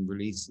stop on it and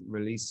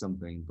release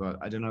something. But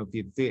I don't know if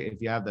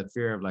you have that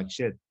fear of like,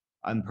 shit,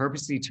 I'm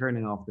purposely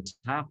turning off the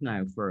tap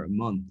now for a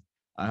month.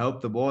 I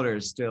hope the water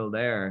is still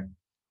there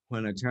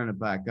when I turn it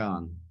back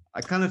on.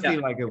 I kind of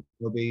feel like it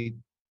will be,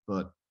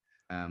 but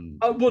I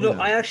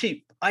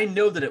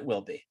know that it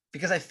will be,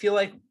 because I feel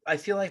like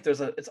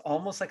it's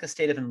almost like a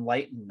state of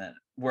enlightenment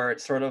where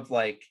it's sort of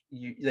like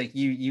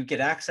you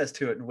get access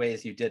to it in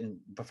ways you didn't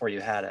before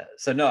you had it.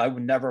 So no, I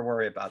would never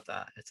worry about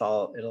that.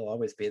 It'll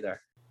always be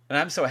there. And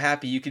I'm so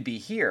happy you could be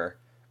here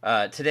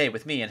today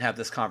with me and have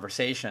this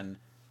conversation.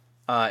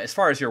 As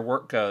far as your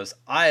work goes,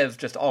 I have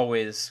just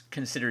always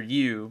considered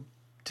you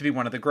to be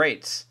one of the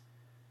greats.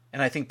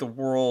 And I think the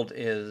world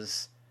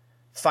is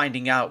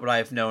finding out what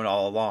I've known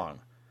all along,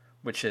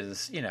 which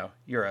is,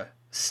 you're a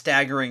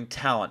staggering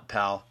talent,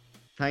 pal.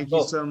 Thank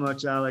you so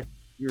much, Alec.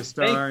 You're a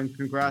star, and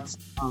congrats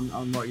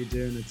on what you're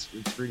doing. It's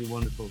really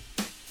wonderful.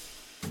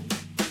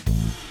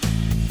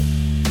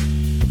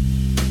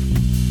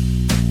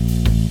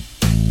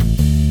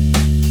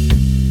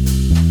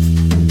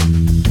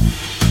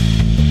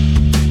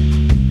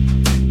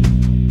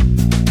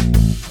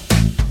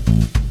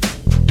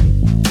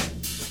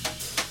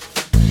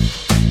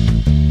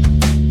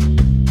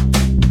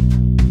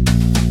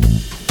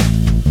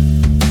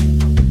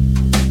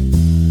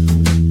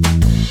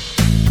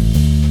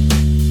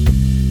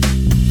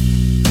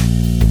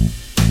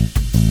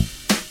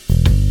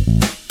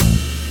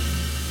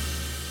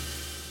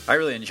 I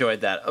really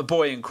enjoyed that. A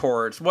Boy in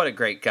Chords, what a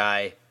great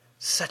guy.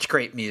 Such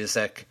great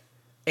music.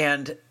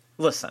 And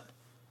listen,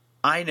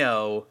 I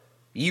know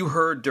you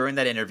heard during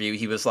that interview,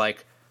 he was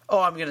like, oh,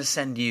 I'm going to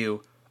send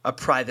you a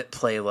private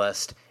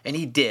playlist. And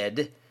he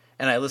did.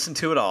 And I listened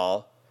to it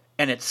all.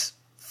 And it's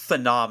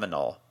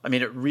phenomenal. I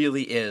mean, it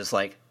really is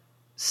like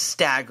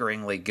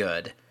staggeringly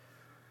good.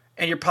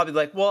 And you're probably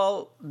like,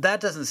 well,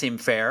 that doesn't seem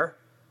fair.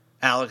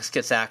 Alex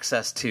gets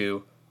access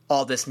to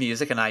all this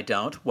music and I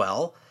don't.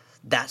 Well,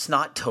 that's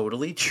not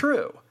totally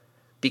true,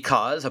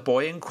 because A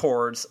Boy in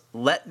Chords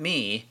let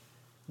me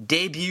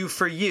debut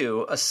for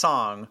you a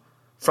song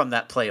from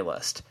that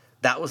playlist.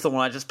 That was the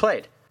one I just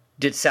played.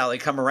 Did Sally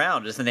Come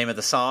Around is the name of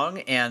the song,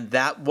 and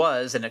that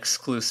was an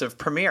exclusive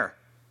premiere.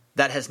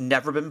 That has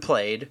never been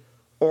played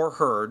or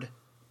heard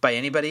by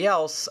anybody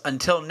else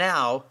until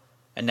now,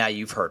 and now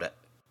you've heard it.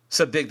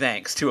 So big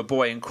thanks to A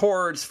Boy in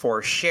Chords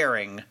for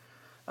sharing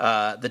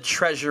the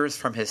treasures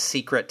from his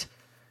secret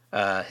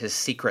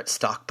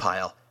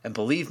stockpile. And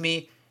believe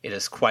me, it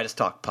is quite a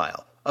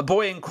stockpile. A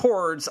Boy in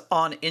Chords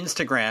on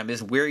Instagram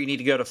is where you need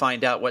to go to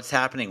find out what's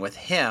happening with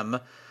him.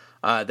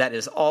 That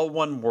is all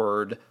one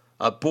word,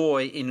 A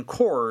Boy in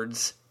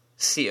Chords,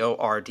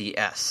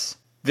 C-O-R-D-S.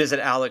 Visit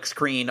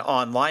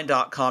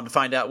alexgreenonline.com to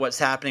find out what's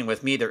happening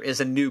with me. There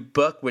is a new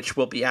book which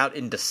will be out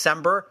in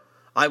December.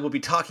 I will be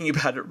talking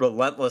about it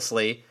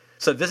relentlessly.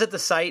 So visit the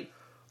site,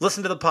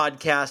 listen to the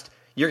podcast.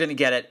 You're going to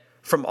get it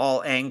from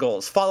all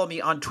angles. Follow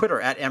me on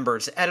Twitter at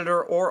Embers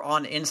Editor or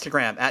on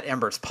Instagram at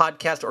Embers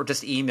Podcast, or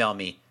just email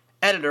me,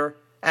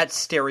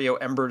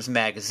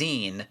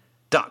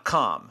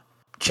 editor@stereoembersmagazine.com.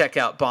 Check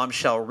out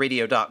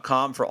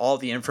bombshellradio.com for all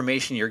the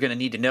information you're going to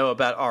need to know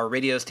about our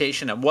radio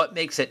station and what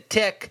makes it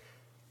tick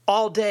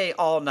all day,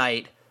 all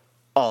night,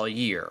 all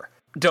year.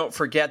 Don't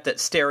forget that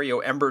Stereo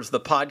Embers, the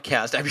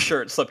podcast, I'm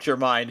sure it slipped your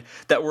mind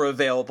that we're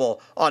available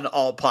on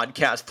all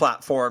podcast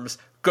platforms.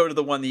 Go to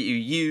the one that you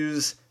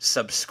use,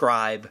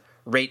 subscribe,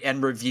 rate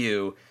and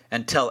review,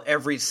 and tell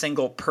every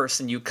single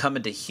person you come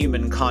into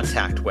human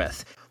contact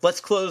with.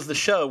 Let's close the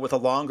show with a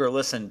longer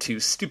listen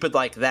to Stupid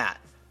Like That,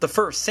 the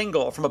first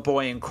single from A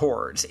Boy in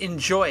Chords.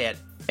 Enjoy it,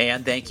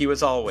 and thank you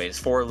as always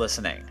for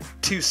listening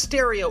to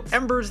Stereo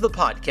Embers, the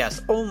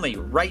podcast, only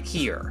right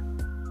here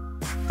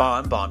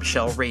on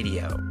Bombshell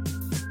Radio.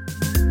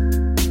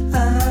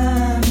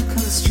 I'm kinda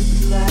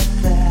stupid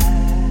like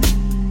that.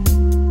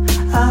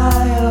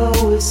 I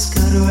always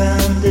got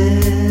around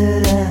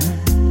it, and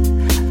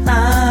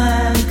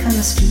I'm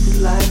kinda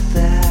stupid like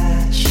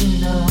that. You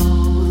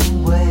know the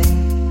way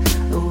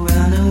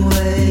around and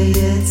away,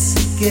 it's a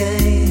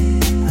game.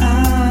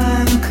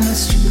 I'm kinda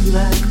stupid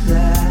like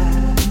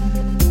that.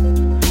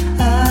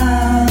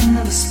 I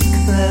never speak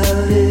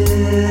about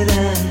it,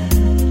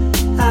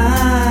 and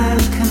I'm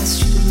kinda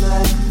stupid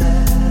like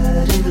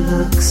that. It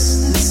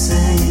looks the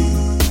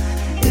same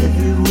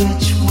every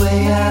which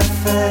way I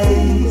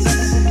face.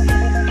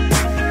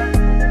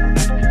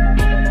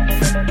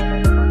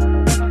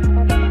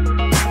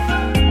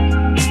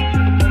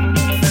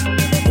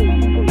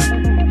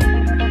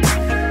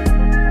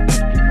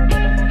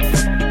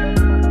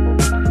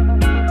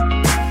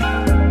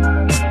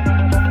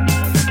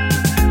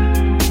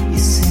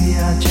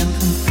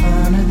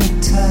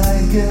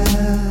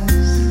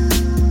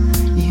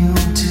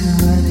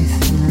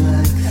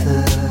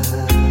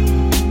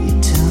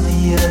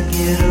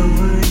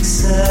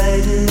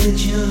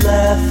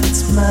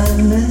 My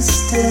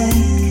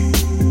mistake.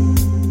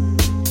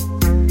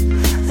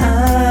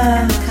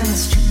 I'm kinda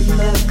stupid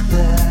like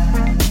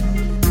that.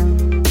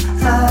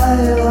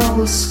 I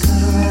always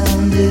got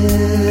around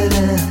it,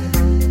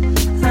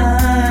 and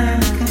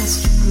I'm kinda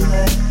stupid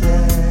like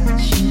that.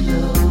 You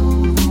know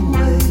the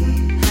way,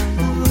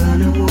 I'll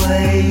run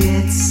away,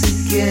 it's a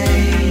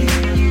game.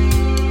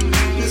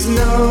 There's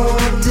no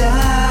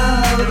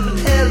doubt,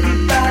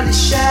 everybody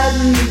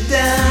shouting me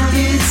down.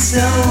 It's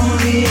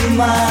only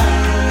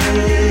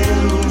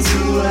miles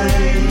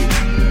away.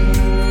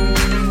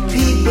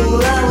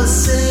 People always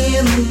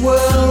saying the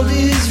world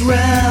is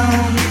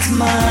round. It's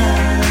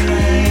my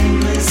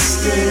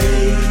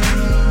mistake.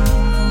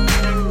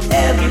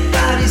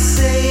 Everybody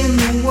saying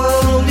the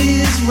world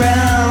is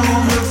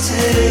round. I'll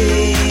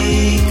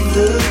take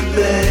the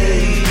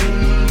bait.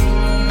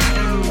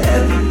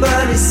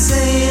 Everybody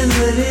saying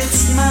that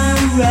it's my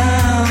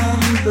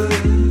round, but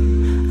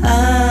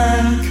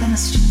I'm kinda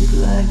stupid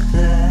like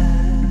that.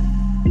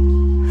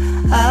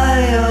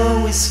 I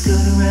always got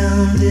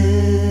around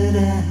it,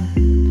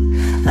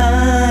 and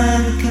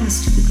I'm kinda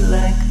stupid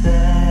like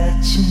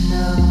that. You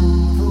know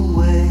the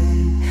way,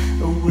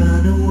 a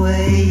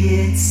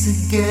runaway, it's a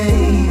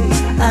game.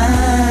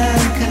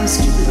 I'm kinda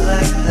stupid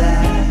like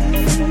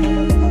that.